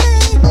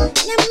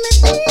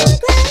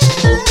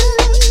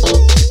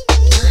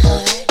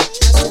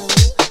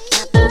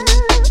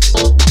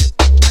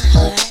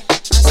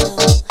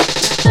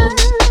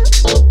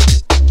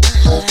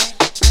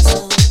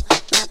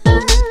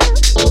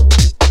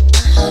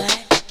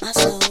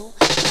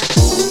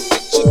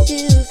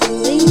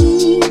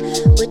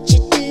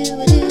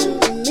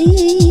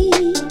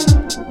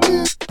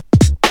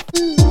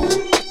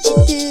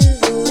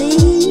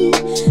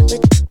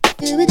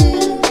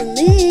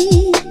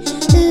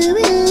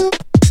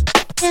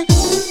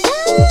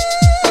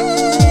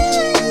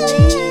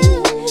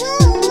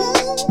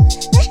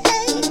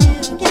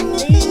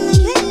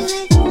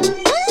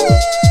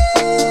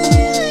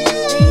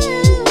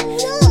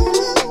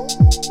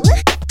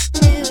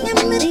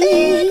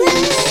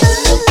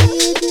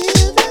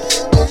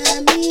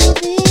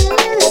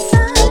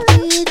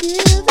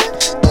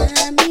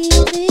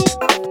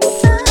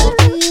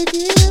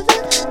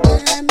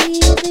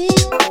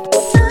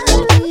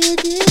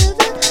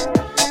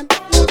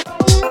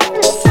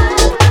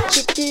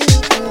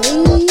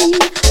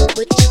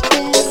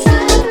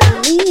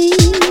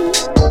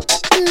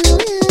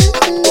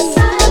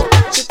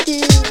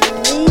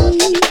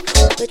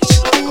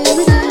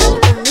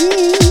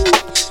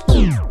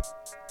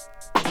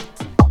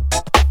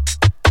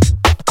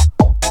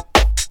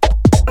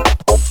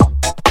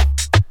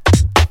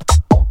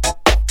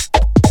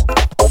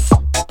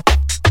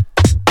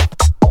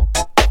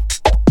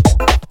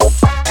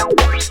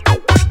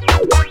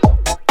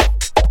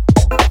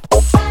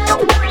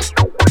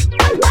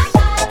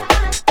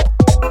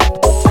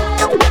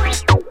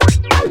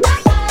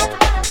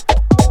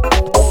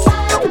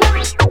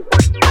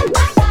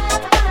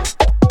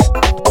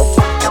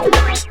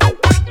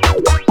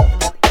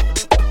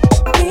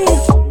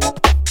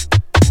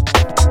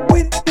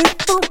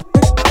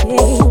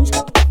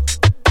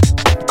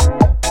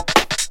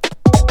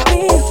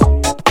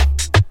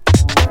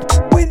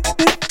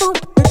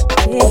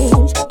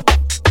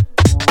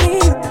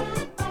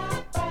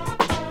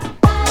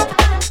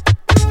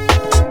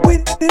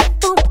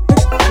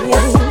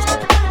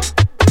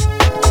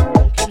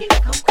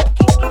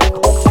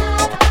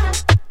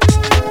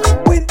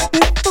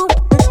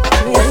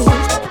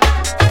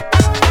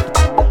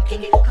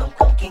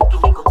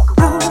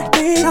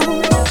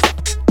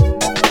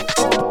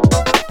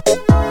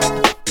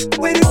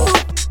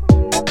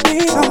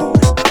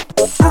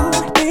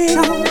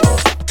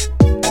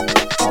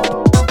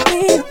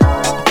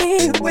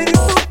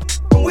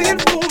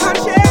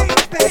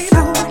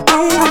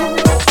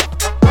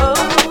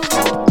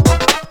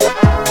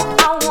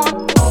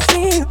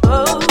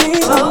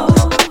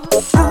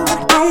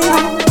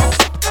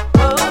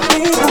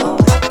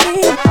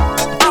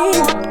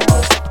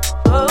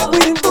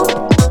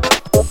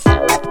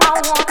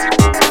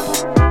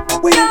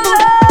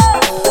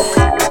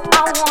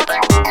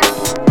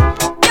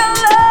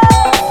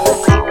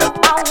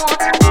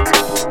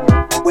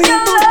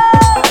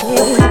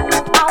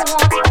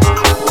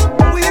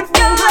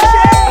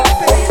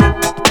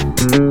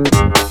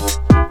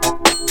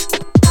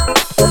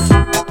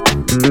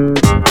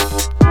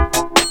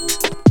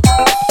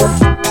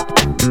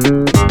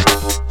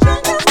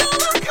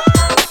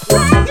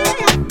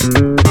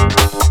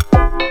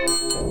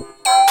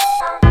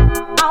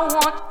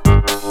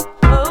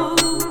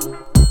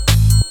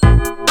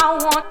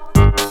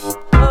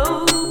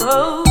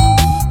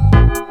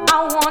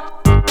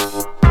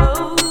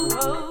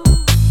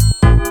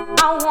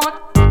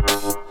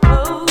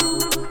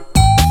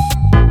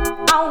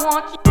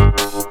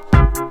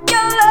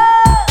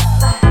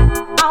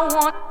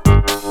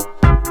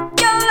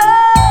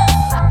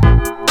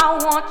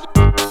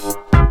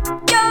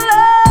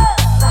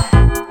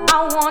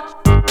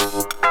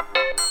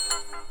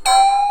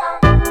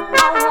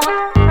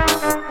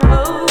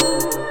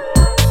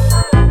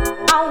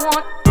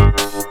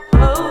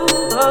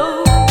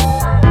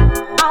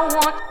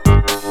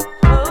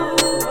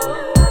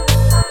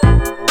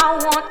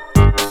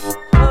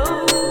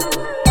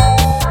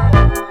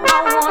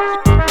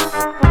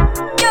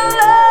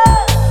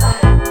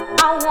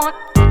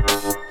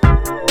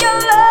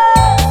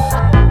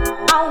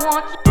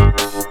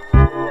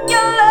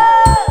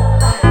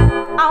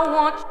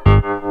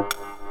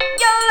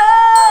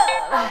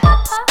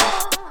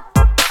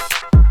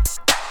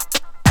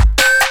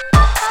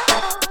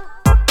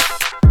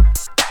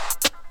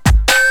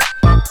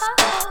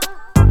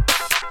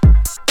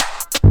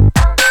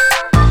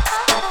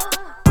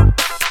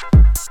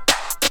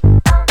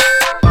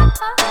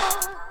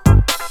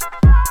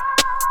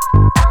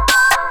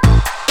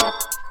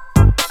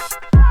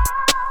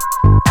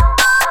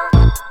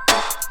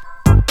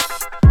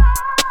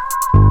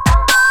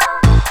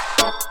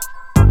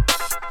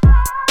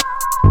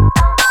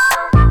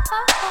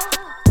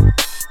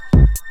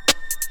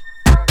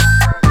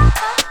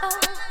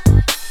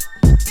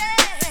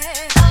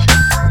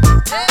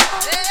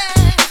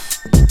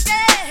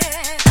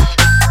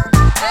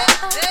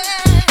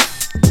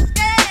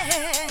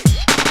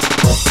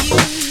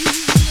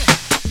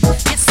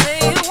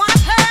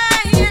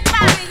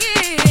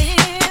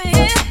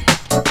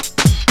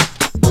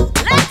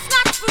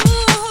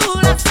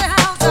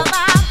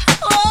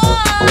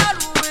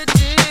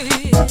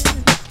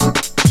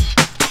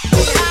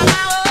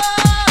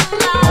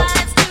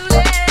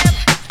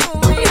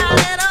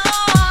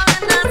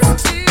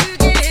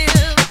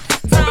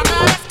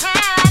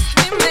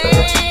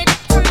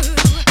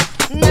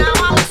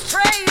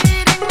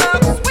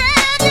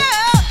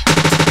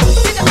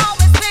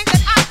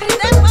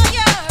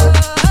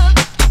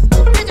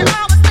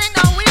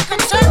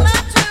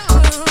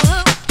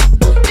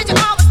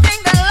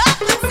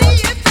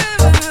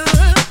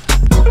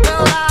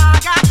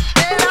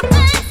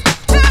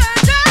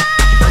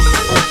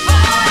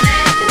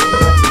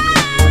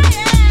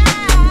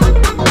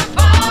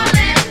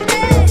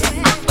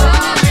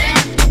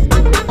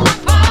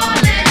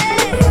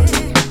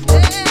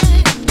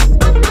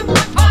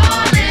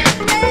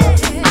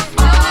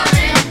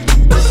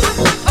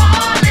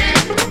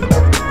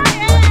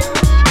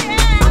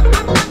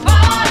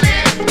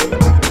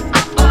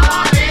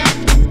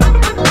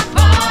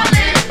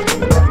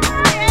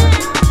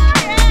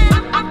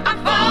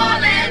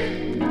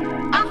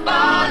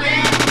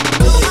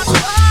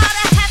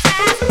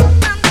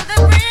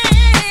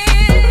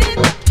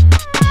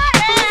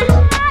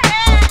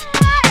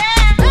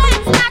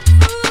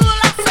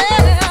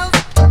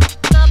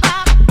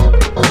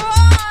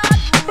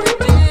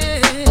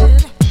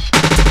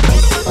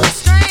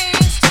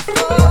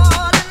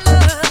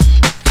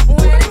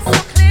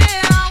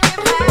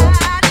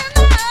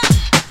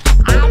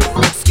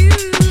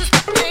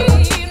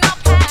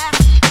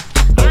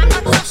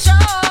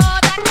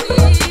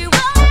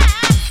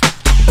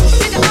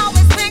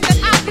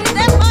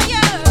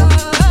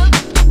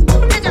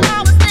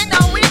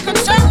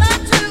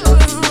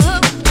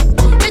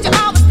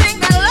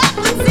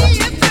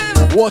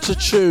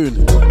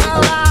 tune.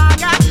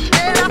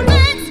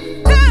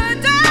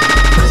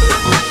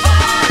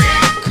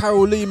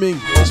 Carol Leeming,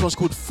 this one's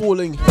called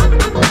Falling. 10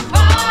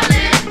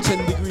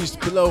 degrees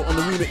below on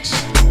the remix.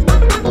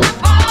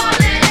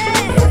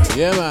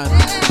 Yeah, man.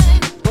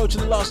 Go to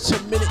the last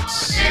 10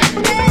 minutes.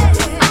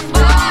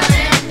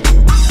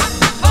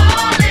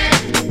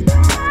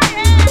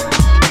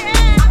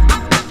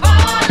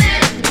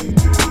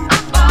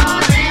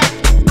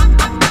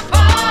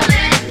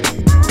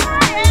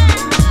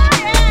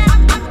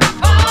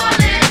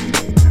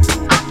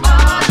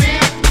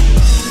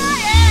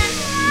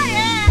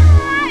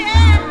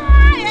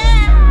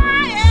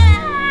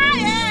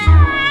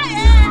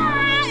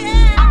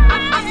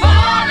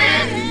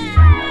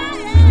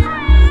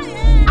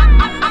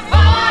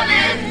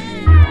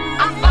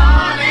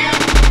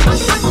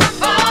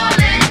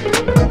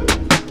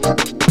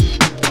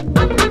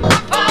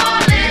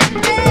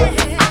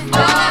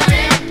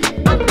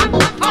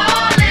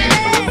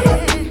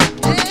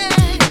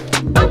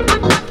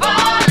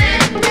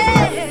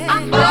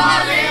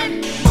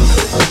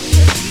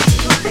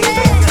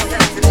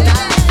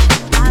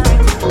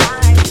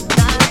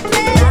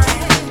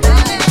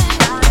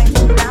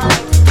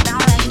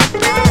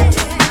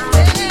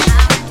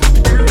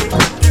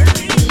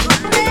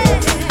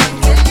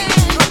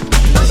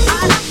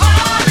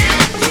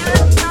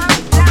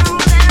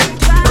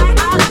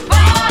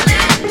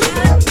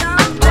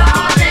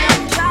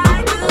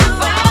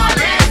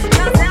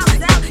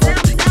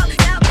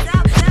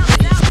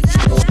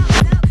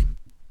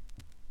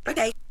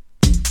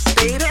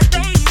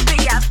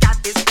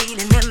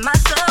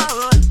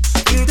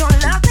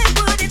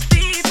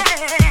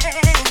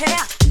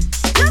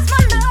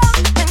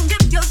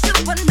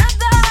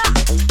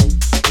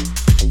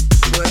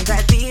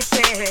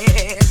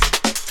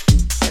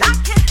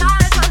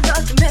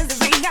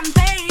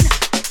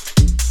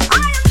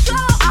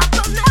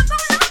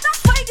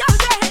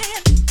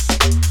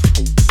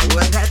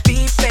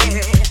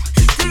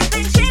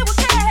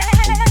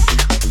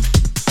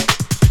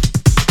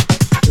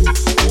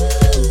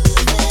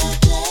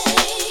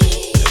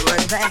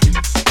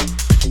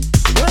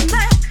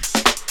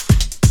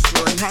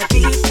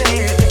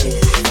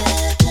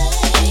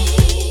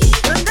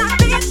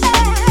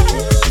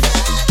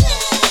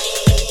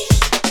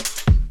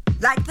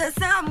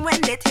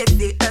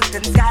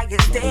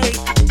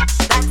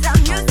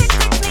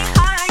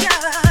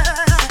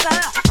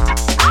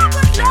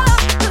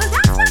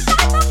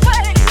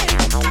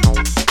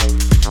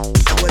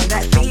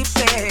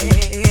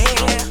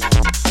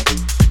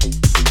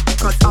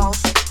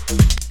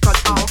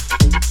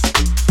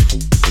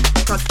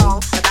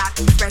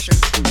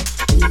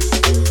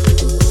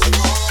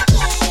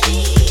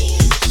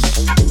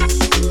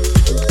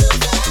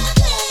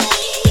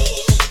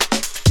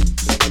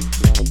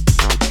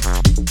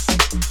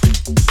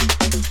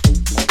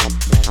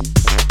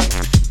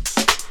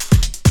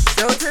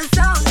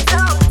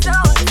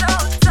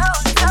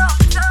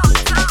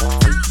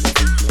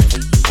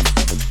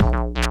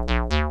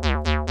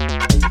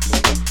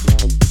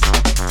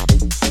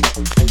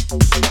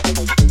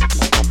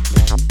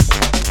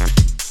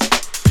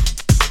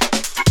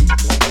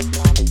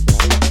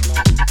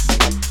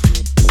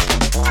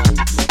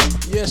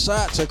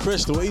 To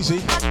Crystal, easy.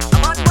 Out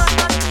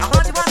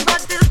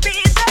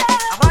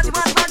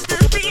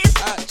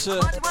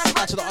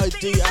to the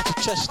ID, out to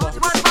Chester, out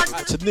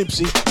to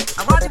Nibsy,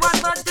 out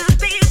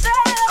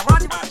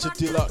to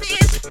Deluxe,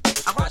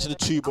 out to the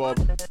 2 Bob,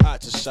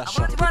 out to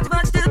Sasha,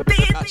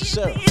 out to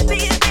Sarah.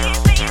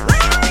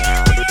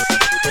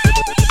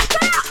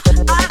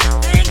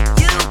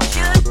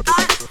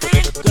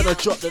 Gonna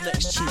drop the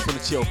next tune from the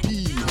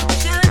TLP.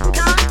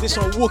 This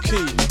one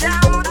Wookie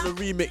on the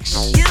remix,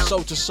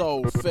 Soul to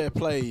Soul, Fair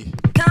Play.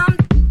 I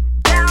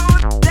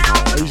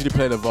usually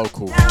play the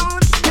vocal.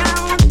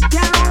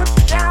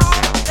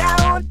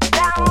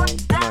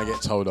 And I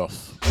get told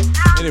off.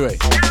 Anyway.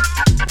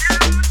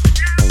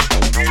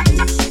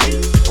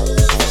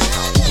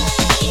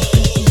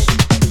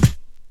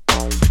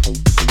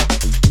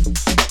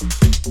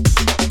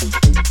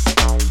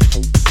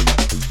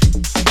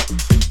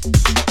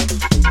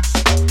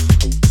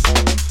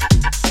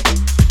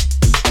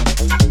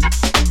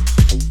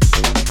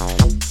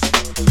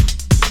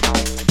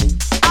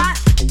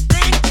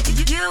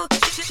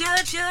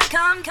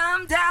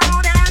 Come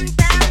down and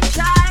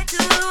try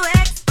to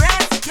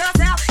express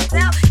yourself.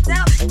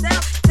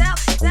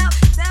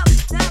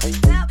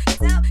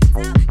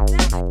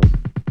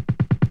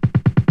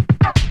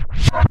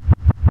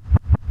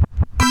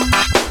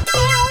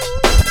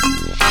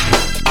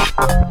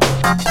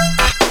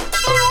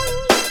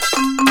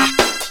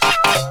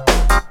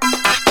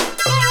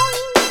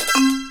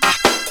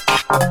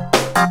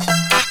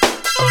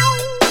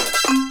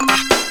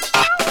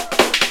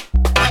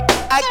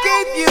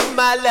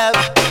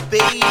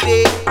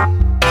 baby.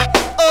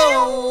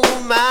 Oh,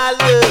 my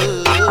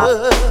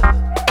love.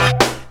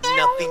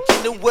 Nothing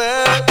in the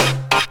world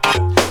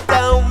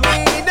don't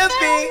mean a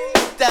thing,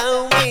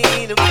 don't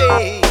mean a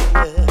thing.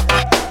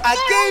 I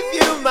gave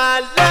you my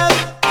love,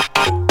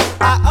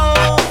 I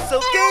also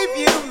gave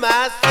you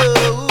my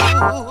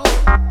soul.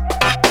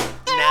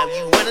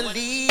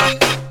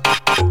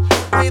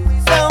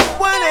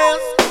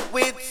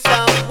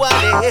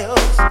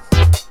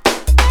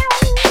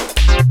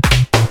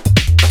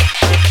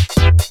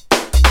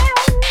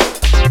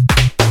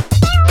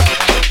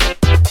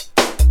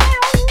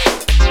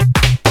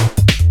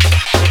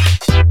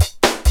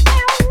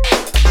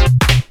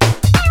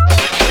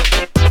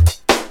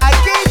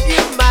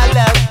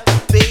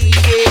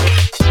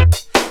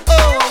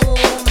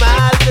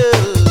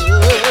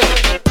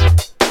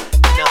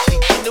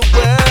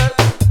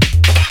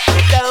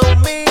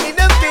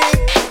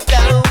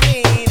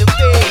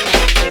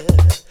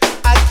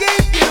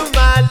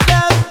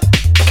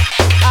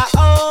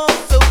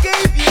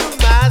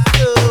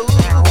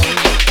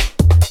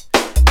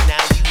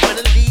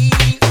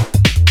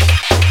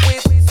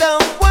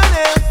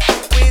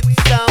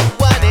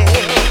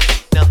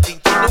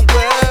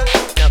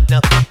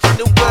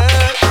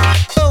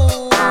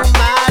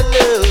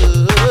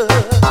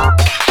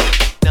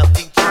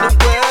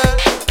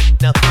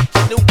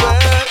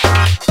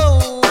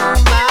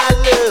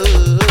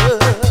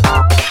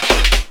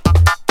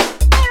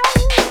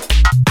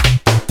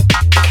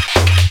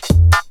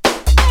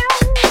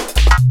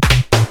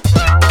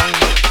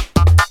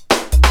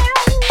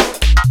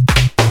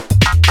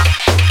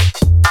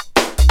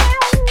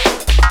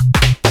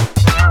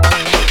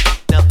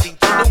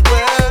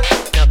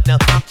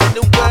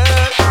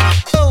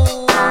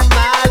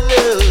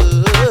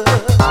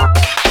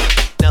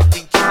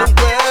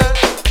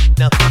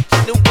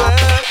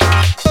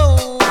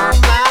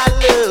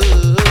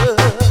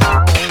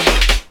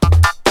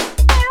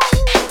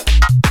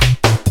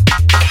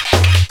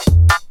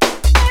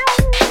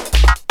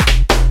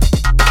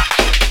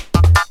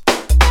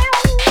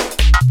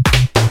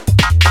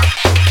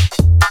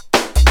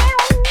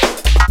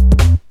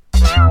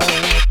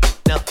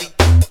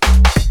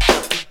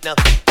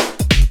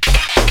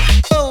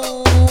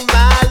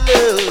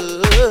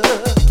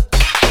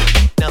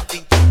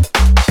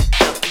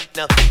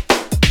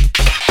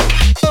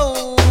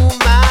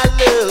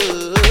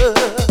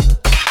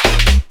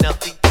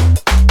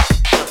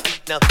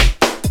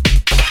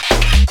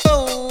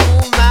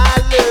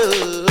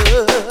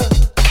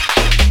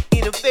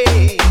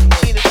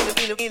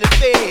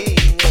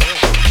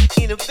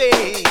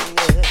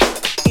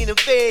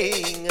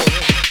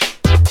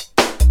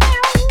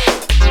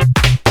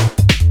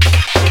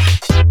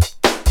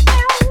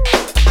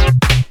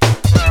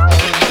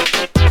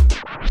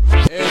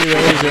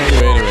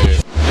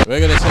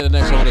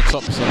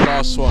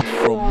 last one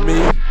from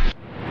me.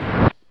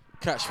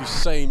 Catch me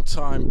same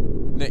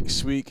time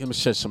next week. Let me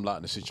shed some light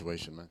on the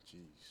situation, man.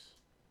 Jeez.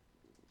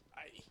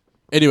 Aye.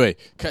 Anyway,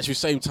 catch me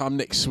same time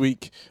next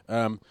week.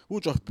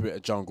 We'll drop a bit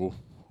of jungle.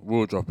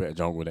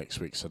 Next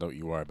week, so don't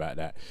you worry about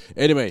that.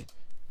 Anyway,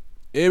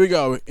 here we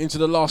go. Into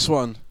the last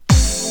one.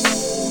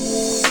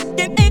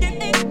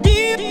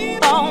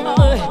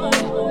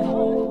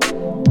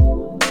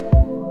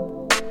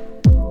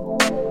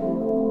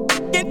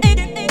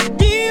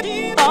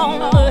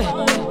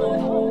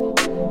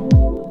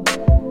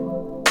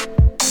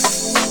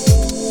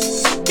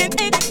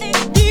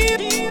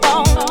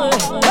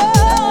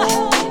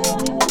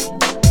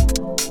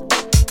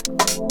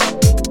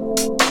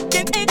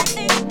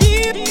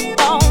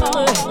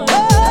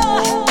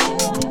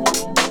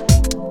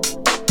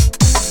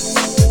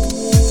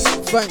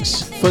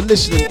 Thanks for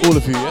listening, all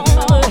of you, yeah?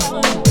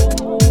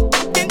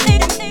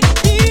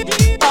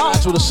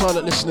 Out to all the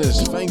silent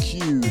listeners, thank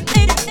you.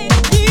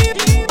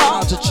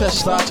 Out to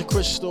Chester, out to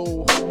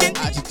Crystal,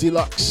 out to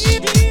Deluxe,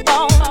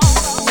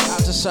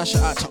 out to Sasha,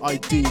 out to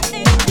ID,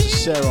 out to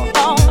Sarah,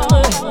 out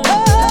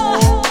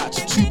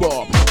to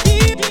Tubob,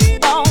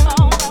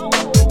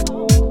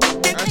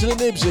 out to the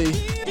Nibsy.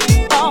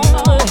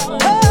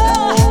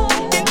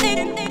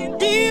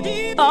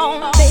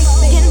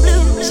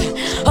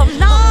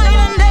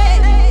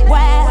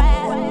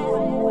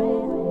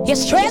 You're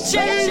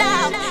stretching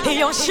out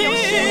your shoes.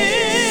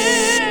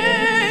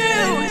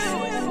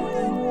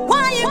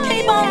 Why you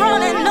keep on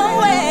running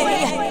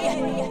away?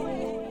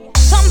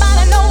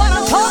 Somebody know what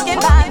I'm talking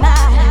about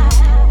now.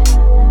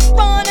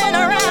 Running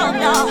around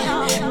now.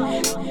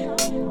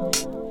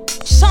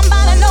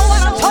 Somebody know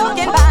what I'm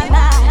talking about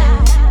now.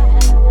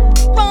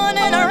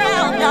 Running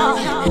around now.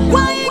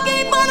 Why you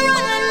keep on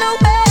running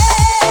away?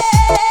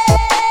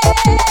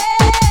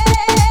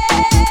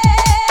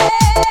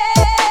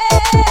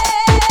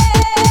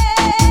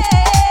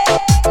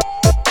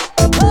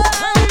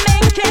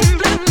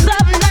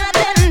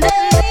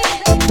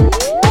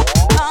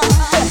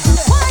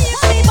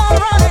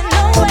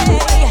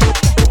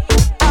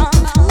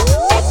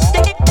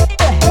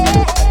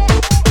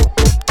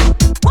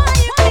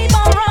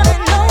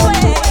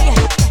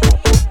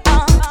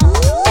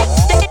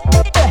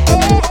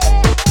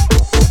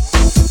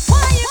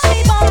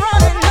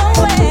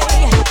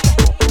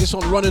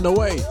 Running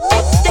away.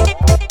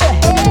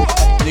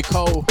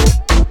 Nicole.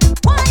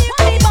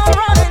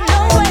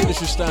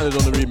 Industry standard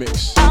on the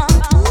remix.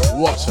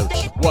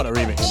 What a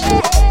remix.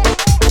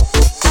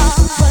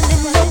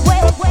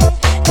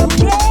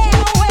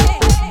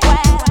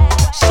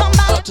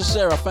 Out to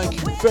Sarah, thank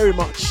you very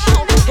much.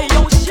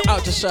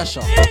 Out to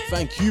Sasha,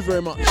 thank you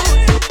very much.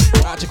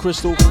 Out to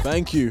Crystal,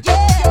 thank you.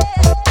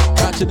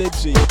 Out to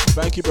Nibsy,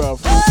 thank you, bro.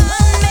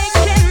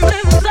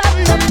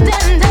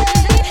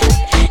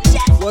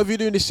 Whatever you're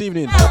doing this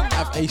evening,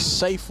 have a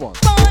safe one.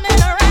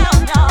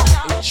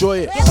 Enjoy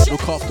it.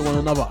 Look after one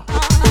another.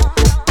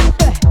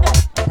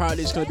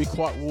 Apparently it's going to be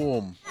quite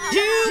warm.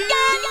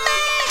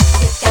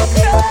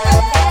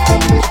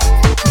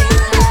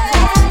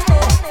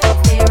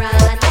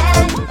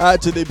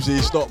 Out to Nibsy,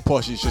 it's not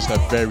posh, it's just a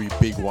very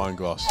big wine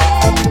glass.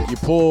 You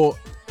pour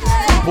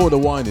the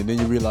wine in, then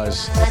you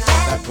realise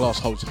that glass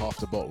holds half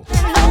the bottle.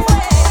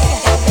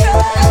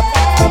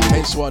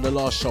 Hence why the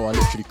last show I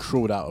literally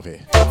crawled out of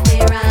here.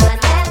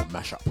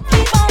 Mash up.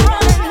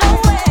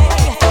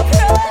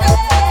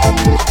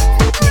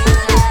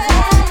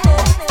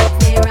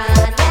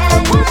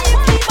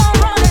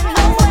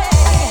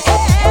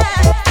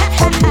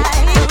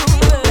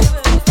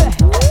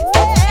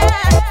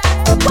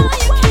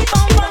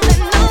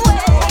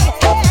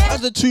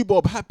 As the two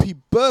Bob, happy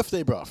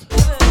birthday, bruv.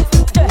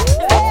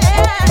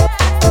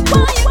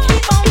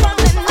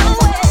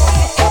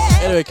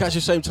 Anyway, catch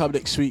you same time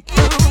next week.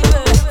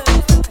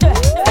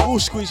 We'll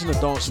squeeze in the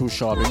dance hall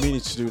show. I've been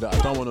meaning to do that. I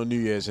done one on New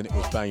Year's and it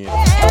was banging.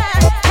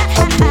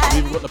 We've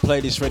even got the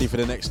playlist ready for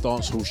the next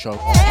dance hall show.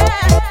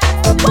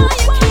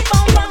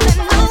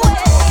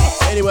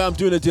 Anyway, I'm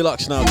doing a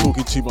deluxe now. I'm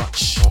talking too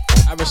much.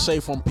 Have a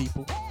safe one,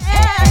 people.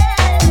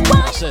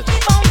 That's it.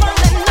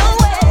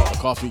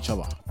 Look after each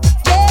other.